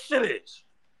what this shit is.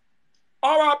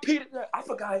 R.I.P. I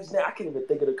forgot his name. I can't even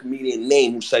think of the comedian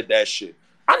name who said that shit.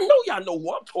 I know y'all know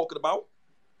who I'm talking about.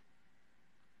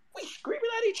 We screaming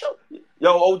at each other.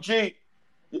 Yo, OG.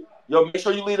 Yo, make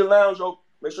sure you leave the lounge open.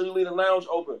 Make sure you leave the lounge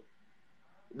open.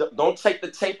 Don't take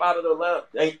the tape out of the lounge.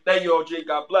 Hey, thank you, OG.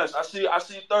 God bless. I see you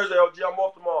Thursday, OG. I'm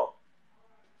off tomorrow.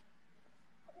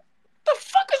 What the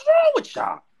fuck is wrong with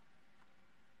y'all?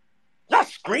 Y'all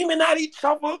screaming at each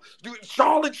other.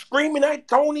 Charlotte screaming at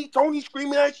Tony. Tony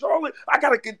screaming at Charlotte. I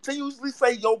gotta continuously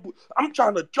say, yo, I'm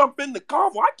trying to jump in the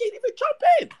convo. I can't even jump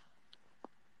in.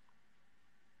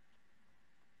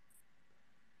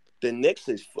 The Knicks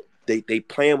they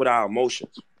playing with our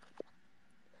emotions.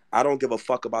 I don't give a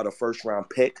fuck about a first round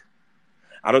pick.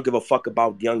 I don't give a fuck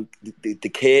about the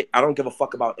kid. I don't give a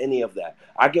fuck about any of that.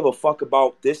 I give a fuck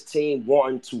about this team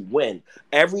wanting to win.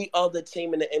 Every other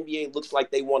team in the NBA looks like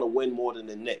they want to win more than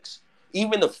the Knicks.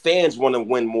 Even the fans want to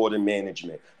win more than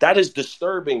management. That is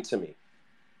disturbing to me.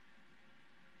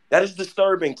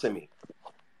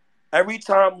 Every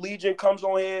time Legion comes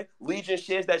on here, Legion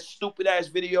shares that stupid-ass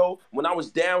video. When I was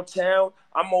downtown,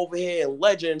 I'm over here in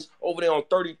Legends, over there on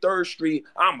 33rd Street.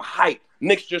 I'm hyped.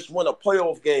 Knicks just won a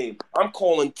playoff game. I'm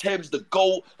calling Tibbs the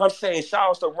GOAT. I'm saying shout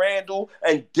outs to Randall.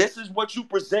 And this is what you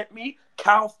present me,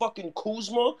 Kyle fucking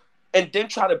Kuzma, and then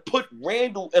try to put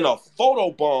Randall in a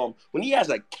photo bomb when he has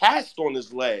a cast on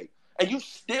his leg. And you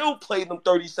still played them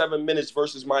 37 minutes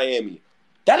versus Miami.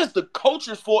 That is the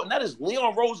coach's fault, and that is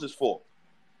Leon Rose's fault.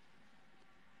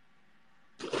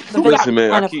 The video Listen,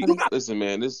 man, kind of funny. listen,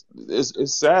 man. It's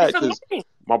sad because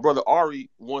my brother Ari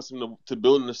wants him to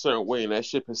build in a certain way, and that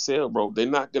ship has sailed, bro. They're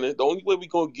not gonna. The only way we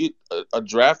gonna get a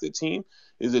drafted team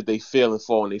is if they fail and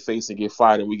fall on their face and get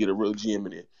fired, and we get a real GM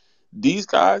in there. These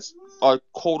guys are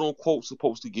quote unquote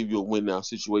supposed to give you a win now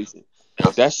situation.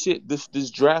 That shit,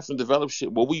 this draft and develop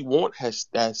shit, what we want has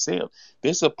sailed.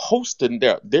 They're supposed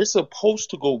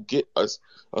to go get us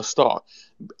a star.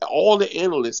 All the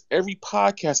analysts, every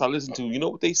podcast I listen to, you know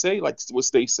what they say? Like what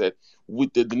they said,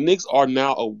 with the Knicks are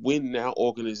now a win now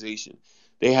organization.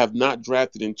 They have not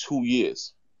drafted in 2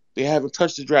 years. They haven't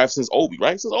touched the draft since Obi,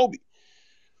 right? Since Obi.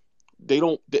 They're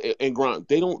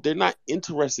not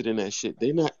interested in that shit.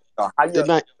 They're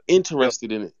not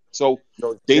interested in it. So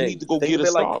they need to go get a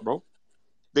star, bro.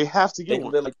 They have to get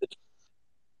one. Like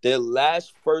their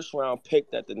last first round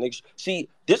pick that the Knicks see.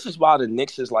 This is why the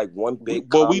Knicks is like one big.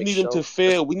 But we need them to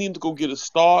fail. We need them to go get a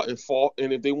star and fall.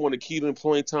 And if they want to keep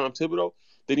employing Tom Thibodeau,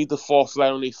 they need to fall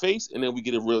flat on their face, and then we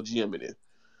get a real GM in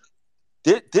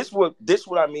there. This what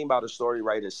I mean by the story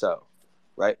right itself,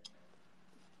 right?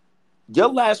 Your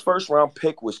last first round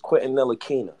pick was Quentin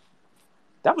Ntilikina.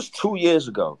 That was 2 years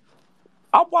ago.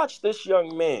 I watched this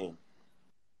young man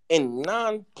in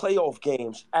 9 playoff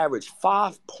games average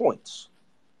 5 points.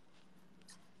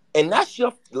 And that's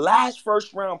your last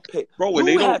first round pick. Bro, and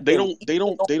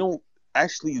they don't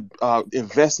actually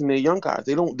invest in their young guys.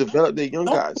 They don't develop their young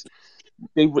guys.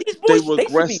 They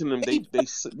regress in them. They you know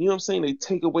what I'm saying? They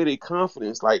take away their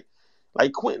confidence. Like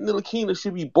Quentin Ntilikina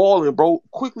should be balling, bro.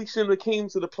 Quickly shouldn't have came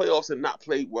to the playoffs and not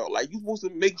played well. Like, you're supposed to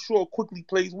make sure Quickly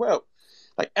plays well.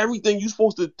 Like, everything you're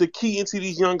supposed to key into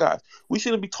these young guys. We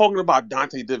shouldn't be talking about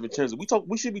Dante DiVincenzo.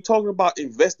 We should be talking about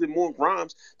investing more in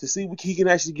Grimes to see if he can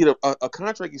actually get a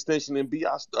contract extension and be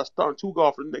our starting two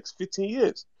guard for the next 15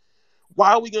 years.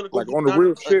 Why are we going to go like on the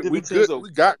real shit?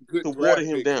 We got good to water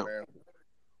him picks, down. Man.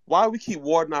 Why we keep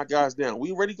watering our guys down?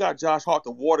 We already got Josh Hart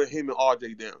to water him and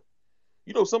RJ down.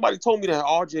 You know, somebody told me that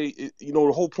RJ, you know,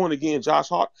 the whole point of getting Josh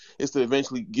Hart is to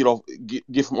eventually get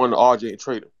from under RJ and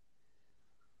trade him.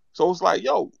 So it's like,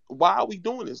 yo, why are we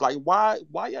doing this? Like, why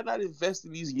y'all not investing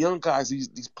in these young guys,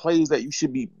 these players that you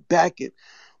should be backing?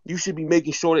 You should be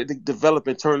making sure that they develop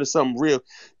and turn into something real.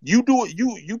 You do it.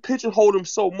 You pigeonhole them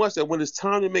so much that when it's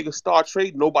time to make a star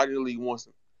trade, nobody in the league wants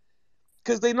them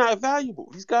because they're not valuable.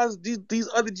 These guys, these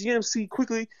other GMs see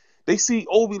quickly. They see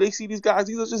Obi. They see these guys.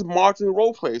 These are just marginal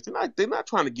role players. They're not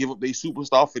trying to give up their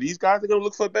superstar for these guys. They're gonna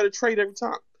look for a better trade every time.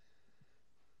 You know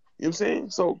what I'm saying?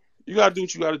 So you gotta do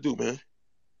what you gotta do, man.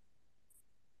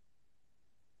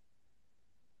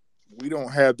 We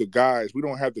don't have the guys. We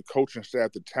don't have the coaching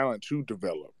staff, the talent to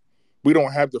develop. We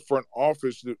don't have the front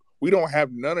office. We don't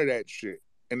have none of that shit.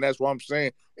 And that's why I'm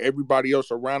saying everybody else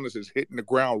around us is hitting the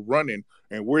ground running,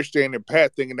 and we're standing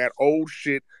pat thinking that old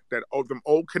shit, them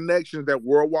old connections that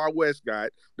World Wide West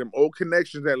got, them old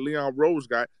connections that Leon Rose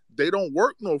got, they don't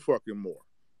work no fucking more.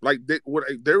 Like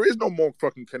there is no more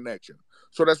fucking connection.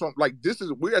 So that's what like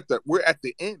we're at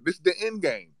the end. This is the end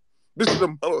game. This is they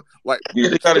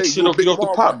got to shit off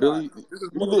the pot, Billy. This is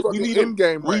we need end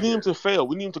game. We need him to fail.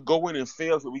 We need him to go in and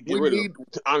fail so we get rid of him.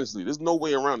 Honestly, there's no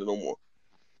way around it no more.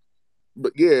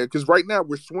 But yeah, because right now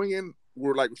we're swinging.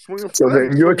 We're like swinging. So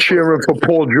then you're cheering for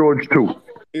Paul George too.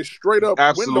 It's straight up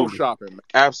window shopping, man.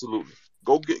 Absolutely.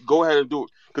 Go ahead and do it.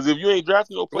 Because if you ain't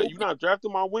drafting no player, you're not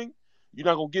drafting my wing. You're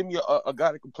not gonna give me a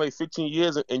guy that can play 15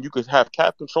 years and you could have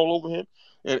cap control over him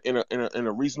in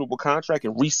a reasonable contract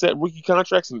and reset rookie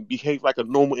contracts and behave like a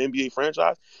normal NBA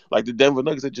franchise, like the Denver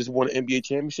Nuggets that just won an NBA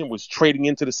championship was trading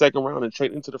into the second round and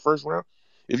trading into the first round.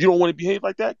 If you don't want to behave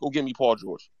like that, go get me Paul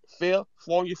George. Fail,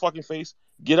 fall on your fucking face,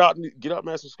 get out,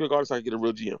 Madison Square Garden so I can get a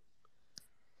real GM.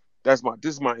 This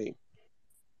is my aim.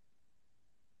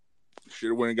 Should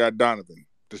have went and got Donovan.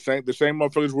 The same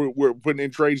motherfuckers we're putting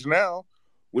in trades now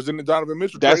was in the Donovan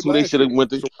Mitchell trade. That's who they should have went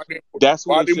to. So that's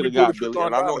who they should have got, Billy.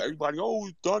 And I know everybody,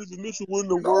 Donovan Mitchell won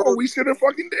the world. No, we should have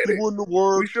fucking did it. He won the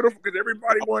world. We should have, because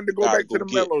everybody wanted to go back to the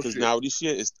Melo shit. Because now this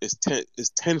year is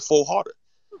tenfold harder.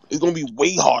 It's gonna be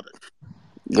way harder.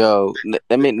 Yo,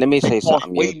 let me say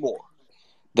something. Way more.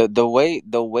 The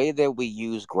way that we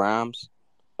use Grimes,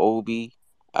 Obi,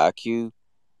 IQ,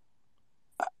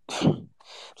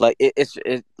 like it's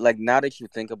like now that you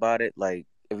think about it, like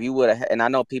if you would have, and I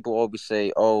know people always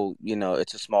say, oh, you know,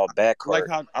 it's a small backcourt.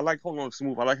 Hold on,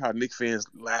 Smooth. I like how Knicks fans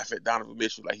laugh at Donovan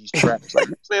Mitchell like he's trash. Like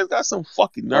Knicks fans got some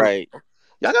fucking nerve. Right.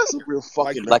 Y'all got some real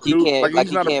fucking like he can't win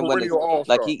it.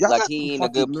 Like he ain't a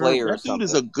good player or something. That dude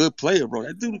is a good player, bro.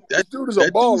 That dude is a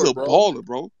baller,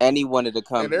 bro. And he wanted to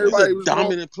come. And everybody was a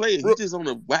dominant player. He's just on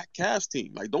a whack Cavs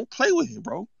team. Like, don't play with him,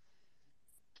 bro.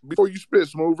 before you spit,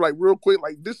 Smooth, like real quick,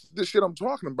 like this shit I'm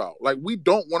talking about. Like we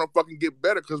don't want to fucking get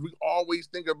better because we always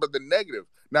think about the negative.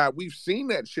 Now we've seen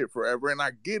that shit forever, and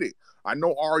I get it. I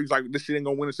know Ari's like, this shit ain't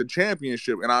gonna win us a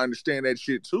championship, and I understand that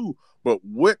shit too. But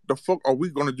what the fuck are we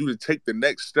gonna do to take the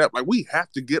next step? Like we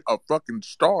have to get a fucking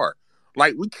star.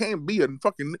 Like we can't be a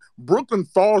fucking Brooklyn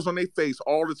falls on their face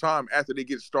all the time after they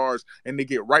get stars, and they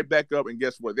get right back up, and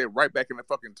guess what? They're right back in the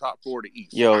fucking top 4 of the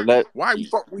East. Why the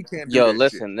fuck we can't do that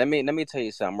listen, shit? let me tell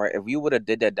you something, right? If we would have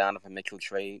did that Donovan Mitchell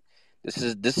trade, this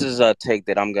is a take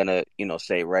that I'm gonna,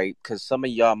 say, right? Because some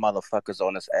of y'all motherfuckers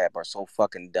on this app are so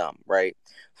fucking dumb, right?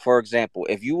 For example,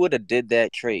 if you would have did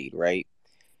that trade, right?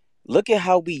 Look at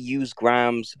how we use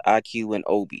Grimes, IQ, and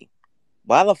Obi.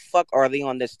 Why the fuck are they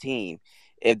on this team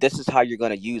if this is how you're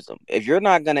going to use them? If you're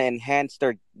not going to enhance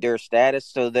their status,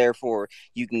 so therefore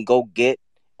you can go get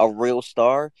a real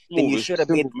star, then you It's should have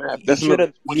made. simple math. You should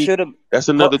have. You should have. That's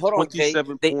another Hold on, Jay.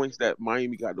 27 points that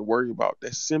Miami got to worry about.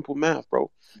 That's simple math,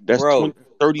 bro. That's Bro,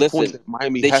 30 points listen. that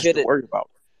Miami They has should to have. worry about.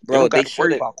 They Bro, don't they got to worry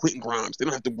should have. about Quentin Grimes. They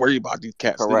don't have to worry about these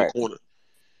cats in the Correct. corner.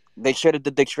 They should have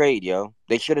did the trade, yo.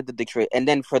 They should have did the trade. And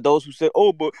then for those who say,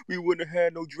 "Oh, but we wouldn't have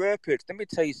had no draft picks," let me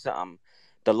tell you something.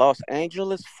 The Los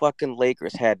Angeles fucking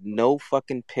Lakers had no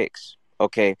fucking picks.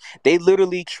 Okay, they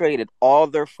literally traded all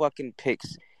their fucking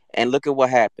picks, and look at what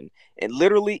happened. And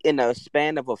literally in a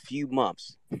span of a few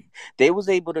months, they was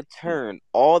able to turn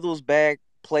all those bad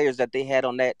players that they had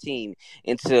on that team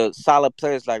into solid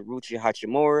players like Ruchi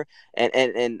Hachimura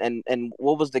and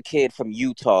what was the kid from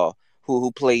Utah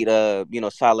who played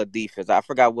solid defense. I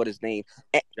forgot what his name.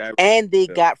 And they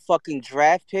got fucking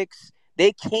draft picks.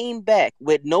 They came back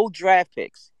with no draft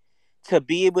picks to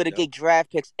be able to get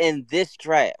draft picks in this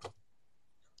draft.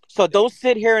 So don't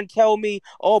sit here and tell me,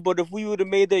 oh, but if we would have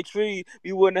made that trade,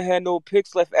 we wouldn't have had no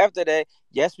picks left after that.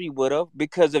 Yes, we would have,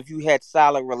 because if you had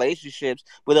solid relationships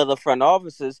with other front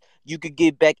offices, you could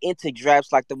get back into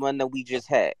drafts like the one that we just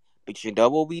had. But you know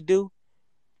what we do?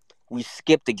 We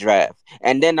skip the draft,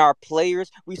 and then our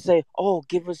players, we say, "Oh,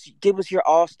 give us your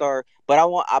all-star," but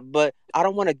I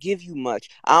don't want to give you much.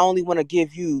 I only want to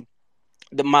give you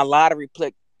my lottery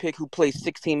pick who plays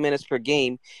 16 minutes per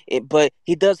game. But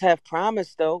he does have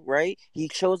promise, though, right? He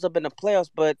shows up in the playoffs,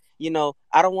 but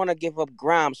I don't want to give up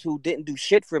Grimes, who didn't do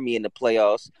shit for me in the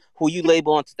playoffs. Who you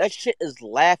label on that shit is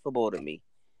laughable to me.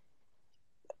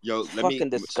 Yo,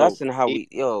 Fucking disgusting how we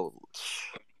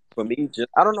For me,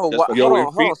 I don't know why.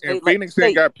 Hold on, State. Phoenix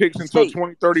ain't got picks until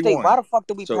 2031. State, why the fuck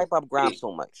do we pipe up Grimes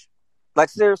so much? Like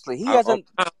seriously, he hasn't.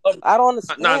 I don't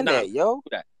understand that, yo.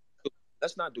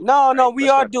 Let's not do No, that, no, right? we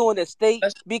are doing it, State,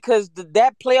 because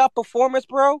that playoff performance,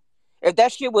 bro. If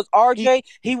that shit was RJ,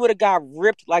 he would have got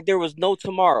ripped like there was no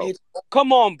tomorrow.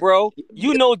 Come on, bro.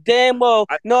 You know damn well.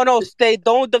 No, State,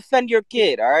 don't defend your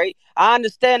kid, all right? I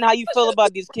understand how you feel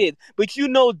about these kids, but you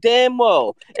know damn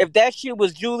well if that shit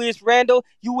was Julius Randle,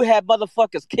 you would have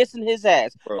motherfuckers kissing his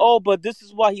ass. Bro. Oh, but this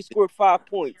is why he scored 5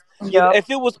 points. Yep. If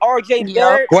it was RJ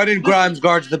Barrett, Quentin Grimes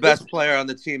guards the best player on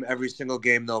the team every single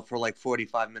game, though, for like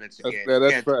 45 minutes a game.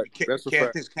 That's fact. That's a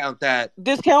fact. Discount that.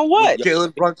 Discount what? With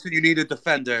Jalen Brunson, you need a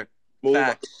defender.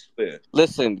 Facts.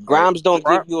 Listen, Grimes don't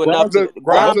give you enough.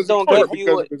 Grimes don't give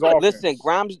you. Listen,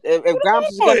 Grimes. If Grimes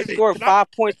is going to score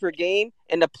 5 points per game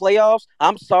in the playoffs,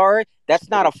 I'm sorry, that's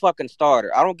not a fucking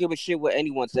starter. I don't give a shit what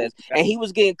anyone says. And he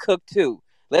was getting cooked too.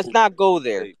 Let's not go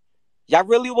there. Y'all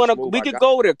really want to? We could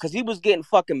go there because he was getting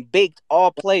fucking baked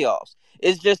all playoffs.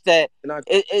 It's just that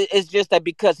it's just that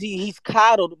because he's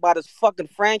coddled by this fucking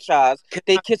franchise,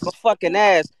 they kiss his fucking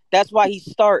ass. That's why he's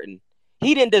starting.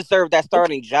 He didn't deserve that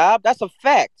starting job. That's a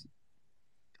fact.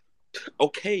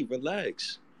 Okay,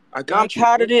 relax. I'm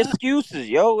tired of the excuses,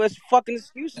 yo. It's fucking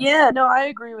excuses. Yeah, no, I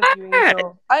agree with you,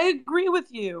 Angel. I agree with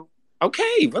you.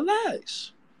 Okay,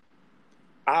 relax.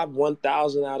 I'm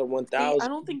 1,000 out of 1,000. I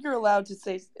don't think you're allowed to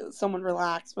say someone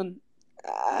relax when.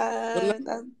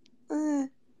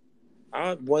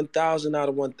 I'm 1,000 out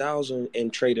of 1,000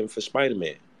 and trading for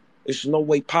Spider-Man. There's no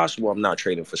way possible I'm not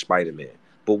trading for Spider-Man.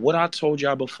 But what I told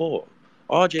y'all before,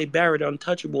 R.J. Barrett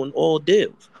untouchable in all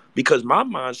deals. Because my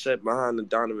mindset behind the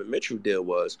Donovan Mitchell deal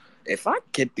was, if I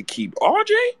get to keep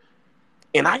R.J.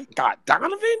 and I got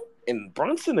Donovan and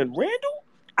Brunson and Randall,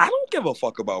 I don't give a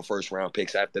fuck about first-round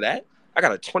picks after that. I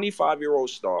got a 25-year-old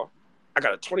star. I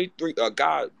got a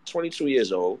guy 22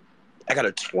 years old. I got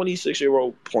a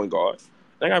 26-year-old point guard.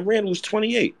 And I got Randall who's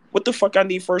 28. What the fuck I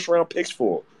need first-round picks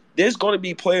for? There's going to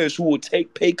be players who will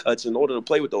take pay cuts in order to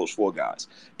play with those 4 guys.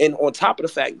 And on top of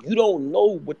the fact, you don't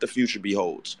know what the future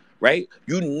beholds, right?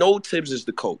 You know Tibbs is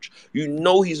the coach. You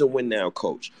know he's a win-now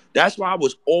coach. That's why I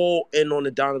was all in on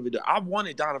the Donovan. I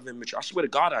wanted Donovan Mitchell. I swear to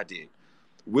God I did.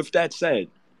 With that said,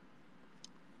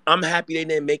 I'm happy they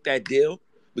didn't make that deal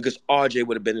because RJ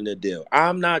would have been in the deal.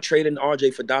 I'm not trading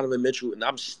RJ for Donovan Mitchell, and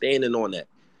I'm standing on that.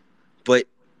 But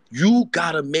you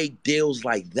gotta make deals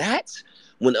like that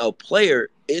when a player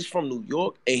is from New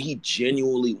York and he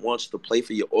genuinely wants to play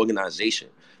for your organization.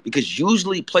 Because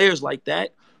usually players like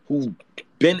that who've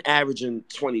been averaging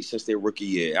 20 since their rookie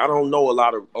year. I don't know a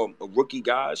lot of rookie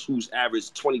guys who's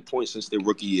averaged 20 points since their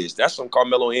rookie years. That's some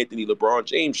Carmelo Anthony, LeBron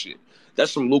James shit.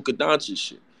 That's some Luka Doncic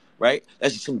shit, right?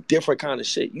 That's some different kind of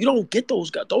shit. You don't get those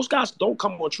guys. Those guys don't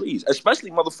come on trees, especially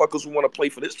motherfuckers who want to play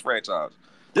for this franchise.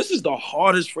 This is the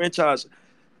hardest franchise.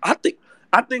 I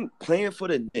think playing for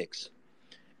the Knicks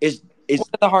is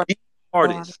the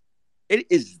hardest. It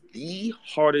is the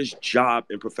hardest job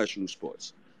in professional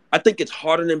sports. I think it's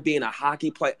harder than being a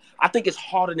hockey player. I think it's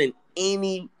harder than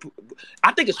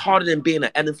being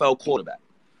an NFL quarterback.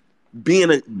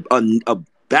 Being a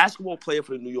basketball player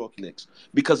for the New York Knicks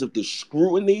because of the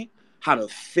scrutiny, how the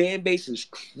fan base is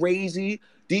crazy.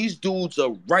 These dudes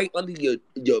are right under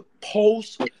your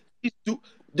post.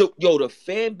 The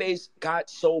fan base got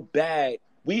so bad,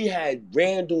 we had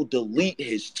Randall delete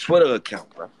his Twitter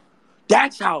account, bro.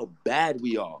 That's how bad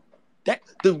we are. That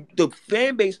the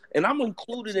fan base, and I'm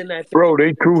included in that. Bro,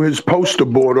 they threw his poster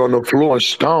board on the floor and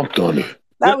stomped on it.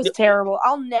 That was terrible.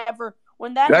 I'll never.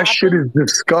 When that happened, shit is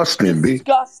disgusting,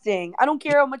 disgusting. I don't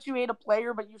care how much you hate a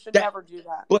player, but you should never do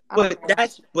that. But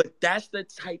that's the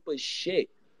type of shit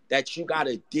that you got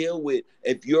to deal with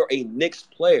if you're a Knicks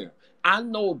player. I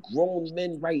know grown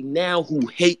men right now who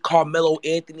hate Carmelo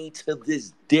Anthony to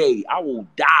this day. I will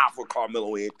die for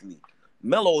Carmelo Anthony.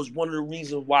 Melo is one of the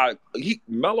reasons why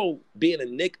Melo being a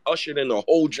Knick ushered in a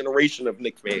whole generation of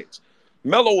Knick fans.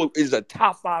 Melo is a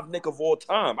top 5 Knick of all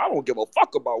time. I don't give a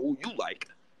fuck about who you like.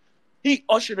 He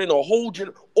ushered in a whole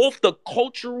off the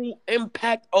cultural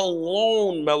impact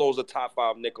alone. Melo's a top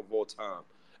 5 Knick of all time.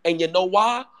 And you know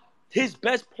why? His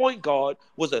best point guard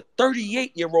was a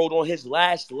 38-year-old on his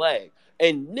last leg.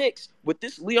 And Knicks, with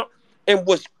this Leon, and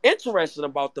what's interesting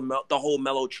about the whole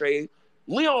Melo trade,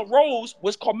 Leon Rose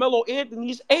was Carmelo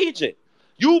Anthony's agent.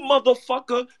 You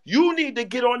motherfucker, you need to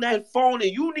get on that phone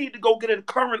and you need to go get a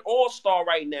current all-star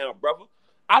right now, brother.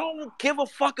 I don't give a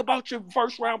fuck about your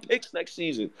first-round picks next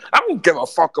season. I don't give a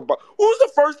fuck about who's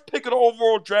the first pick of the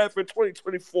overall draft in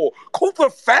 2024. Cooper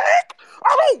Fag?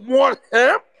 I don't want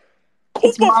him.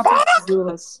 Cooper Fag?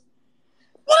 What is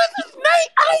his name?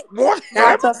 I don't want him.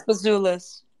 Matas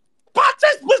Bazulis.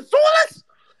 Matas Bazulis?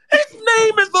 His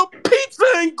name is a pizza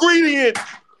ingredient.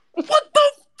 What the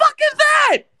fuck is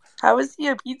that? How is he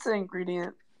a pizza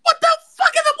ingredient? What the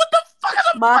fuck is it? What the fuck is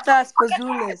it? Matas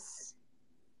Bazulis.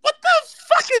 What the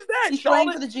fuck is that? He's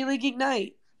playing for the G League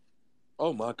Ignite.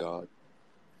 Oh my god.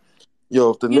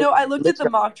 Yo, I looked at the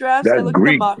mock drafts.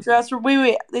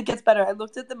 Wait, it gets better. I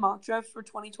looked at the mock drafts for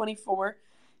 2024,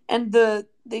 and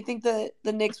they think the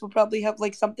Knicks will probably have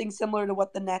like something similar to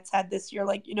what the Nets had this year.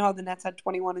 Like, you know how the Nets had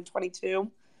 21 and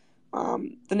 22?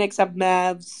 The Knicks have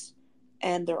Mavs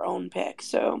and their own pick.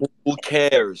 So who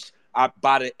cares?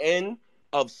 By the end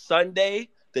of Sunday,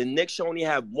 the Knicks only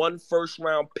have one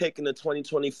first-round pick in the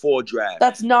 2024 draft.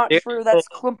 That's not true. That's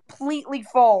completely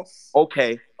false.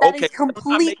 Okay. That is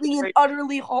completely and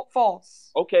utterly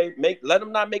false. Okay, let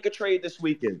them not make a trade this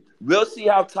weekend. We'll see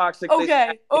how toxic.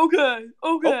 Okay. All right.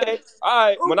 Okay.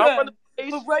 When I run the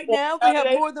base, but right now they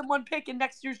have more than one pick in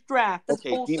next year's draft. That's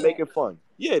bullshit. He making fun.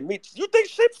 Yeah, you think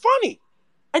shit's funny?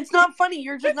 It's not funny.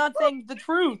 You're just not saying the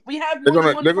truth. We have more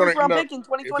than one first-round pick in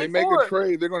 2024. If they make a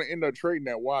trade, they're going to end up trading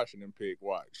that Washington pick.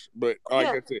 Watch. But like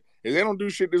I said, if they don't do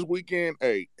shit this weekend,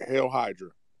 hey, hell Hydra.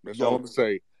 That's all I'm going to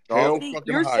say.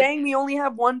 You're saying we only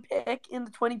have one pick in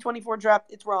the 2024 draft.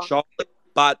 It's wrong. Charlotte,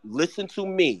 but listen to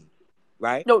me,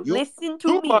 right? No, listen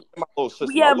to me. My little sister,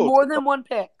 we have more than one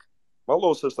pick. My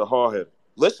little sister hard-headed.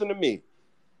 Listen to me.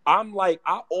 I'm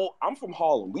from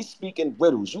Harlem. We speak in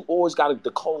riddles. You always got to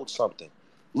decode something.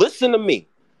 Listen to me.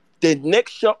 The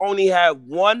Knicks should only have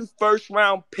one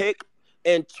first-round pick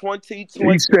in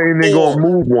 2024. He's saying they're going to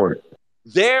move one.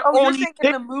 You're saying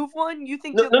they're going to move one? You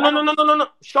think No.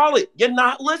 Charlotte, you're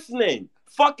not listening.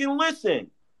 Fucking listen.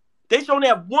 They should only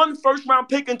have one first-round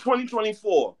pick in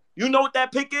 2024. You know what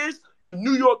that pick is? The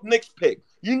New York Knicks pick.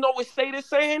 You know what they're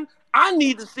saying? I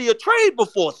need to see a trade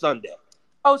before Sunday.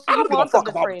 Oh, so I don't give a fuck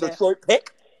about the Detroit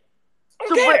pick.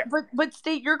 But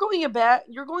State, you're going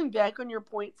back on your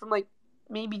point from like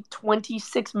maybe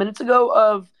 26 minutes ago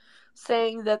of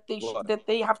saying that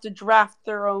they have to draft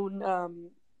their own.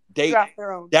 But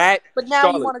now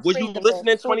Charlotte, you want to was trade you them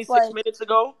listening 26 minutes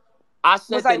ago? I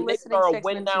said the Knicks are a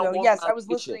win now. Yes, I was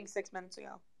listening 6 minutes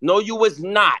ago. No, you was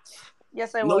not.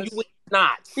 Yes, I was.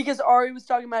 not. Because Ari was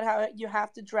talking about how you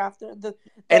have to draft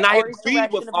and I Ari's agree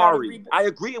direction with of how to Ari. rebuild. I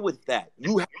agree with that.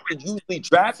 You have to usually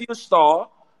draft your star,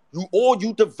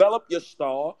 you develop your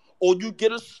star, or you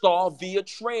get a star via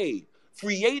trade.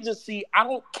 Free agency, I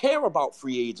don't care about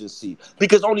free agency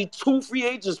because only 2 free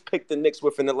agents picked the Knicks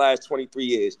within the last 23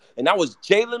 years, and that was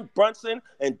Jalen Brunson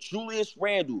and Julius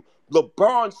Randle.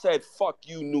 LeBron said, fuck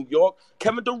you, New York.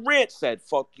 Kevin Durant said,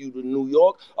 fuck you to New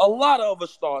York. A lot of other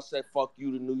stars said, fuck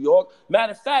you to New York.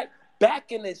 Matter of fact,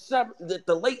 back in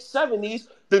the late 70s,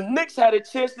 the Knicks had a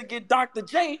chance to get Dr.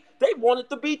 J. They wanted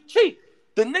to be cheap.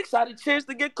 The Knicks had a chance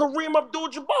to get Kareem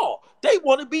Abdul-Jabbar. They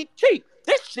want to be cheap.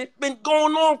 This shit been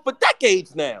going on for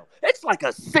decades now. It's like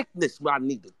a sickness I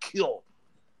need to cure.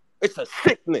 It's a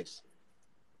sickness.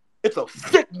 It's a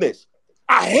sickness.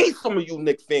 I hate some of you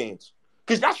Knicks fans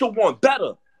because y'all should want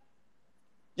better.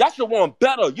 Y'all should want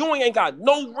better. You ain't got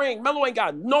no ring. Melo ain't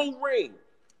got no ring.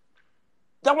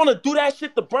 Y'all want to do that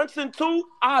shit to Brunson too?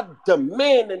 I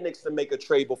demand the Knicks to make a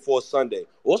trade before Sunday.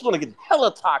 Or it's going to get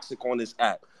hella toxic on this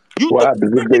app. What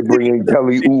happens if they bring in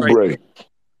Kelly Oubre?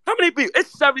 How many people?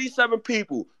 It's 77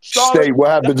 people. State, what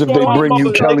happens if they bring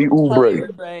you Kelly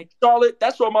Oubre? Charlotte,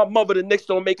 that's why my mother, the Knicks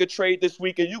don't make a trade this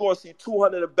week, and you're going to see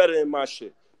 200 or better in my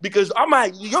shit. Because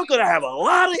you're going to have a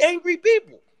lot of angry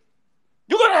people.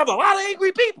 You're going to have a lot of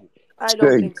angry people. I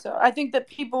don't think so. I think that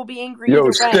people will be angry Yo, either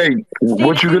way. State,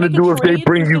 what you going to do if they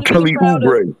bring you Kelly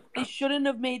Oubre? They shouldn't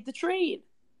have made the trade.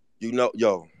 You know,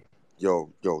 yo,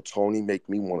 Tony make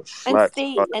me want to slap.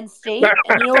 And State,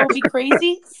 and you know what would be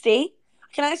crazy? State,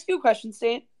 can I ask you a question,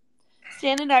 State?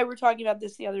 Stan and I were talking about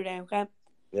this the other day, okay?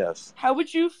 Yes. How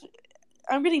would you,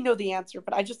 I already know the answer,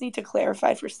 but I just need to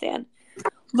clarify for Stan.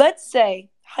 Let's say,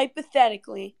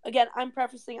 hypothetically, again, I'm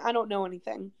prefacing, I don't know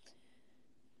anything.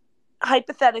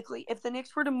 Hypothetically, if the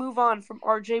Knicks were to move on from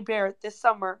RJ Barrett this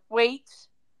summer, wait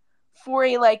for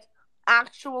a,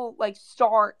 actual,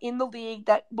 star in the league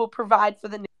that will provide for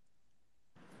the Knicks.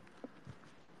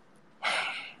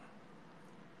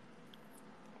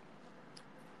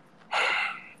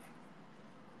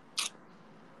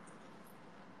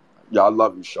 Yeah, I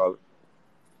love you, Charlotte.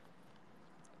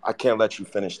 I can't let you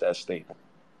finish that statement.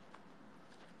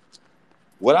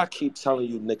 What I keep telling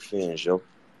you, Knicks fans, yo.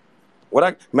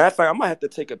 Matter of fact, I might have to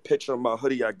take a picture of my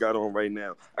hoodie I got on right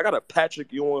now. I got a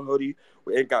Patrick Ewing hoodie.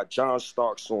 It got John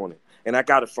Starks on it. And I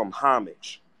got it from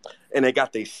Homage. And they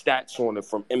got their stats on it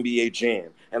from NBA Jam.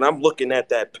 And I'm looking at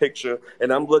that picture,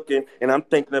 and I'm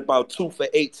thinking about 2 for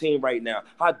 18 right now.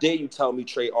 How dare you tell me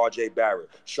trade RJ Barrett?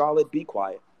 Charlotte, be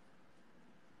quiet.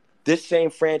 This same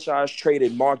franchise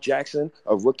traded Mark Jackson,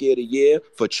 a Rookie of the Year,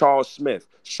 for Charles Smith.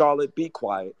 Charlotte, be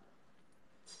quiet.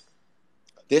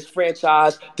 This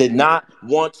franchise did not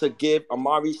want to give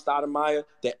Amari Stoudemire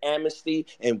the amnesty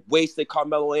and wasted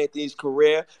Carmelo Anthony's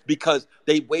career because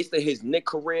they wasted his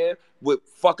Knicks career with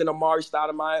fucking Amari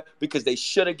Stoudemire because they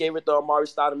should have gave it to Amari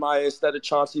Stoudemire instead of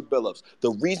Chauncey Billups.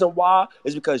 The reason why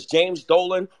is because James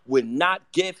Dolan would not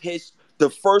give the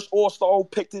first All-Star who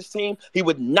picked his team, he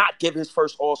would not give his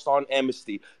first All-Star an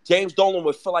amnesty. James Dolan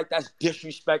would feel like that's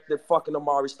disrespected fucking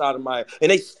Amari Stoudemire,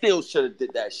 and they still should have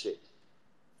did that shit.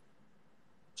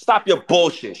 Stop your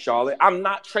bullshit, Charlotte. I'm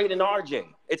not trading RJ.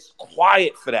 It's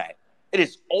quiet for that. It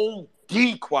is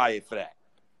OD quiet for that.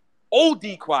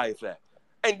 OD quiet for that.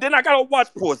 And then I got to watch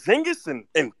Porzingis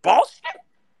in Boston?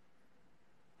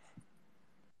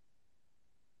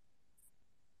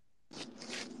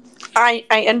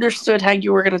 I understood how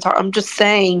you were going to talk. I'm just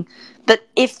saying that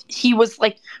if he was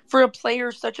for a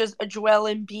player such as a Joel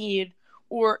Embiid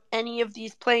or any of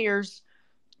these players,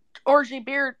 RJ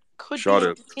Barrett could be on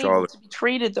the table to be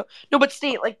traded though. No, but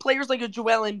State, players like a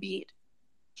Joel Embiid.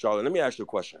 Charlotte, let me ask you a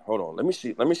question. Hold on. Let me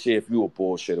see if you a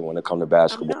bullshitter when it comes to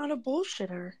basketball. I'm not a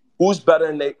bullshitter.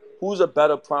 Who's a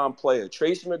better prime player?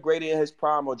 Tracy McGrady in his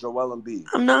prime or Joel Embiid?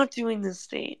 I'm not doing this,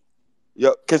 State.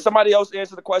 Yeah. Can somebody else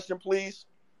answer the question, please?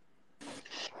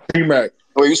 T-Mac.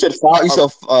 Well, you said foul. You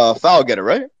said foul getter,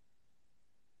 right?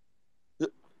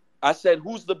 I said,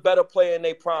 who's the better player in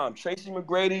their prime, Tracy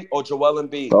McGrady or Joel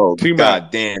Embiid? Oh, God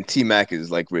damn. T-Mac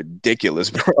is, ridiculous,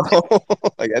 bro.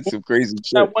 That's some crazy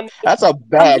shit. That's a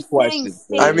bad question.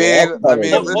 I mean,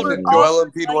 listen, Joel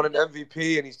Embiid won an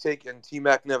MVP, and he's taken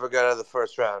T-Mac never got out of the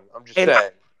first round. I'm just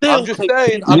saying. He's just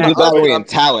already in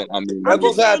talent. I mean, I'm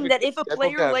just saying that if a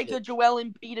player like a Joel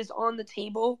Embiid is on the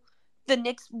table, the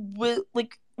Knicks will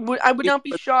I would not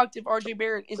be shocked if RJ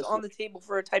Barrett is on the table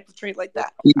for a type of trade like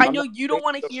that. I know you don't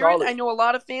want to hear it. I know a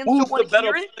lot of fans don't want to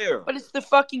hear it, but it's the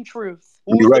fucking truth.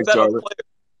 Who's the better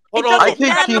player? I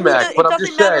think T-Mac, but I'm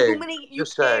just saying. How many you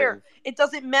pair. It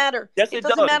doesn't matter. It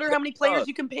doesn't matter how many players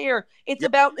you compare. It's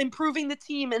about improving the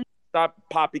team. And Stop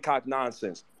poppycock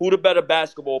nonsense. Who the better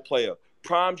basketball player?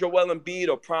 Prime Joel Embiid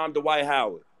or prime Dwight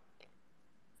Howard?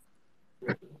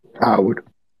 Howard.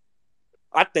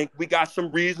 I think we got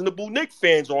some reasonable Knicks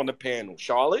fans on the panel,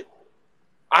 Charlotte.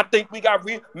 I think we got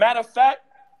matter of fact,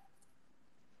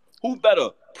 who better?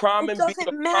 Prime It Embiid or doesn't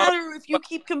prime? matter if you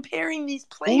keep comparing these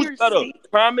Who's players. better? State.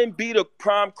 Prime Embiid or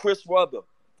prime Chris Webber?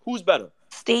 Who's better?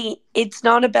 State. It's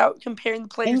not about comparing the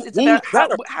players. It's Who's about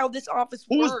better? how this office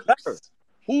Who's works. better?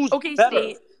 Who's Okay, better?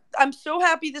 State. I'm so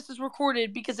happy this is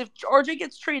recorded because if RJ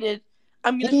gets traded,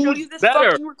 I'm going to show Who's you this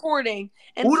better? fucking recording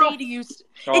and Who say the to you,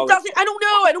 Charlotte, it doesn't. I don't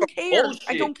know. I don't care. bullshit,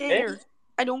 I don't man. care.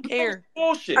 I don't care.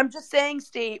 Bullshit. I'm just saying,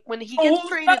 State. When he So gets who's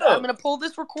traded, better? I'm going to pull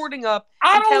this recording up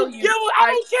I and tell don't you. give. I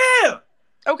don't care.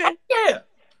 Okay. Yeah.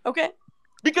 Okay.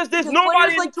 Because there's Because nobody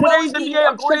players in like Joel today's Embiid NBA are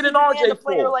I'm going to trading demand a RJ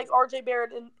player for. like RJ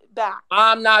Barrett back.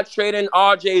 I'm not trading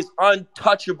RJ's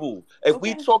untouchable. If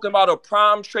we Okay. talking about a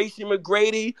prime Tracy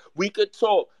McGrady, we could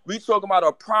talk. We talking about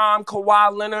a prime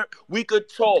Kawhi Leonard, we could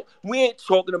talk. We ain't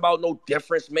talking about no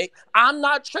difference, mate. I'm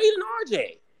not trading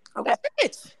RJ. Okay.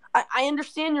 That's it. I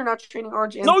understand you're not trading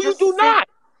RJ. No, you do not.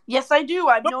 Yes, I do.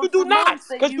 I've No, known you do for not. months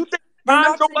that Because you think you're prime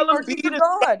not Joel trading RJ Embiid for is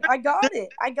God. better. I got it.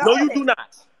 I got No, it. you do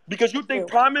not. Because you think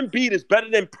do. prime Embiid is better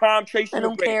than prime Tracy I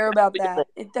don't McGrady. care about that.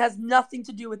 It has nothing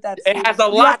to do with that. It Steve. has a You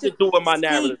have lot to do with my Steve,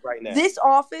 narrative right now. This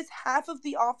office, half of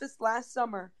the office last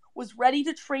summer, was ready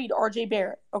to trade RJ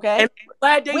Barrett. Okay? And I'm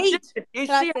glad they Wait. did. You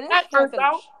Can I see how finish? that Can I turned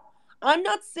out? finish? I'm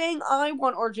not saying I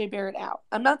want RJ Barrett out.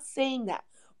 I'm not saying that.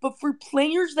 But for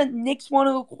players that Knicks want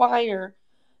to acquire,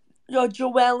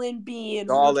 Joel Embiid, we were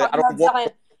Darling, I talking don't about want Zion,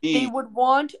 they Embiid. would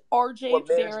want RJ What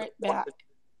management Barrett wants. back.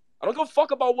 I don't give a fuck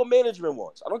about what management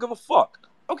wants. I don't give a fuck.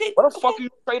 Okay. What the fuck are you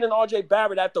trading RJ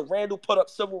Barrett after Randall put up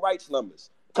civil rights numbers?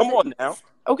 Come on now.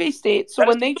 Okay, State. So That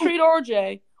when is they true. trade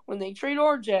RJ, I'm going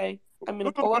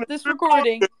to pull up this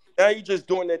recording. Now you're just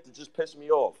doing that to just piss me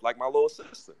off, like my little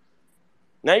sister.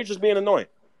 Now you're just being annoying.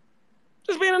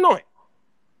 Just being annoying.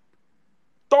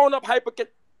 Throwing up hyper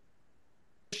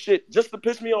shit just to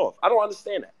piss me off. I don't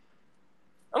understand that.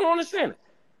 I don't understand it.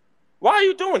 Why are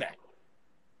you doing that?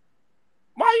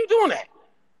 Why are you doing that?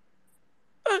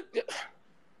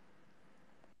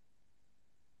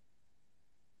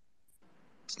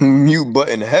 Mute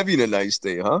button heavy tonight,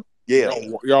 Stay, huh? Yeah.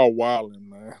 Y'all wilding,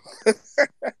 man.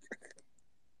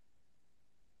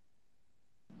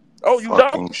 Oh, you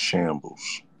Fucking done?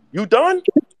 shambles. You done?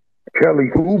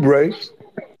 Kelly Oubre.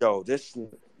 Yo, this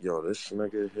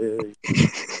nigga here.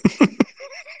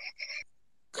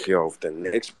 Yo, if the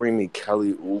Knicks bring me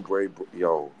Kelly Oubre,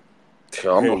 yo,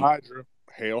 Hail Hydra.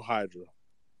 Hail Hydra.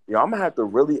 Yo, I'm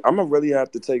gonna really have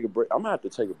to take a break. I'm gonna have to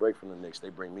take a break from the Knicks. They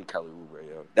bring me Kelly Oubre,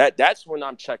 yo. That's when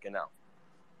I'm checking out.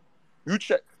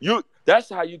 That's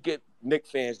how you get Knicks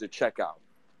fans to check out.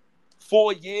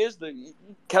 4 years, the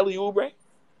Kelly Oubre.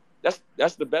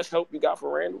 That's the best help you got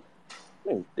for Randall.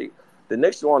 Man, the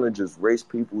Knicks want to just waste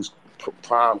people's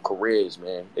prime careers,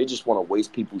 man. They just want to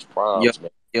waste people's primes, man.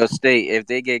 Yo, State, if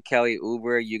they get Kelly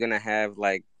Oubre, you're gonna have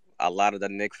like a lot of the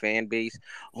Knicks fan base.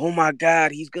 Oh my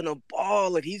God, he's gonna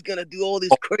ball and he's gonna do all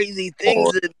these crazy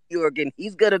things in New York, and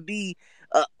he's gonna be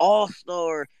an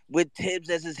all-star with Tibbs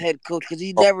as his head coach because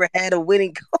he never had a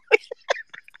winning coach.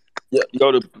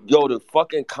 Yo, the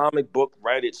fucking comic book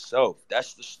writes itself.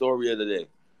 That's the story of the day.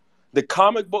 The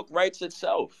comic book writes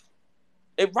itself.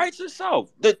 It writes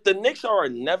itself. The Knicks are a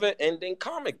never-ending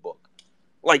comic book.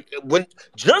 Like when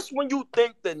you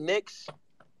think the Knicks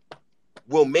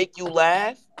will make you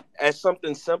laugh at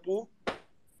something simple,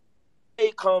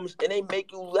 it comes and they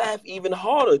make you laugh even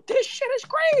harder. This shit is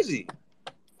crazy.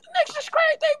 The Knicks is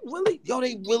crazy.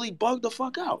 They really bugged the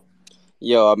fuck out.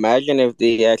 Yo, imagine if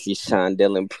they actually signed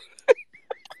Dylan.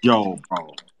 Yo,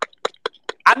 bro.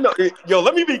 I know. Yo,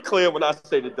 let me be clear when I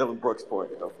say the Dylan Brooks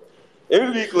point. Yo. Let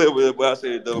me be clear when I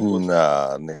say the Dylan Brooks.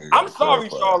 Nah, nigga. I'm sorry,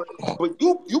 Charlotte, but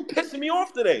you pissing me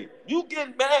off today. You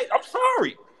getting mad. I'm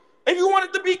sorry. If you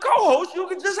wanted to be co-host, you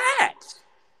could just ask.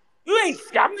 You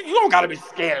don't gotta be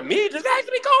scared of me. Just ask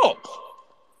me co-host.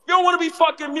 You don't want to be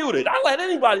fucking muted. I let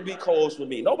anybody be co-host with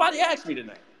me. Nobody asked me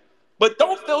tonight. But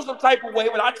don't feel some type of way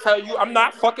when I tell you I'm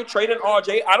not fucking trading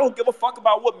RJ. I don't give a fuck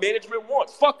about what management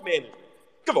wants. Fuck management.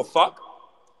 Give a fuck.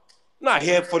 I'm not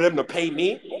here for them to pay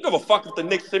me. I don't give a fuck if the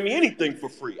Knicks send me anything for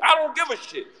free. I don't give a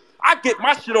shit. I get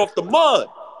my shit off the mud,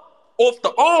 off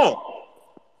the arm.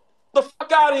 The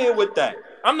fuck out of here with that.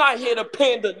 I'm not here to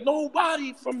pander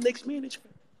nobody from Knicks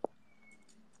management.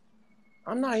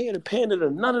 I'm not here to pander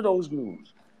to none of those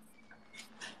dudes.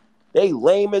 They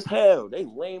lame as hell.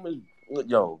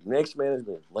 Knicks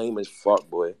management is lame as fuck,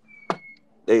 boy.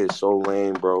 They is so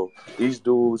lame, bro. These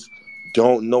dudes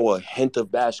don't know a hint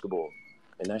of basketball.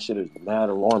 And that shit is mad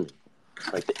alarming.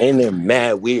 Like, and they're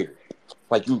mad weird.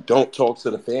 Like, you don't talk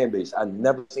to the fan base. I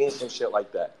never seen some shit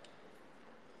like that.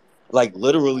 Like,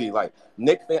 literally, like,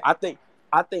 Knicks fan. I think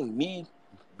me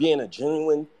being a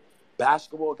genuine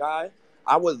basketball guy,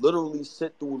 I would literally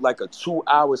sit through like a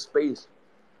 2-hour space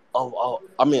a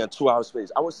 2-hour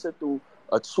space. I would sit through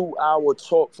a 2-hour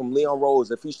talk from Leon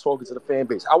Rose if he's talking to the fan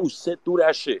base. I would sit through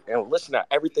that shit and listen to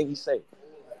everything he say.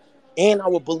 And I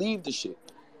would believe the shit.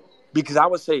 Because I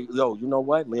would say, yo, you know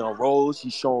what? Leon Rose,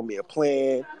 he's showing me a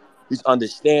plan. He's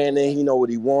understanding. He know what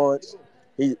he wants.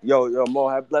 Yo, Mo,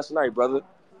 have a blessed night, brother.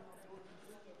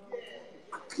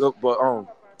 Look, but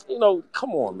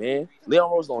come on, man.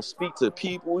 Leon Rose don't speak to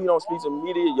people. He don't speak to the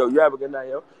media. Yo, you have a good night,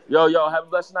 yo. Yo, have a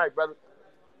blessed night, brother.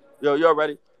 Yo, you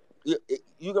ready? You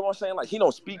get what I'm saying? Like, he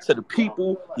don't speak to the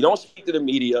people. He don't speak to the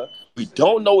media. We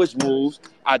don't know his moves.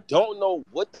 I don't know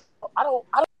what. I don't.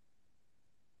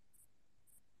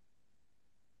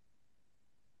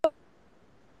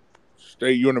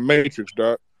 Stay, you in the Matrix,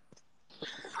 Doc.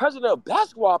 President of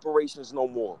basketball operations no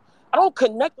more. I don't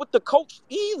connect with the coach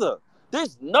either.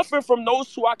 There's nothing from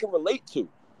those two I can relate to.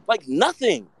 Like,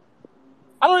 nothing.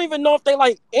 I don't even know if they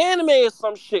like anime or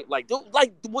some shit. Like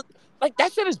what? Like,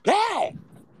 that shit is bad.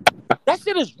 That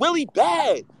shit is really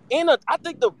bad. And I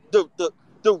think the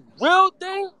real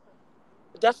thing,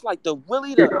 that's like the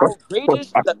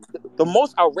outrageous, the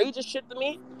most outrageous shit to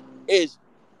me is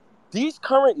these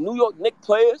current New York Knicks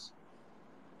players.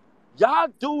 Y'all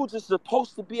dudes is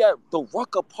supposed to be at the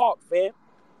Rucker Park, fam.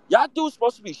 Y'all dudes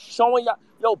supposed to be showing y'all.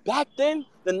 Yo, back then,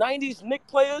 the 90s Knicks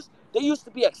players, they used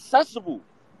to be accessible.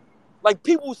 Like,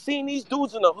 people seen these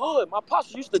dudes in the hood. My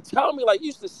pops used to tell me, like, he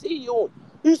used to see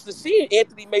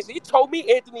Anthony Mason. He told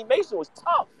me Anthony Mason was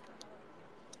tough.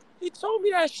 He told me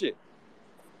that shit.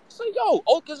 So, yo,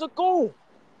 Oak is a goon.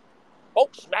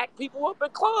 Oak smacked people up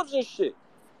at clubs and shit.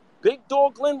 Big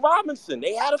dog Glenn Robinson,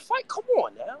 they had a fight. Come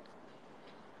on now.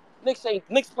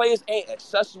 Knicks players ain't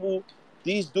accessible.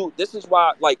 These dudes, this is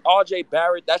why, like, RJ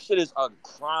Barrett, that shit is a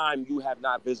crime you have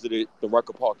not visited the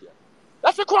Rucker Park yet.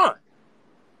 That's a crime.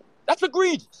 That's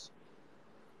egregious.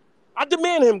 I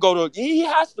demand him he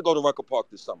has to go to Rucker Park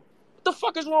this summer. What the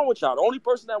fuck is wrong with y'all? The only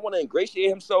person that want to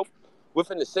ingratiate himself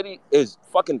within the city is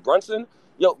fucking Brunson.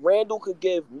 Yo, Randall could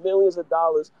give millions of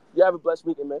dollars. You have a blessed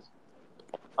weekend, man.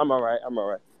 I'm all right.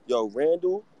 Yo,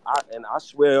 Randall, I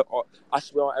swear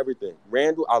on everything.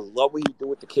 Randall, I love what he do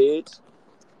with the kids.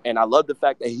 And I love the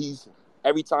fact that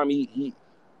every time he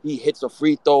hits a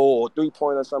free throw or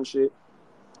 3-point or some shit,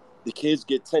 the kids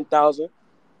get $10,000.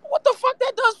 What the fuck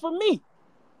that does for me?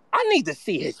 I need to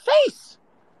see his face.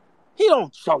 He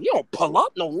don't pull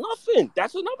up, no nothing.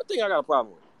 That's another thing I got a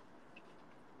problem with.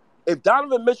 If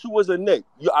Donovan Mitchell was a Knick,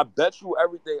 I bet you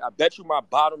everything. I bet you my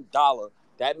bottom dollar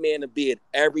that man would be at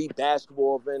every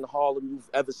basketball event in Harlem you've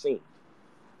ever seen.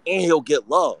 And he'll get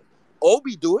love.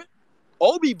 Obi do it.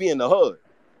 Obi be in the hood.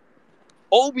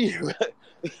 Obi,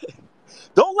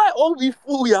 don't let Obi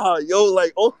fool y'all, yo.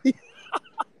 Like, Obi,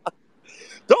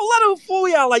 don't let him fool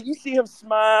y'all. Like, you see him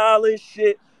smile and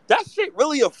shit. That shit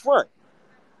really a front.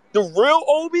 The real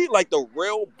Obi, like the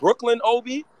real Brooklyn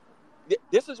Obi,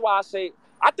 this is why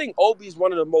I think Obi's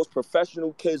one of the most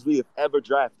professional kids we have ever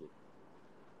drafted.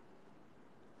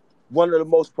 One of the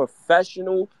most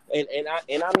professional, and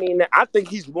I mean that. I think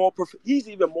he's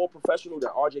even more professional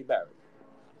than RJ Barrett.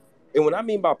 And what I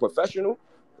mean by professional,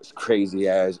 it's crazy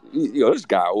ass. This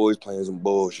guy always playing some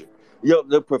bullshit. Yo,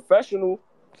 the professional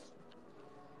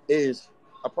is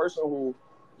a person who,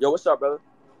 what's up, brother?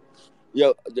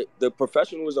 Yo, the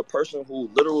professional is a person who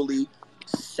literally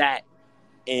sat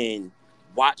and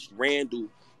watched Randall,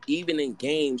 even in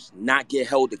games, not get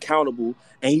held accountable,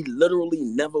 and he literally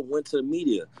never went to the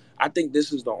media. I think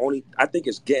I think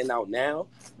it's getting out now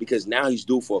because now he's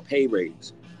due for a pay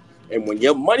raise. And when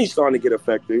your money's starting to get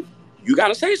affected, you got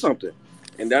to say something.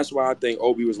 And that's why I think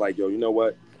Obi was like, yo, you know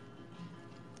what?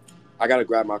 I got to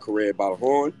grab my career by the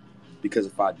horn because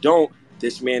if I don't,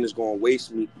 this man is going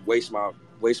to waste my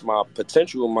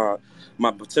potential,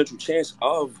 my potential chance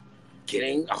of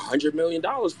getting $100 million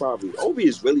probably. Obi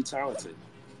is really talented.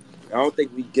 I don't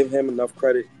think we give him enough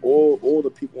credit or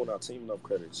the people on our team enough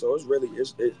credit. So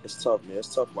it's tough, man.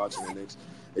 It's tough watching the Knicks.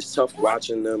 It's tough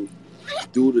watching them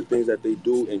do the things that they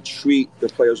do and treat the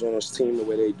players on this team the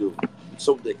way they do.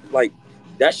 So, like,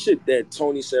 that shit that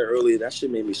Tony said earlier, that shit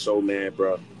made me so mad,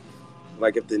 bro.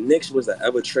 Like, if the Knicks was to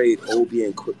ever trade Obi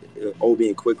and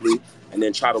Quickly and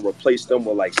then try to replace them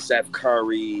with, like, Seth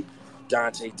Curry,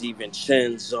 Dante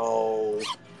DiVincenzo,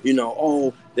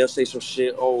 they'll say some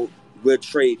shit, we'll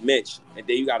trade Mitch. And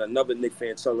then you got another Knicks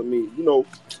fan telling me,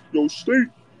 State,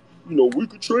 we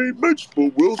could trade Mitch,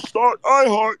 but we'll start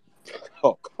iHeart.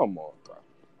 Oh, come on, bro.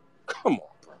 Come on,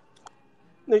 bro.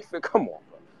 Knicks fan, come on,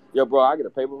 bro. Yo, bro, I get a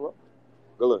paper, bro.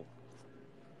 Go look.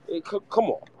 Hey, come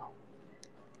on, bro.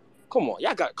 Come on,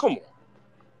 y'all got. Come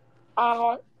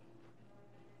on.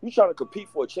 You trying to compete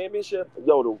for a championship?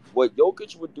 Yo, what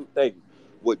Jokic would do? Thank you.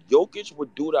 What Jokic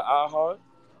would do to iHeart?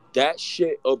 That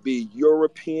shit will be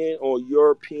European on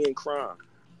European crime.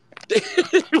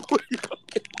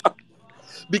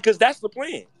 Because that's the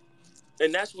plan.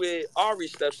 And that's where Ari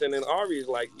steps in, and Ari is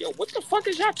like, yo, what the fuck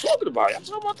is y'all talking about? Y'all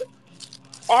talking about that?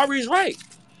 Ari's right.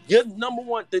 You're number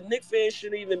one. The Knicks fans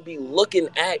shouldn't even be looking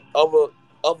at other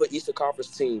Eastern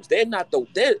Conference teams. They're not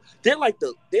they're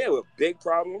a big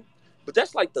problem, but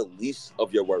that's like the least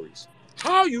of your worries.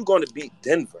 How are you going to beat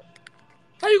Denver?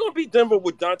 How are you going to beat Denver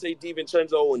with Dante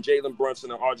DiVincenzo and Jalen Brunson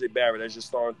and RJ Barrett as your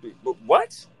starting three? But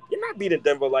what? You're not beating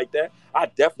Denver like that. I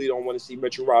definitely don't want to see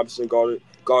Mitchell Robinson guarding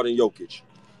Jokic.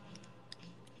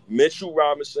 Mitchell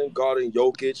Robinson guarding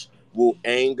Jokic will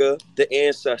anger the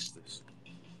ancestors.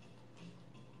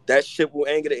 That shit will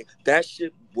anger that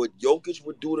shit. What Jokic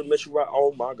would do to Mitchell Robinson.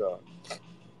 Oh my God.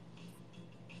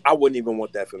 I wouldn't even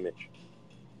want that for Mitch.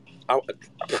 I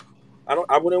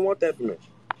wouldn't want that for Mitch.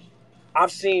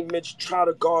 I've seen Mitch try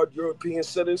to guard European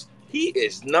sitters. He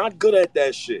is not good at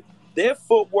that shit. Their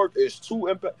footwork is too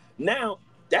impact. Now,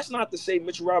 that's not to say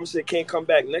Mitchell Robinson can't come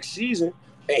back next season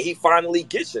and he finally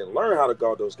gets it. Learn how to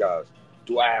guard those guys.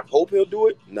 Do I have hope he'll do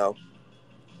it? No.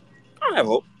 I don't have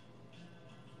hope.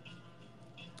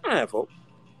 I have hope.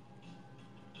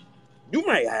 You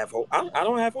might have hope. I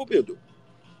don't have hope he'll do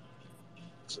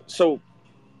it. So,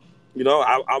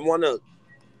 I want to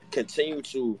continue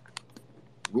to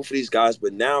root for these guys,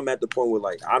 but now I'm at the point where,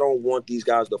 like, I don't want these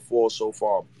guys to fall so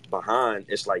far behind.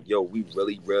 It's like, yo, we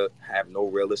really have no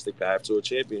realistic path to a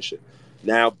championship.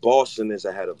 Now Boston is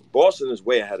ahead of them. Boston is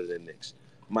way ahead of the Knicks.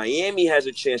 Miami has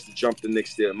a chance to jump the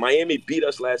Knicks there. Miami beat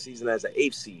us last season as an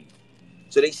 8th seed.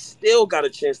 So they still got a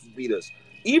chance to beat us.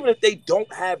 Even if they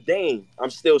don't have Dame, I'm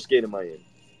still scared of Miami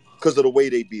because of the way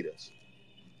they beat us.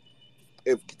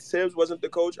 If Tibbs wasn't the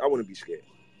coach, I wouldn't be scared.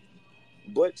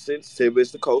 But since Tibbs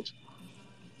is the coach,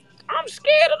 I'm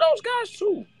scared of those guys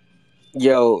too.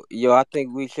 Yo, I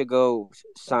think we should go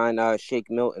sign Shake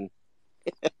Milton.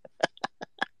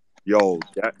 Yo,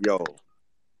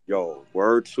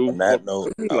 word two. On that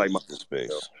note, like my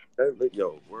space.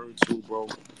 Yo, word two, bro.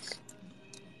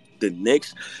 The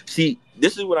Knicks. See,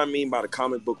 this is what I mean by the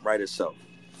comic book writer itself.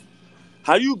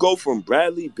 How do you go from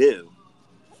Bradley Beal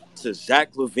to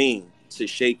Zach LaVine to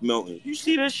Shake Milton? You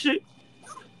see this shit?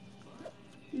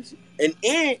 And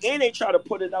they try to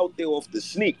put it out there off the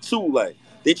sneak too. Like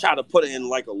they try to put it in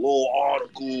like a little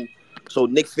article so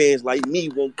Knicks fans like me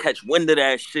won't catch wind of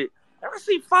that shit. Ever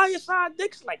see Fireside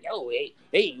Knicks? Like, yo, hey,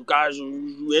 you guys, are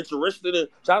you interested in?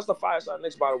 Shout out to Fireside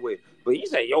Knicks, by the way. But he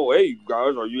said, yo, hey, you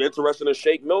guys, are you interested in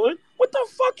Shake Milton? What the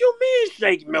fuck you mean,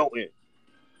 Shake Milton?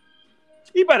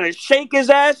 He better shake his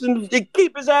ass and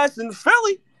keep his ass in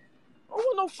Philly. I don't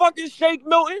want no fucking Shake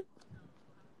Milton.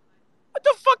 What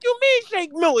the fuck you mean,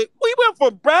 Shake Milton? We went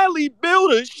from Bradley Beal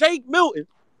to Shake Milton.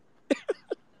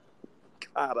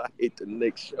 God, I hate the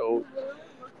Knicks, yo.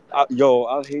 I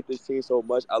hate this team so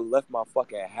much. I left my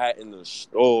fucking hat in the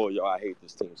store. Yo, I hate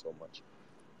this team so much.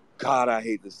 God, I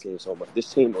hate this team so much.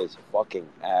 This team is fucking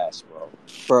ass, bro.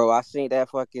 Bro, I seen that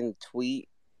fucking tweet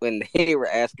when they were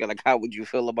asking, like, how would you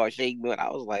feel about Shake Milton? I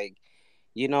was like,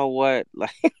 you know what?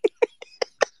 Like,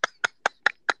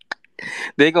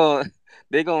 they gonna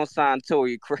sign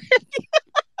Torrey Craig.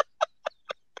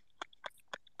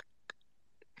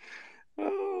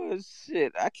 Oh,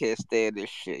 shit. I can't stand this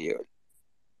shit, yo.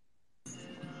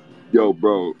 Yo,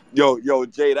 bro. Yo,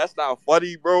 Jay, that's not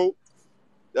funny, bro.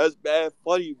 That's bad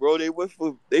funny, bro. They went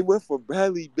for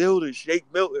Bradley Beal to Shake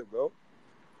Milton, bro.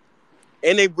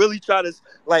 And they really try to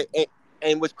like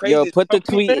and what's crazy. Yo, is put the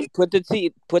tweet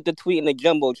in the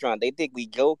jumbotron. They think we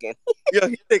joking. Yo,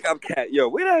 he think I'm capping. Yo,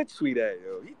 where that tweet at,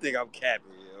 yo? He think I'm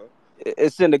capping, yo.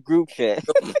 It's in the group chat.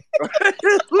 Who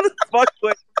the fuck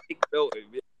would Shake Milton,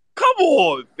 man? Come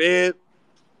on, man.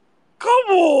 Come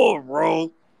on,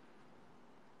 bro.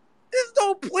 There's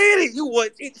no planet you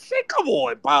want. Shit, come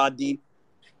on, Bondi.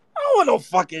 I don't want no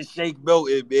fucking Shake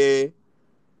Milton, man.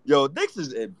 Yo, Knicks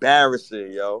is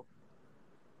embarrassing, yo.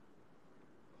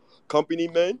 Company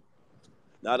men,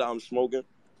 now that I'm smoking,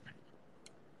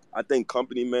 I think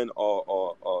company men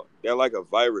are they're like a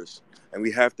virus, and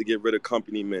we have to get rid of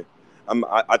company men.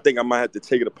 I think I might have to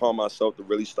take it upon myself to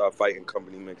really start fighting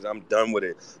company men because I'm done with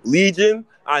it. Legion,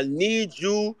 I need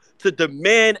you to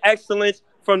demand excellence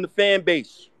from the fan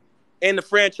base and the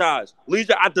franchise.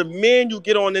 Legion, I demand you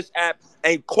get on this app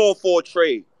and call for a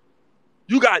trade.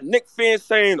 You got Knicks fans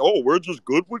saying, oh, we're just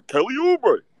good with Kelly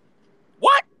Oubre.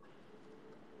 What?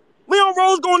 Leon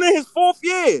Rose going in his 4th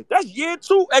year. That's year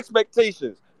 2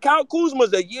 expectations. Kyle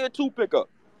Kuzma's a year 2 pickup.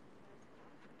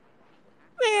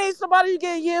 Man, somebody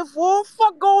get year 4.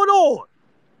 Fuck going on?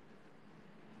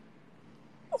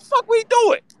 What the fuck we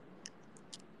doing?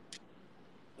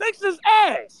 Knicks is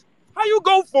ass. How you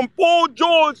go from Paul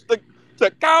George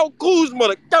to Kyle Kuzma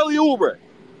to Kelly Oubre?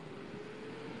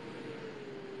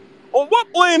 On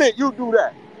what planet you do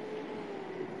that?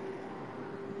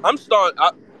 I'm starting.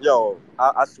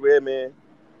 I swear, man,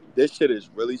 this shit is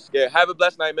really scary. Have a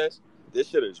blessed night, man. This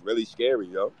shit is really scary,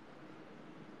 yo.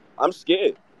 I'm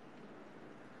scared.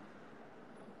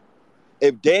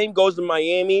 If Dame goes to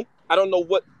Miami, I don't know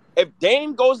what. If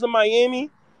Dame goes to Miami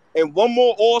and one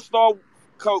more All-Star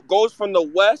goes from the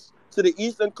West to the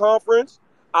Eastern Conference,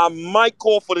 I might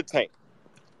call for the tank.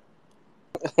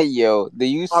 Yo, do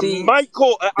you I see? might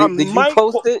call. Did you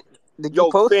post it? Did you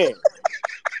post fam.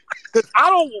 Because I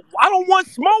don't want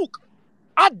smoke.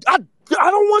 I don't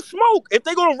want smoke. If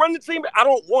they're gonna run the team, I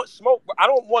don't want smoke. I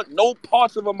don't want no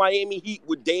parts of a Miami Heat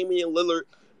with Damian Lillard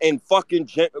and fucking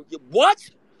what?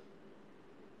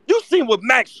 You seen what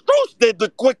Max Strus did to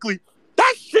quickly?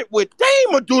 That shit with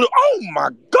Dame would do. Oh my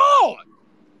god.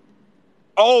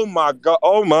 Oh my god.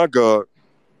 Oh my god.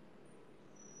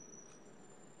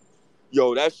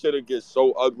 Yo, that shit'll get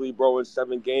so ugly, bro. In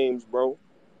 7 games, bro.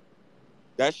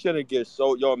 That shit'll get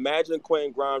so. Yo, imagine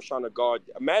Quentin Grimes trying to guard.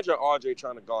 Imagine RJ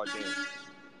trying to guard Dame.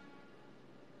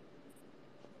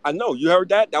 I know, you heard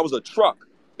that? That was a truck.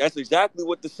 That's exactly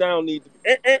what the sound needs.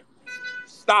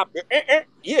 Stop it.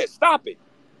 Yeah, stop it.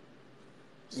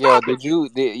 Yo, did you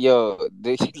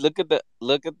look at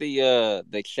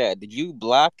the chat? Did you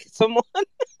block someone?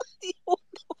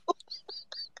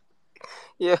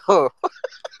 Yo.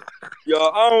 Yo,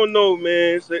 I don't know,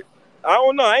 man. I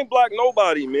don't know. I ain't blocked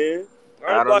nobody, man.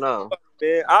 I don't know. Nobody,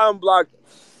 man. I unblocked.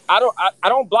 I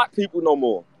don't block people no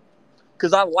more.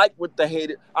 Cause I like what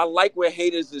where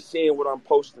haters is seeing what I'm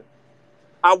posting.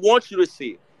 I want you to see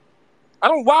it.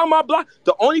 Why am I blocked?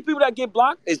 The only people that get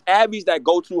blocked is Abbies that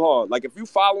go too hard. Like if you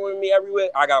following me everywhere,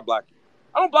 I got blocked.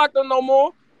 I don't block them no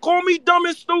more. Call me dumb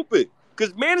and stupid.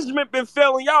 Cause management been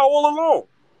failing y'all all along.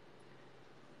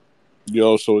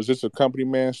 Yo, so is this a company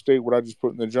man state what I just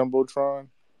put in the Jumbotron?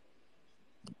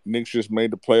 Knicks just made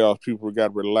the playoffs. People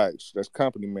got relaxed. That's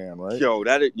company man, right?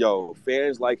 Yo,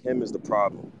 fans like him is the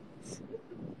problem.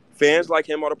 Fans like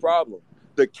him are the problem.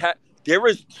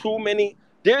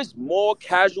 There's more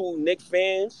casual Knicks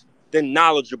fans than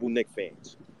knowledgeable Knicks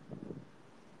fans.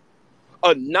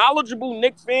 A knowledgeable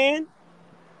Knicks fan,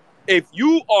 if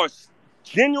you are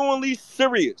genuinely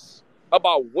serious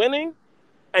about winning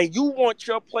and you want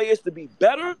your players to be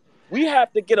better, we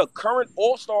have to get a current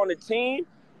all-star on the team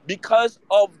because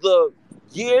of the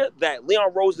year that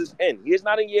Leon Rose is in. He's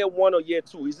not in year 1 or year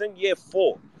 2. He's in year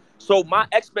 4. So my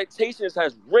expectations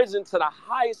has risen to the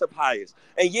highest of highest.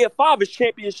 And year 5 is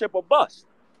championship or bust.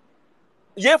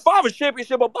 Year 5 is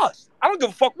championship or bust. I don't give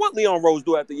a fuck what Leon Rose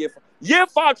do after year 5. Year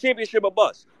 5 championship or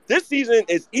bust. This season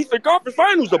is Eastern Conference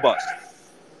Finals or bust.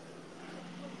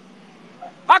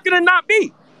 How can it not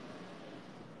be?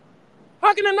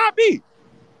 How can it not be?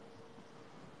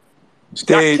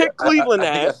 Steve, kick Cleveland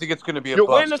I ass. think it's going to be a You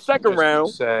bust. win the second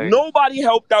round. Nobody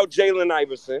helped out Jalen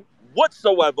Iverson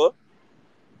whatsoever.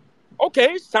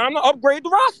 Okay, it's time to upgrade the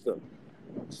roster.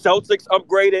 Celtics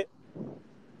upgraded.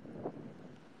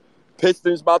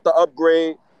 Pistons about to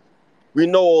upgrade. We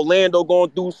know Orlando going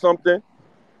to do something.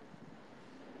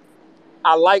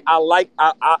 I like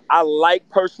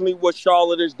personally what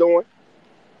Charlotte is doing.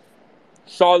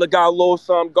 Charlotte got a little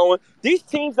something going. These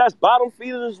teams that's bottom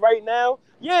feeders right now,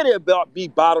 yeah, they'll be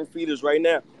bottom feeders right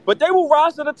now, but they will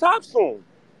rise to the top soon.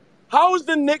 How is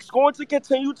the Knicks going to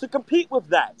continue to compete with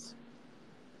that?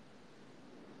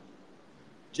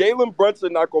 Jalen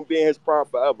Brunson not going to be in his prime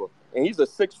forever, and he's a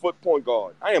 6-foot point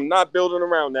guard. I am not building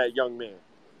around that young man.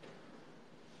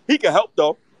 He can help,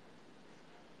 though.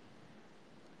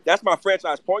 That's my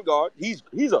franchise point guard. He's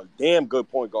a damn good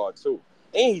point guard, too.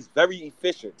 And he's very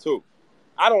efficient, too.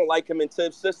 I don't like him in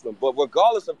Tibbs' system, but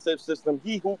regardless of Tibbs' system,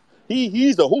 he's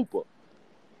a hooper.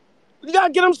 You got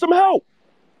to get him some help.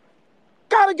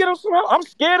 I'm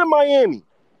scared of Miami.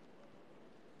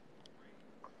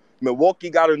 Milwaukee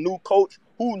got a new coach.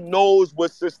 Who knows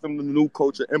what system the new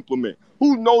coach will implement?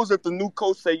 Who knows if the new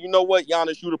coach say, you know what,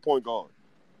 Giannis, you the point guard?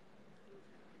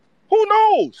 Who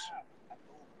knows?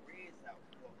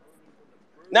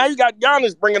 Now you got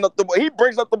Giannis bringing up the ball. He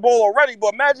brings up the ball already,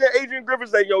 but imagine Adrian Griffin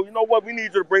say, yo, you know what, we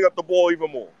need you to bring up the ball even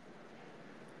more.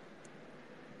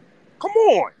 Come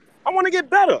on. I want to get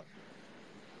better.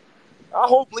 I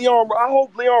hope Leon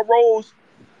Rose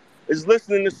is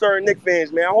listening to certain Knicks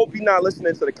fans, man. I hope he's not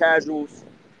listening to the casuals.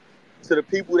 to the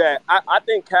people that I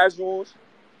think casuals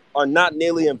are not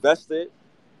nearly invested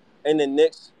in the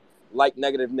Knicks like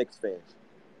negative Knicks fans.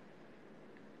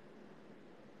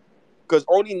 Because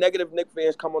only negative Knicks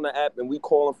fans come on the app and we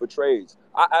calling for trades.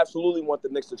 I absolutely want the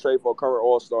Knicks to trade for a current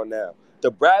All-Star now.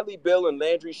 The Bradley Beal and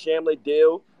Landry Shamet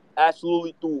deal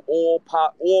absolutely threw all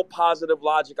positive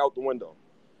logic out the window.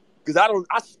 Because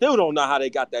I still don't know how they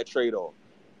got that trade off.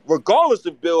 Regardless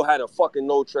if Bill had a fucking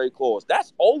no trade clause.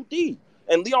 That's OD.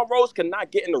 And Leon Rose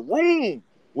cannot get in the room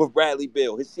with Bradley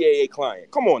Beal, his CAA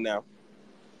client. Come on now.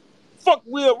 Fuck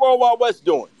we at World Wild West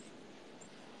doing?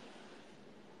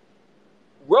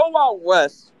 World Wild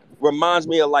West reminds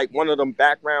me of like one of them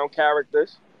background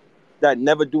characters that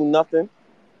never do nothing.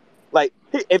 Like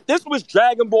if this was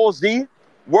Dragon Ball Z,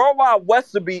 World Wild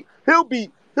West would be he'll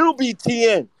be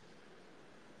TN.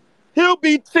 He'll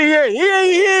be TN. He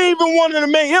ain't even one of the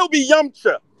main. He'll be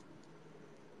Yamcha.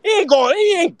 He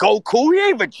ain't Goku. He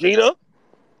ain't Vegeta.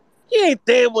 He ain't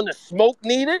there when the smoke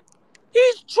needed.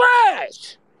 He's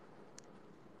trash.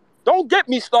 Don't get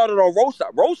me started on Rosas.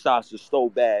 Rosas is so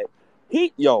bad.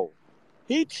 He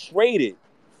traded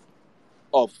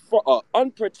a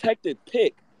unprotected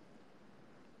pick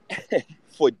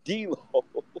for D-Lo.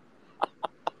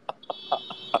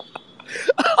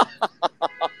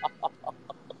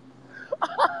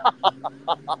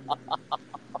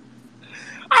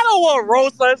 I don't want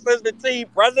Rosas as the team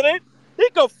president. He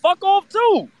can fuck off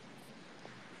too.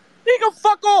 He can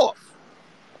fuck off.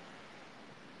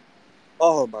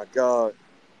 Oh my God.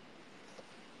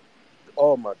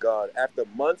 Oh my God. After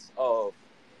months of...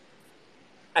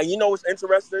 And you know what's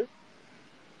interesting?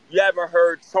 You ever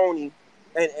heard Tony,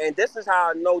 and this is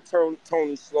how I know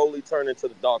Tony slowly turned into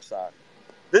the dark side.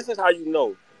 This is how you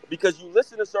know. Because you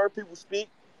listen to certain people speak,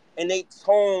 and their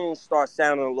tones start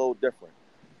sounding a little different.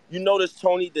 You notice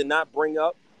Tony did not bring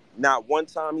up, not one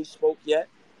time he spoke yet,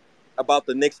 about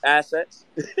the Knicks' assets.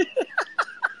 Because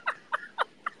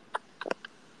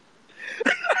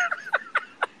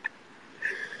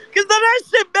none of that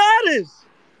shit matters.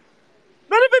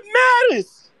 None of it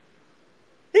matters.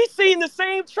 He seen the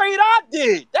same trade I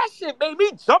did. That shit made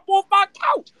me jump off my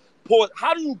couch.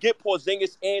 How do you get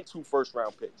Porzingis and 2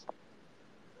 first-round picks? I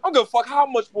don't give a fuck how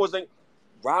much Porzingis.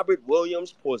 Robert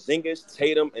Williams, Porzingis,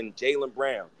 Tatum, and Jaylen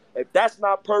Brown. If that's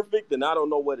not perfect, then I don't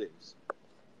know what is.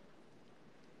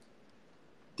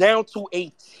 Down to a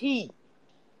T.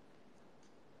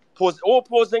 All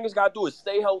Porzingis got to do is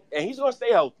stay healthy, and he's going to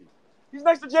stay healthy. He's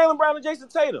next to Jaylen Brown and Jason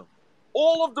Tatum.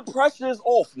 All of the pressure is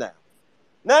off now.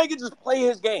 Now he can just play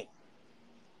his game.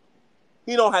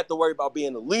 He don't have to worry about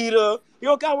being the leader. He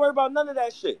don't got to worry about none of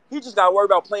that shit. He just got to worry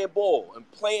about playing ball and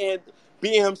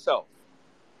being himself.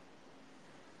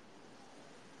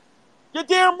 You're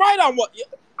damn right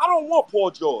I don't want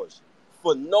Paul George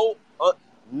for no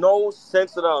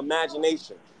sense of the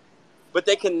imagination. But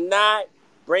they cannot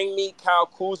bring me Kyle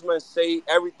Kuzma and say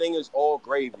everything is all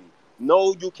gravy.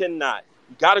 No, you cannot.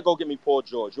 You got to go get me Paul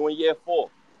George. You're in year 4.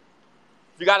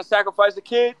 If you got to sacrifice a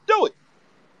kid, do it.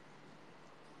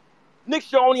 Knicks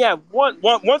should only have one.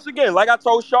 Once again, like I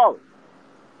told Charlotte,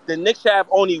 the Knicks should have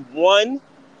only 1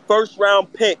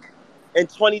 first-round pick in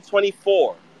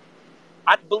 2024.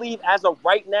 I believe as of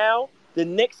right now, the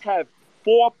Knicks have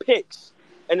 4 picks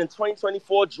in the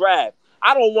 2024 draft.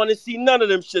 I don't want to see none of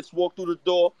them shits walk through the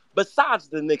door besides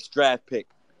the Knicks draft pick.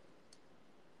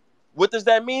 What does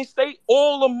that mean, State?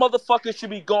 All the motherfuckers should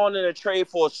be gone in a trade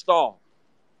for a star.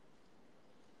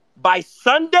 By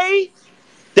Sunday,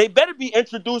 they better be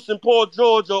introducing Paul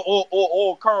George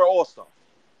or current All-Star.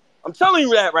 I'm telling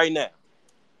you that right now.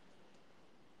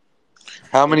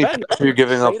 How many picks are you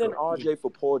giving up? Trading RJ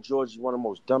for Paul George is one of the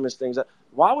most dumbest things.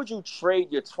 Why would you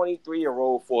trade your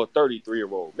 23-year-old for a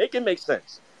 33-year-old? Make it make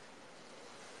sense.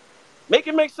 Make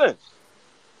it make sense.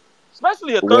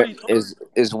 Especially a 33.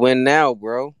 Is win now,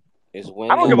 bro. Is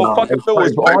win I don't now. give a fuck if it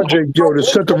was RJ, to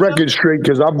set the record straight,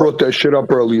 because I brought that shit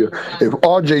up earlier. If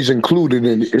RJ's included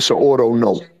in it, it's an auto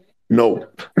no. No.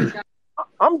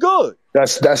 I'm good.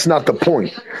 That's not the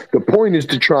point. The point is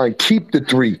to try and keep the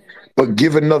 3, but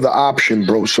give another option,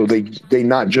 bro, so they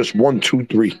not just 1, 2,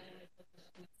 3.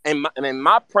 And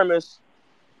my premise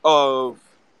of,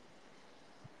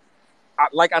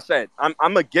 like I said,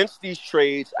 I'm against these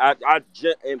trades. I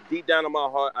and deep down in my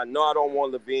heart, I know I don't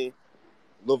want LaVine.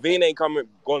 LaVine ain't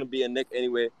going to be a Knick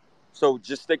anyway. So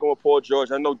just sticking with Paul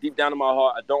George. I know deep down in my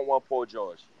heart, I don't want Paul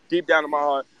George. Deep down in my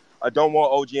heart, I don't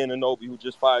want OG Anunoby, who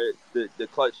just fired the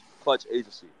clutch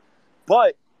agency.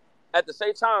 But at the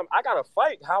same time, I got to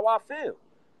fight how I feel.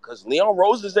 Because Leon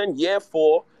Rose is in year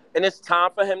 4, and it's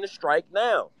time for him to strike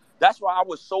now. That's why I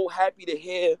was so happy to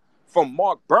hear from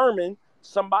Mark Berman,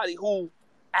 somebody who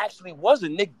actually was a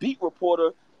Nick beat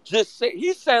reporter,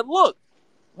 he said, look,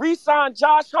 re-sign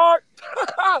Josh Hart.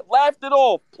 Laughed it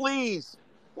off, please.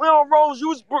 Leon Rose, you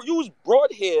was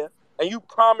brought here and you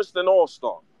promised an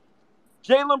all-star.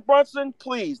 Jalen Brunson,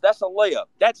 please, that's a layup.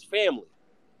 That's family.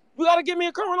 You got to give me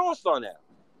a current all-star now.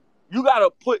 You got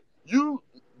to push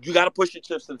your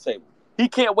chips to the table. He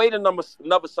can't wait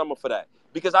another summer for that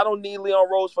because I don't need Leon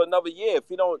Rose for another year.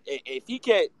 If he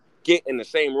can't get in the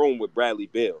same room with Bradley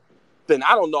Beal, then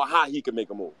I don't know how he can make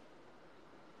a move.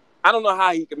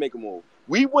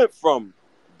 We went from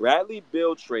Bradley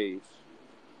Beal trades.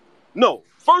 No,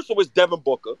 first it was Devin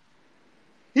Booker.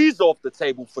 He's off the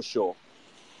table for sure.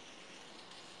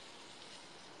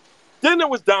 Then there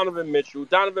was Donovan Mitchell.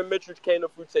 Donovan Mitchell came to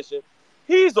fruition.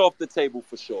 He's off the table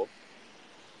for sure.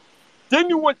 Then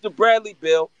you went to Bradley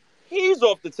Beal. He's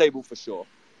off the table for sure.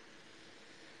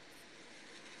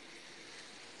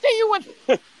 Then you went...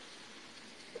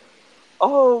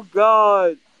 Oh,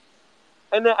 God.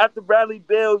 And then after Bradley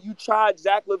Beal, you tried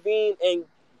Zach LaVine, and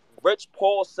Rich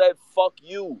Paul said, fuck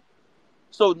you.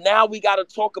 So now we got to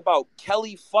talk about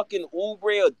Kelly fucking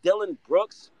Oubre or Dylan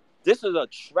Brooks. This is a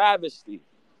travesty.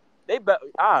 All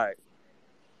right.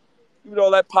 You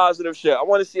know, that positive shit. I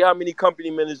want to see how many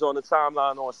company minutes on the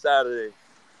timeline on Saturday.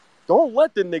 Don't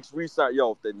let the Knicks re-sign.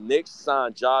 Yo, if the Knicks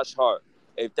sign Josh Hart,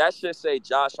 if that shit say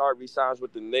Josh Hart re-signs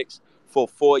with the Knicks for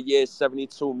 4 years,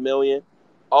 $72 million,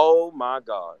 oh my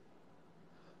God.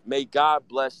 May God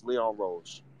bless Leon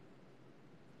Rose.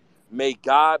 May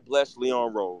God bless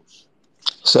Leon Rose.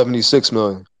 $76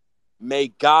 million. May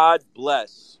God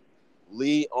bless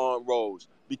Leon Rose.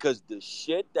 Because the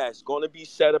shit that's going to be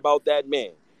said about that man,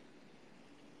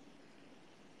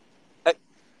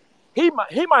 he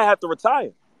might have to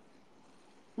retire.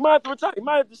 He might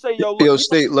have to say, yo, look. Yo,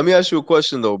 State, let me ask you a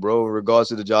question, though, bro, in regards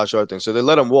to the Josh Hart thing. So they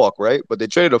let him walk, right? But they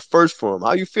traded a first for him.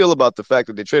 How you feel about the fact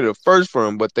that they traded a first for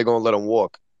him, but they're going to let him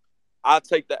walk? I'll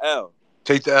take the L.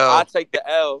 I'll take the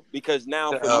L because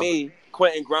now for me,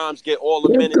 Quentin Grimes get all the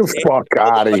Get minutes. the fuck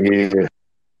out of here.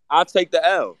 I'll take the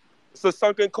L. It's a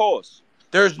sunken cost.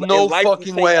 There's no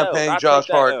fucking way I'm paying Josh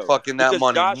Hart fucking that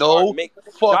money. No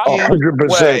fucking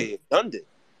 100%. way. Redundant.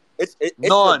 It's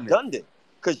None. redundant.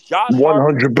 Because Josh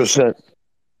 100%.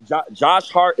 Josh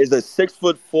Hart is a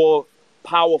 6'4"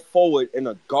 power forward in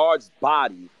a guard's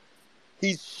body.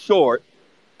 He's short.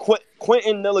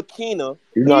 Quentin Ntilikina,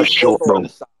 He's not short, also bro.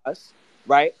 undersized,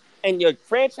 right? And your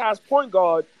franchise point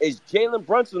guard is Jalen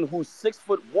Brunson, who's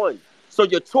 6'1". So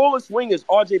your tallest wing is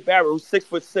R.J. Barrett, who's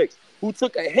 6'6", who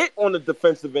took a hit on the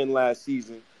defensive end last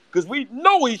season because we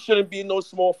know he shouldn't be no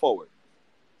small forward.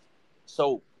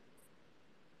 So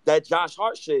that Josh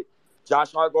Hart shit,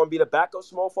 Josh Hart going to be the backup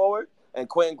small forward, and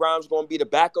Quentin Grimes going to be the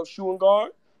backup shooting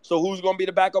guard. So who's going to be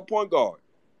the backup point guard?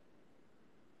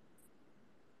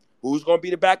 Who's going to be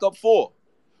the backup 4?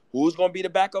 Who's going to be the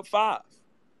backup 5?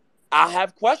 I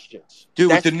have questions.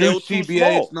 Dude, That's with the new still too CBA,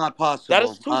 small. it's not possible. That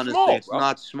is too honestly, small, it's bro.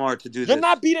 not smart to do this. You're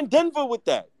not beating Denver with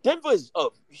that. Denver is a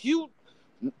huge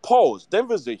pause.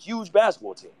 Denver's a huge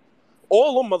basketball team.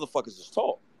 All them motherfuckers is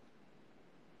tall.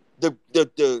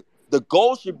 The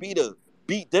goal should be to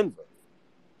beat Denver.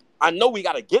 I know we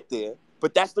got to get there,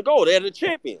 but that's the goal. They're the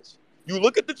champions. You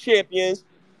look at the champions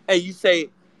and you say,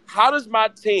 how does my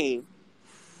team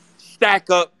stack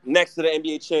up next to the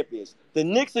NBA champions? The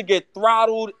Knicks will get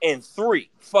throttled in 3.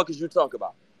 Fuck is you talk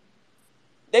about?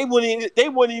 They wouldn't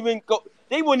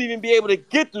even be able to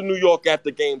get to New York after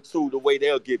game 2 the way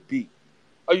they'll get beat.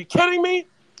 Are you kidding me?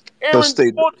 Aaron,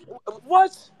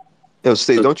 what? Yo,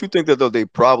 State, don't you think that though they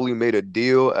probably made a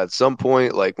deal at some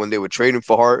point, like when they were trading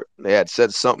for Hart, they had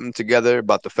said something together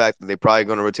about the fact that they're probably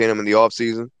going to retain him in the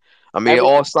offseason? I mean,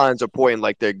 all signs are pointing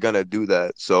like they're going to do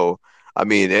that. So, I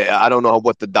mean, I don't know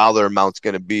what the dollar amount's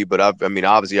going to be, but I mean,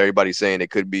 obviously everybody's saying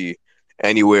it could be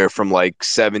anywhere from like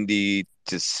 70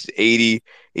 to 80.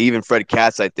 Even Fred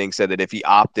Katz, I think, said that if he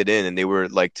opted in and they were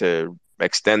like to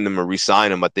extend him or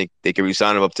re-sign him, I think they could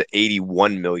re-sign him up to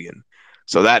 $81 million.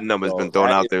 So that number's been thrown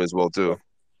out there as well too.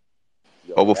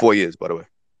 Over 4 years, by the way.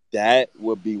 That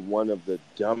would be one of the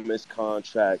dumbest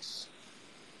contracts.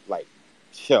 Like,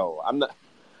 yo, I'm not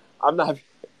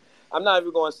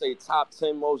even going to say top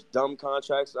 10 most dumb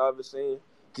contracts I've ever seen.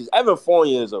 Because Evan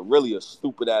Fournier is really a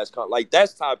stupid ass contract. Like,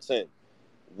 that's top 10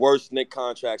 worst Knicks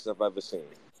contracts I've ever seen.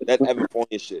 That Evan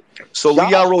Fournier shit. So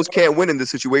Leon Rose can't win in this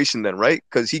situation then, right?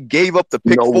 Because he gave up the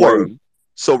pick for him.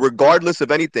 So regardless of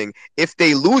anything, if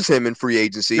they lose him in free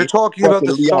agency, you're talking about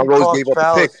the Leon Rose gave up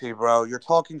fallacy, the pick. bro. You're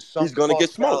talking some. He's gonna get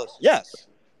smoked. Fallacy. Yes.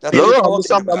 That's no,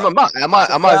 I'm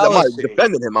not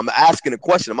defending him. I'm asking a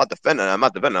question. I'm not defending.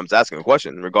 I'm just asking a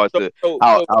question in regards to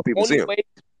how people see him.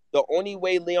 The only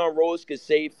way Leon Rose could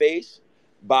save face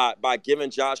by giving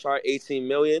Josh Hart $18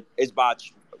 million is by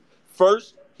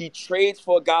first he trades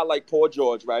for a guy like Paul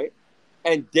George, right?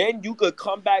 And then you could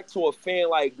come back to a fan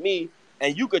like me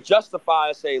and you could justify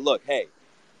and say, look, hey,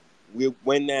 we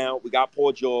win now. We got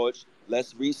Paul George.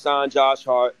 Let's re-sign Josh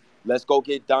Hart. Let's go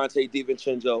get Dante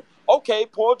DiVincenzo. Okay,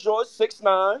 Paul George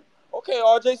 6'9". Okay,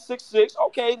 RJ 6'6".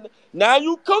 Okay, now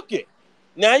you cooking.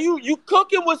 Now you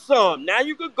cooking with some. Now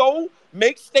you could go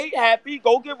make State happy.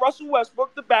 Go get Russell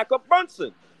Westbrook to back up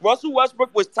Brunson. Russell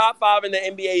Westbrook was top 5 in the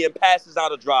NBA in passes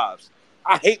out of drives.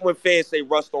 I hate when fans say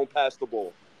Russ don't pass the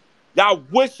ball. Y'all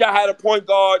wish y'all had a point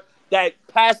guard that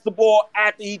passed the ball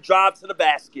after he drives to the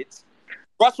baskets.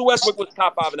 Russell Westbrook was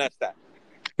top 5 in that stat.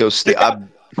 Yo, State, my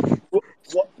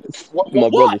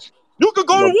What? brothers. You could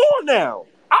go to war now.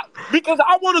 Because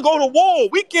I want to go to war.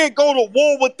 We can't go to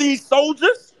war with these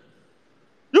soldiers.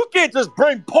 You can't just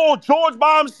bring Paul George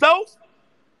by himself.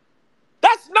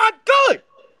 That's not good.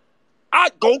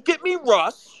 Go get me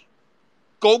Russ.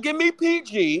 Go get me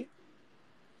PG.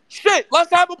 Shit,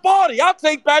 let's have a party. I'll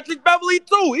take Patrick Beverly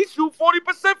too. He shoot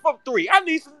 40% from 3. I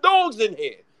need some dogs in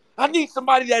here. I need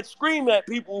somebody that scream at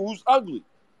people who's ugly.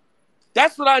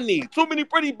 That's what I need. Too many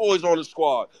pretty boys on the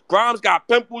squad. Grimes got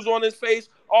pimples on his face.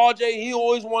 RJ, he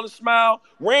always want to smile.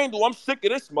 Randall, I'm sick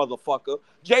of this motherfucker.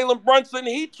 Jalen Brunson,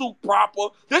 he too proper.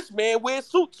 This man wears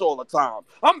suits all the time.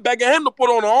 I'm begging him to put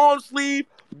on an arm sleeve,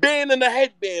 band, and a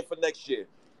headband for next year.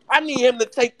 I need him to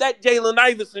take that Jalen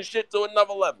Iverson shit to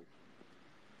another level.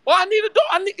 Well, I need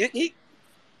to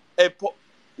do.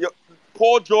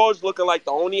 Paul George looking like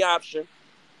the only option,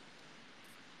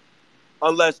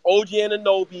 unless OG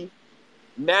Anunoby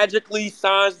magically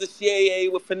signs the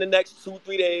CAA within the next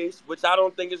 2-3 days, which I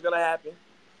don't think is gonna happen.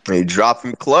 He dropped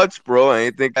him clutch, bro. I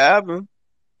ain't think it happened.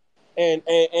 And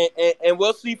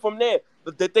we'll see from there.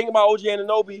 But the thing about OG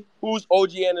Anunoby, who's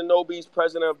OG Anunoby's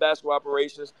president of basketball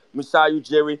operations, Masai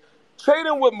Ujiri.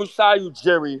 Trading with Masai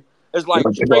Ujiri is like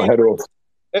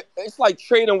it's like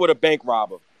trading with a bank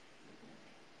robber.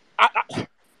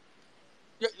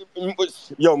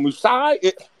 Masai,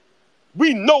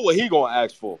 we know what he gonna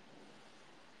ask for.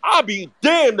 I'll be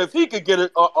damned if he could get a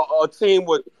team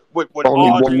with only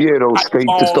RJ. 1 year though, State.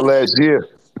 Just the last year.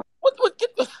 What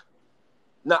get the?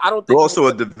 No, I don't think. They're also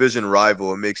a division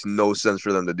rival. It makes no sense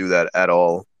for them to do that at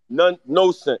all.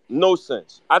 No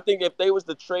sense. I think if they was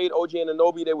to trade OG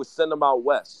Anunoby, they would send them out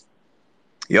west.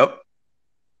 Yep.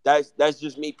 That's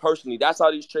just me personally. That's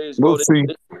how these trades We'll go. see.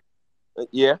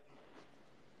 Yeah.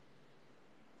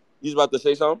 You was about to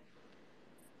say something?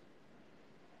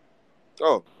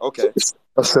 Oh, okay.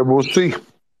 I said we'll see.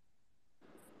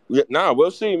 Yeah,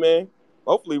 we'll see, man.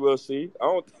 Hopefully we'll see. I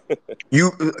don't.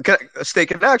 Can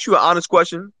I ask you an honest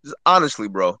question? Just honestly,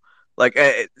 bro. Like,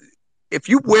 if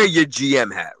you wear your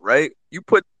GM hat, right? You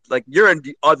put like you're in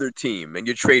the other team and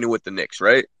you're trading with the Knicks,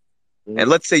 right? Mm-hmm. And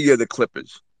let's say you're the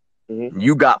Clippers. Mm-hmm.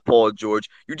 You got Paul George.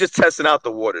 You're just testing out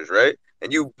the waters, right?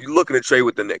 And you looking to trade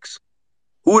with the Knicks.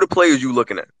 Who are the players you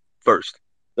looking at first?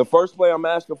 The first player I'm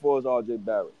asking for is RJ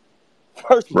Barrett.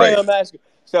 First player I'm asking.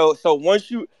 So once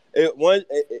if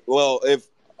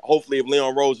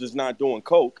Leon Rose is not doing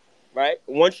coke, right?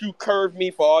 Once you curve me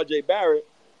for RJ Barrett,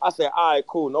 I say, all right,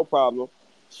 cool, no problem.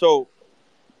 So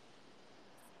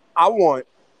I want,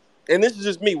 and this is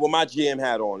just me with my GM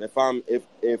hat on. If I'm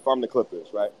the Clippers,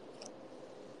 right?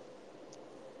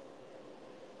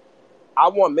 I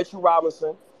want Mitchell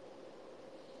Robinson.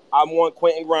 I want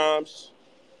Quentin Grimes.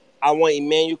 I want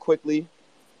Emmanuel Quickly,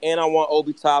 and I want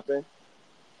Obi Toppin.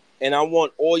 And I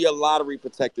want all your lottery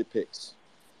protected picks.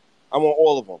 I want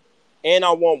all of them. And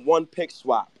I want one pick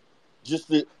swap just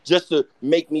to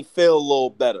make me feel a little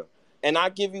better. And I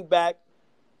give you back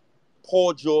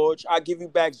Paul George. I give you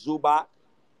back Zubac.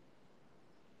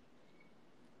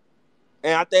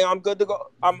 And I think I'm good to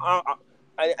go.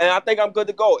 I think I'm good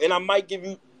to go. And I might give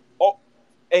you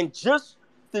and just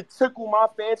to tickle my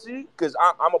fancy, because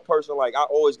I'm a person like I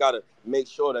always gotta make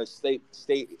sure that state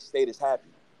is happy.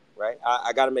 Right?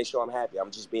 I got to make sure I'm happy.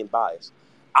 I'm just being biased.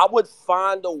 I would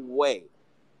find a way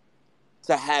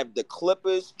to have the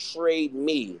Clippers trade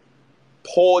me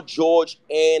Paul George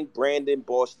and Brandon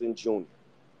Boston Jr.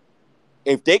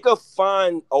 If they could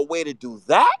find a way to do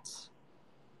that,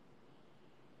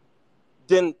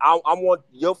 then I want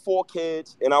your 4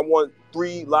 kids, and I want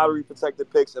 3 lottery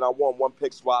protected picks, and I want 1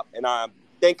 pick swap, and I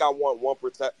think I want 1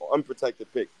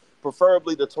 unprotected pick,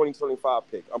 preferably the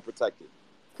 2025 pick, unprotected.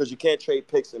 Because you can't trade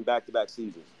picks in back-to-back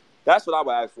seasons. That's what I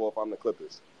would ask for if I'm the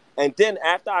Clippers. And then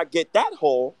after I get that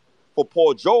haul for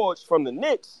Paul George from the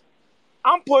Knicks,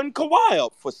 I'm putting Kawhi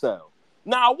up for sale.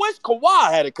 Now, I wish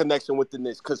Kawhi had a connection with the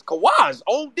Knicks because Kawhi is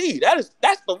OD.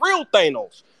 That's the real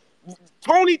Thanos.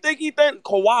 Tony think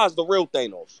Kawhi's the real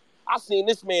Thanos. I seen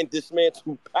this man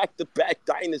dismantle back-to-back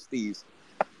dynasties.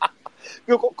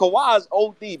 Kawhi's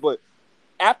OD, but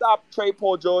after I trade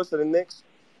Paul George to the Knicks,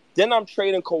 then I'm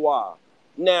trading Kawhi.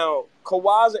 Now,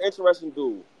 Kawhi's an interesting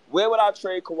dude. Where would I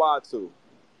trade Kawhi to?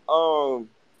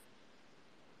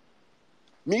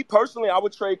 Me personally, I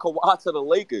would trade Kawhi to the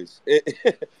Lakers.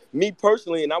 Me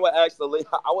personally, and I would ask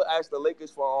the Lakers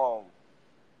for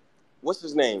what's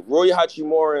his name, Roy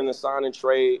Hachimura in a sign and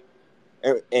trade,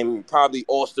 and probably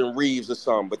Austin Reeves or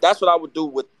something. But that's what I would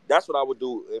do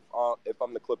if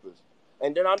I'm the Clippers.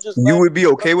 And then I'm just You would be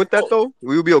okay with that though?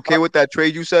 We would be okay with that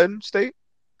trade you said, State?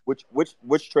 Which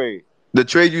trade? The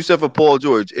trade you said for Paul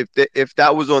George. If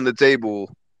that was on the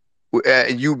table,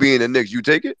 and you being the Knicks, you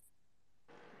take it?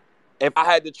 If I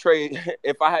had to trade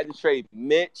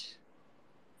Mitch.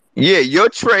 Yeah, your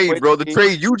trade, bro. The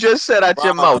trade you just said out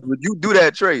your mouth. Would you do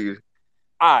that trade?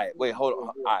 All right, wait, hold on.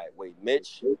 All right, wait.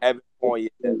 Mitch, Evan Fournier.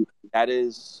 That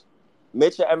is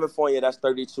Mitch and Evan Fournier. That's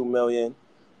 $32 million.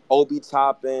 Obi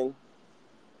Toppin.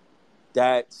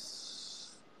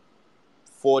 That's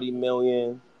 $40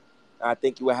 million. I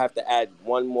think you would have to add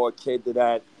one more kid to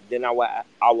that. Then I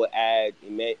would add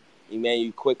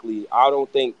Emmanuel quickly. I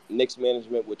don't think Knicks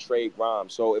management would trade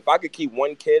Grimes. So if I could keep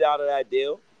one kid out of that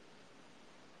deal,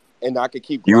 and I could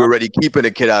keep Grimes. You already keeping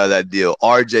a kid out of that deal.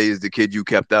 RJ is the kid you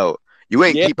kept out. You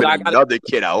ain't keeping another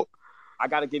kid out. I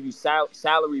got to give you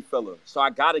salary filler. So I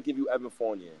got to give you Evan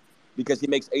Fournier because he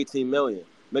makes $18 million.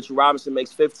 Mitchell Robinson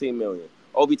makes $15 million.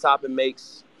 Obi Toppin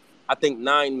makes, I think,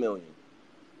 $9 million.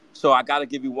 So I got to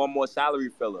give you one more salary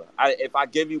filler. If I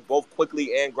give you both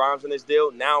Quickly and Grimes in this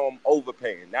deal, now I'm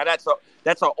overpaying. Now that's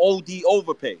an OD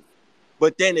overpay.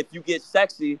 But then if you get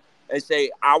sexy and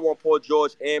say, I want Paul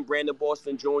George and Brandon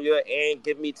Boston Jr. and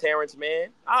give me Terrence Mann,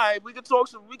 all right, we could talk.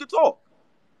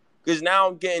 Because now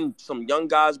I'm getting some young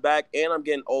guys back and I'm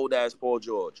getting old-ass Paul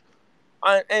George.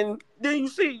 And then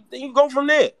you go from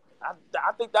there.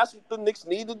 I think that's what the Knicks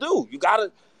need to do. You got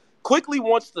to Quickly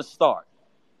wants to start.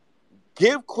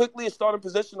 Give Quickly a starting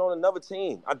position on another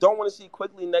team. I don't want to see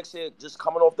Quickly next year just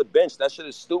coming off the bench. That shit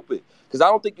is stupid. Because I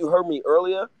don't think you heard me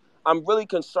earlier. I'm really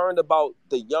concerned about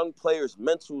the young players'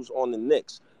 mentals on the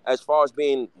Knicks as far as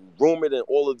being rumored in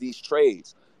all of these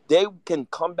trades. They can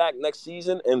come back next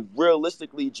season and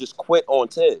realistically just quit on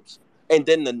Tibbs. And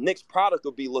then the Knicks product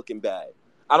will be looking bad.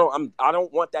 I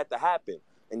don't want that to happen.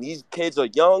 And these kids are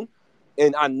young,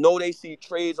 and I know they see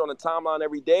trades on the timeline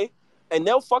every day. And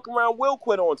they'll fuck around, will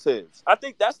quit on Tibbs. I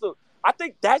think that will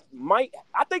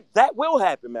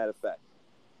happen, matter of fact.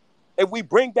 If we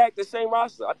bring back the same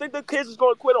roster, I think the kids is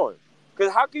going to quit on it.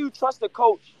 Because how can you trust a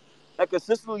coach that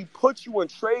consistently puts you in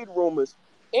trade rumors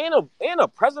and a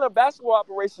president of basketball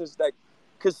operations that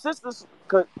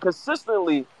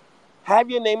consistently have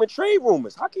your name in trade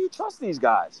rumors? How can you trust these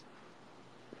guys?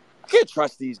 I can't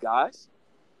trust these guys.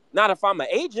 Not if I'm an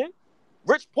agent.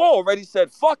 Rich Paul already said,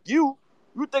 fuck you.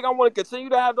 You think I want to continue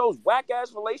to have those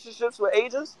whack-ass relationships with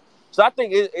agents? So I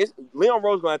think Leon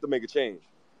Rose going to have to make a change.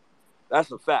 That's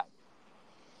a fact.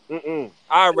 I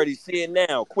already see it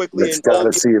now. Quickly. Let's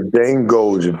gotta see if Dame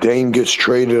goes. If Dame gets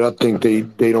traded, I think they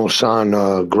don't sign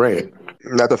Grant.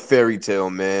 Not a fairy tale,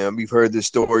 man. We've heard this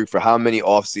story for how many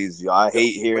off seasons? I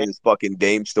hate hearing this fucking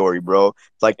Dame story, bro.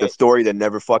 It's like the story that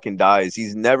never fucking dies.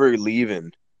 He's never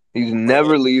leaving. He's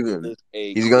never leaving.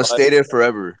 He's gonna stay there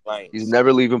forever. He's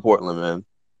never leaving Portland, man.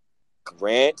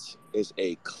 Grant is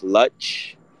a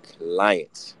clutch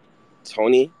client.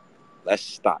 Tony, let's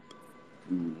stop.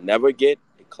 You never get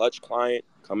a clutch client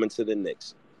coming to the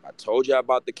Knicks. I told you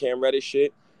about the Cam Reddish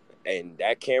shit, and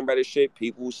that Cam Reddish shit,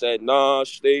 people said, nah,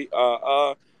 stay,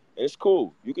 and it's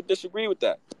cool. You could disagree with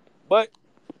that. But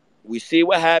we see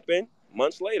what happened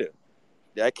months later.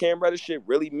 That Cam Reddish shit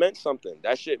really meant something.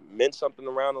 That shit meant something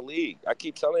around the league. I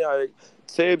keep telling you,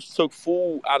 Tibbs took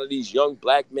food out of these young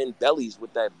black men bellies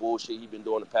with that bullshit he's been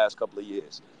doing the past couple of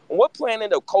years. And what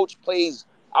planet of coach plays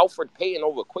Alfred Payton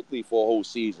over Quickly for a whole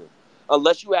season?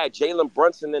 Unless you had Jalen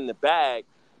Brunson in the bag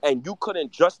and you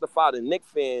couldn't justify the Knicks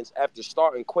fans after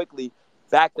starting Quickly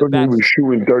back-to-back. He was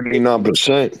shooting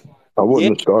 39%. I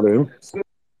wouldn't have started him.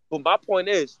 But my point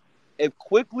is, if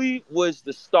Quickly was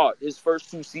the start his first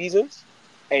two seasons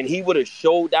and he would have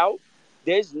showed out,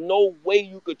 there's no way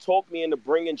you could talk me into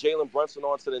bringing Jalen Brunson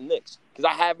onto the Knicks because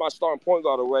I have my starting point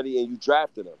guard already and you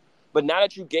drafted him. But now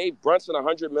that you gave Brunson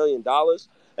 $100 million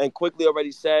and Quickly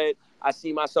already said, I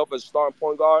see myself as a starting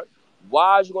point guard,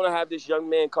 why is you going to have this young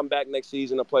man come back next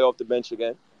season and play off the bench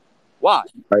again? Why?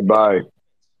 Bye-bye.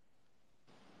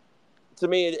 To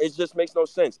me, it just makes no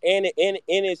sense. And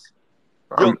it's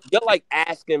you're like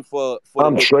asking for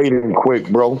I'm trading Quick,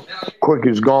 bro. Quick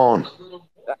is gone.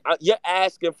 You're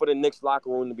asking for the Knicks locker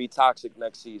room to be toxic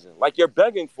next season. Like, you're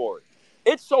begging for it.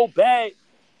 It's so bad.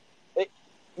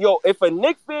 If a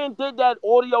Knicks fan did that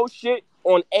audio shit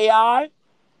on AI,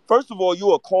 first of all,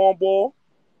 you a cornball.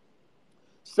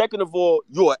 Second of all,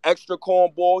 you an extra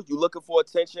cornball. You looking for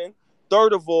attention.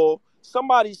 Third of all,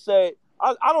 somebody said,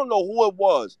 I don't know who it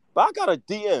was, but I got a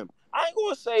DM. I ain't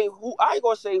gonna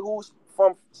say who's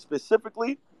from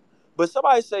specifically, but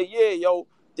somebody say, yeah, yo,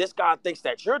 this guy thinks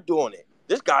that you're doing it.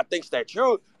 This guy thinks that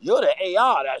you're the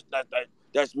AI.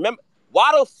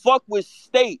 Why the fuck would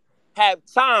State have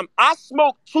time? I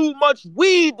smoke too much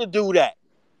weed to do that.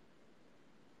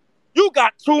 You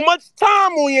got too much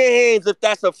time on your hands if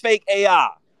that's a fake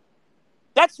AI.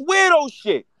 That's weirdo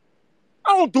shit.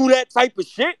 I don't do that type of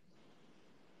shit.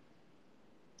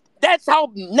 That's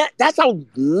how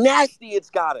nasty it's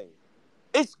gotten.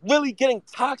 It's really getting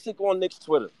toxic on Knicks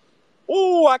Twitter.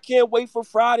 Ooh, I can't wait for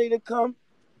Friday to come.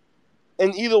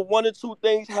 And either one or two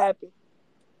things happen.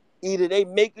 Either they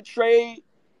make a trade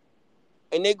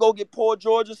and they go get Paul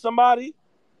George or somebody,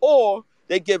 or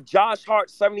they give Josh Hart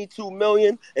 $72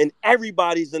 million and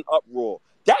everybody's in uproar.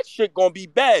 That shit gonna be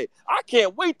bad. I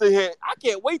can't wait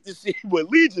to see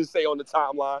what Legion say on the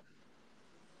timeline.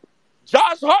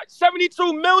 Josh Hart,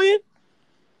 $72 million?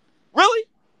 Really?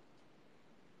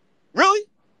 Really?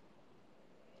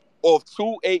 Off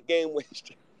 2 8-game win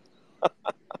streaks.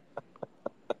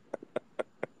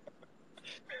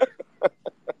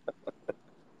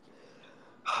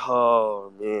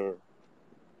 Oh man,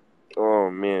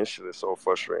 this shit is so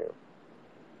frustrating.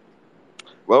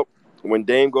 Well, when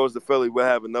Dame goes to Philly, we'll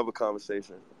have another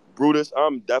conversation. Brutus,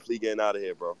 I'm definitely getting out of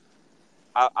here, bro.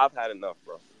 I've had enough,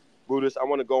 bro. Brutus, I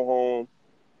want to go home.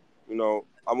 You know,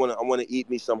 I want to eat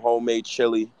me some homemade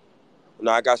chili. You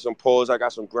know, I got some pulls. I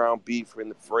got some ground beef in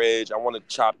the fridge. I want to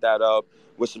chop that up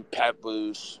with some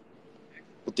peppers,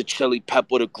 with the chili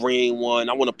pepper, the green one.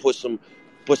 I want to put some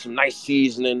nice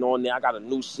seasoning on there. I got a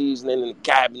new seasoning in the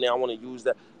cabinet. I want to use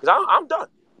that because I'm done.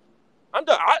 I'm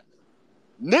done.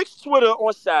 Knicks Twitter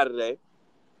on Saturday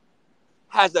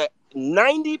has a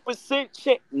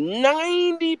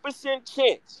 90%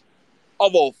 chance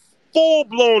of a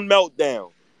full-blown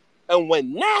meltdown. And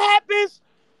when that happens,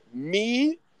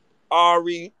 me,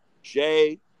 Ari,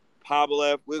 Jay,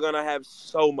 Pavlev, we're going to have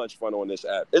so much fun on this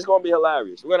app. It's going to be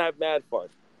hilarious. We're going to have mad fun.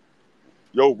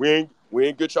 Yo, we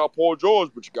ain't get y'all Paul George,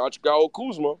 but you got your guy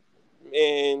Kuzma.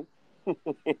 Man.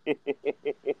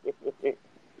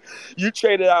 You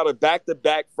traded out a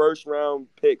back-to-back first-round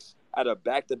picks out of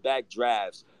back-to-back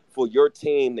drafts for your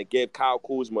team to give Kyle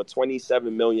Kuzma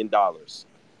 $27 million.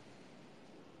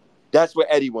 That's what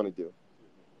Eddie want to do.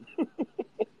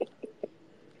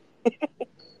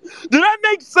 Did that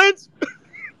make sense?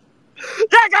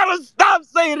 Y'all gotta stop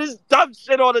saying this dumb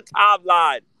shit on the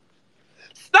timeline.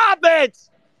 Stop it!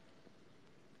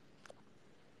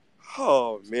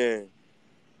 Oh, man.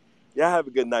 Y'all have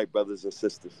a good night, brothers and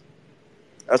sisters.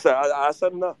 I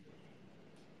said enough.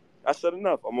 I said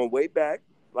enough. I'm gonna wait back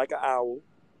like an owl.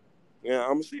 Yeah,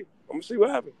 I'm gonna see what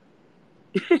happens.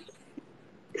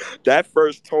 That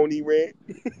first Tony rant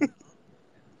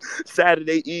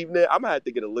Saturday evening, I'm gonna have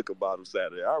to get a liquor bottle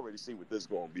Saturday. I already see what this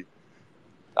gonna be.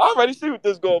 Y'all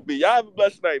have a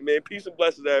blessed night, man. Peace and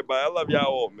blessings, everybody. I love y'all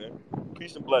all, man.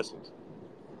 Peace and blessings.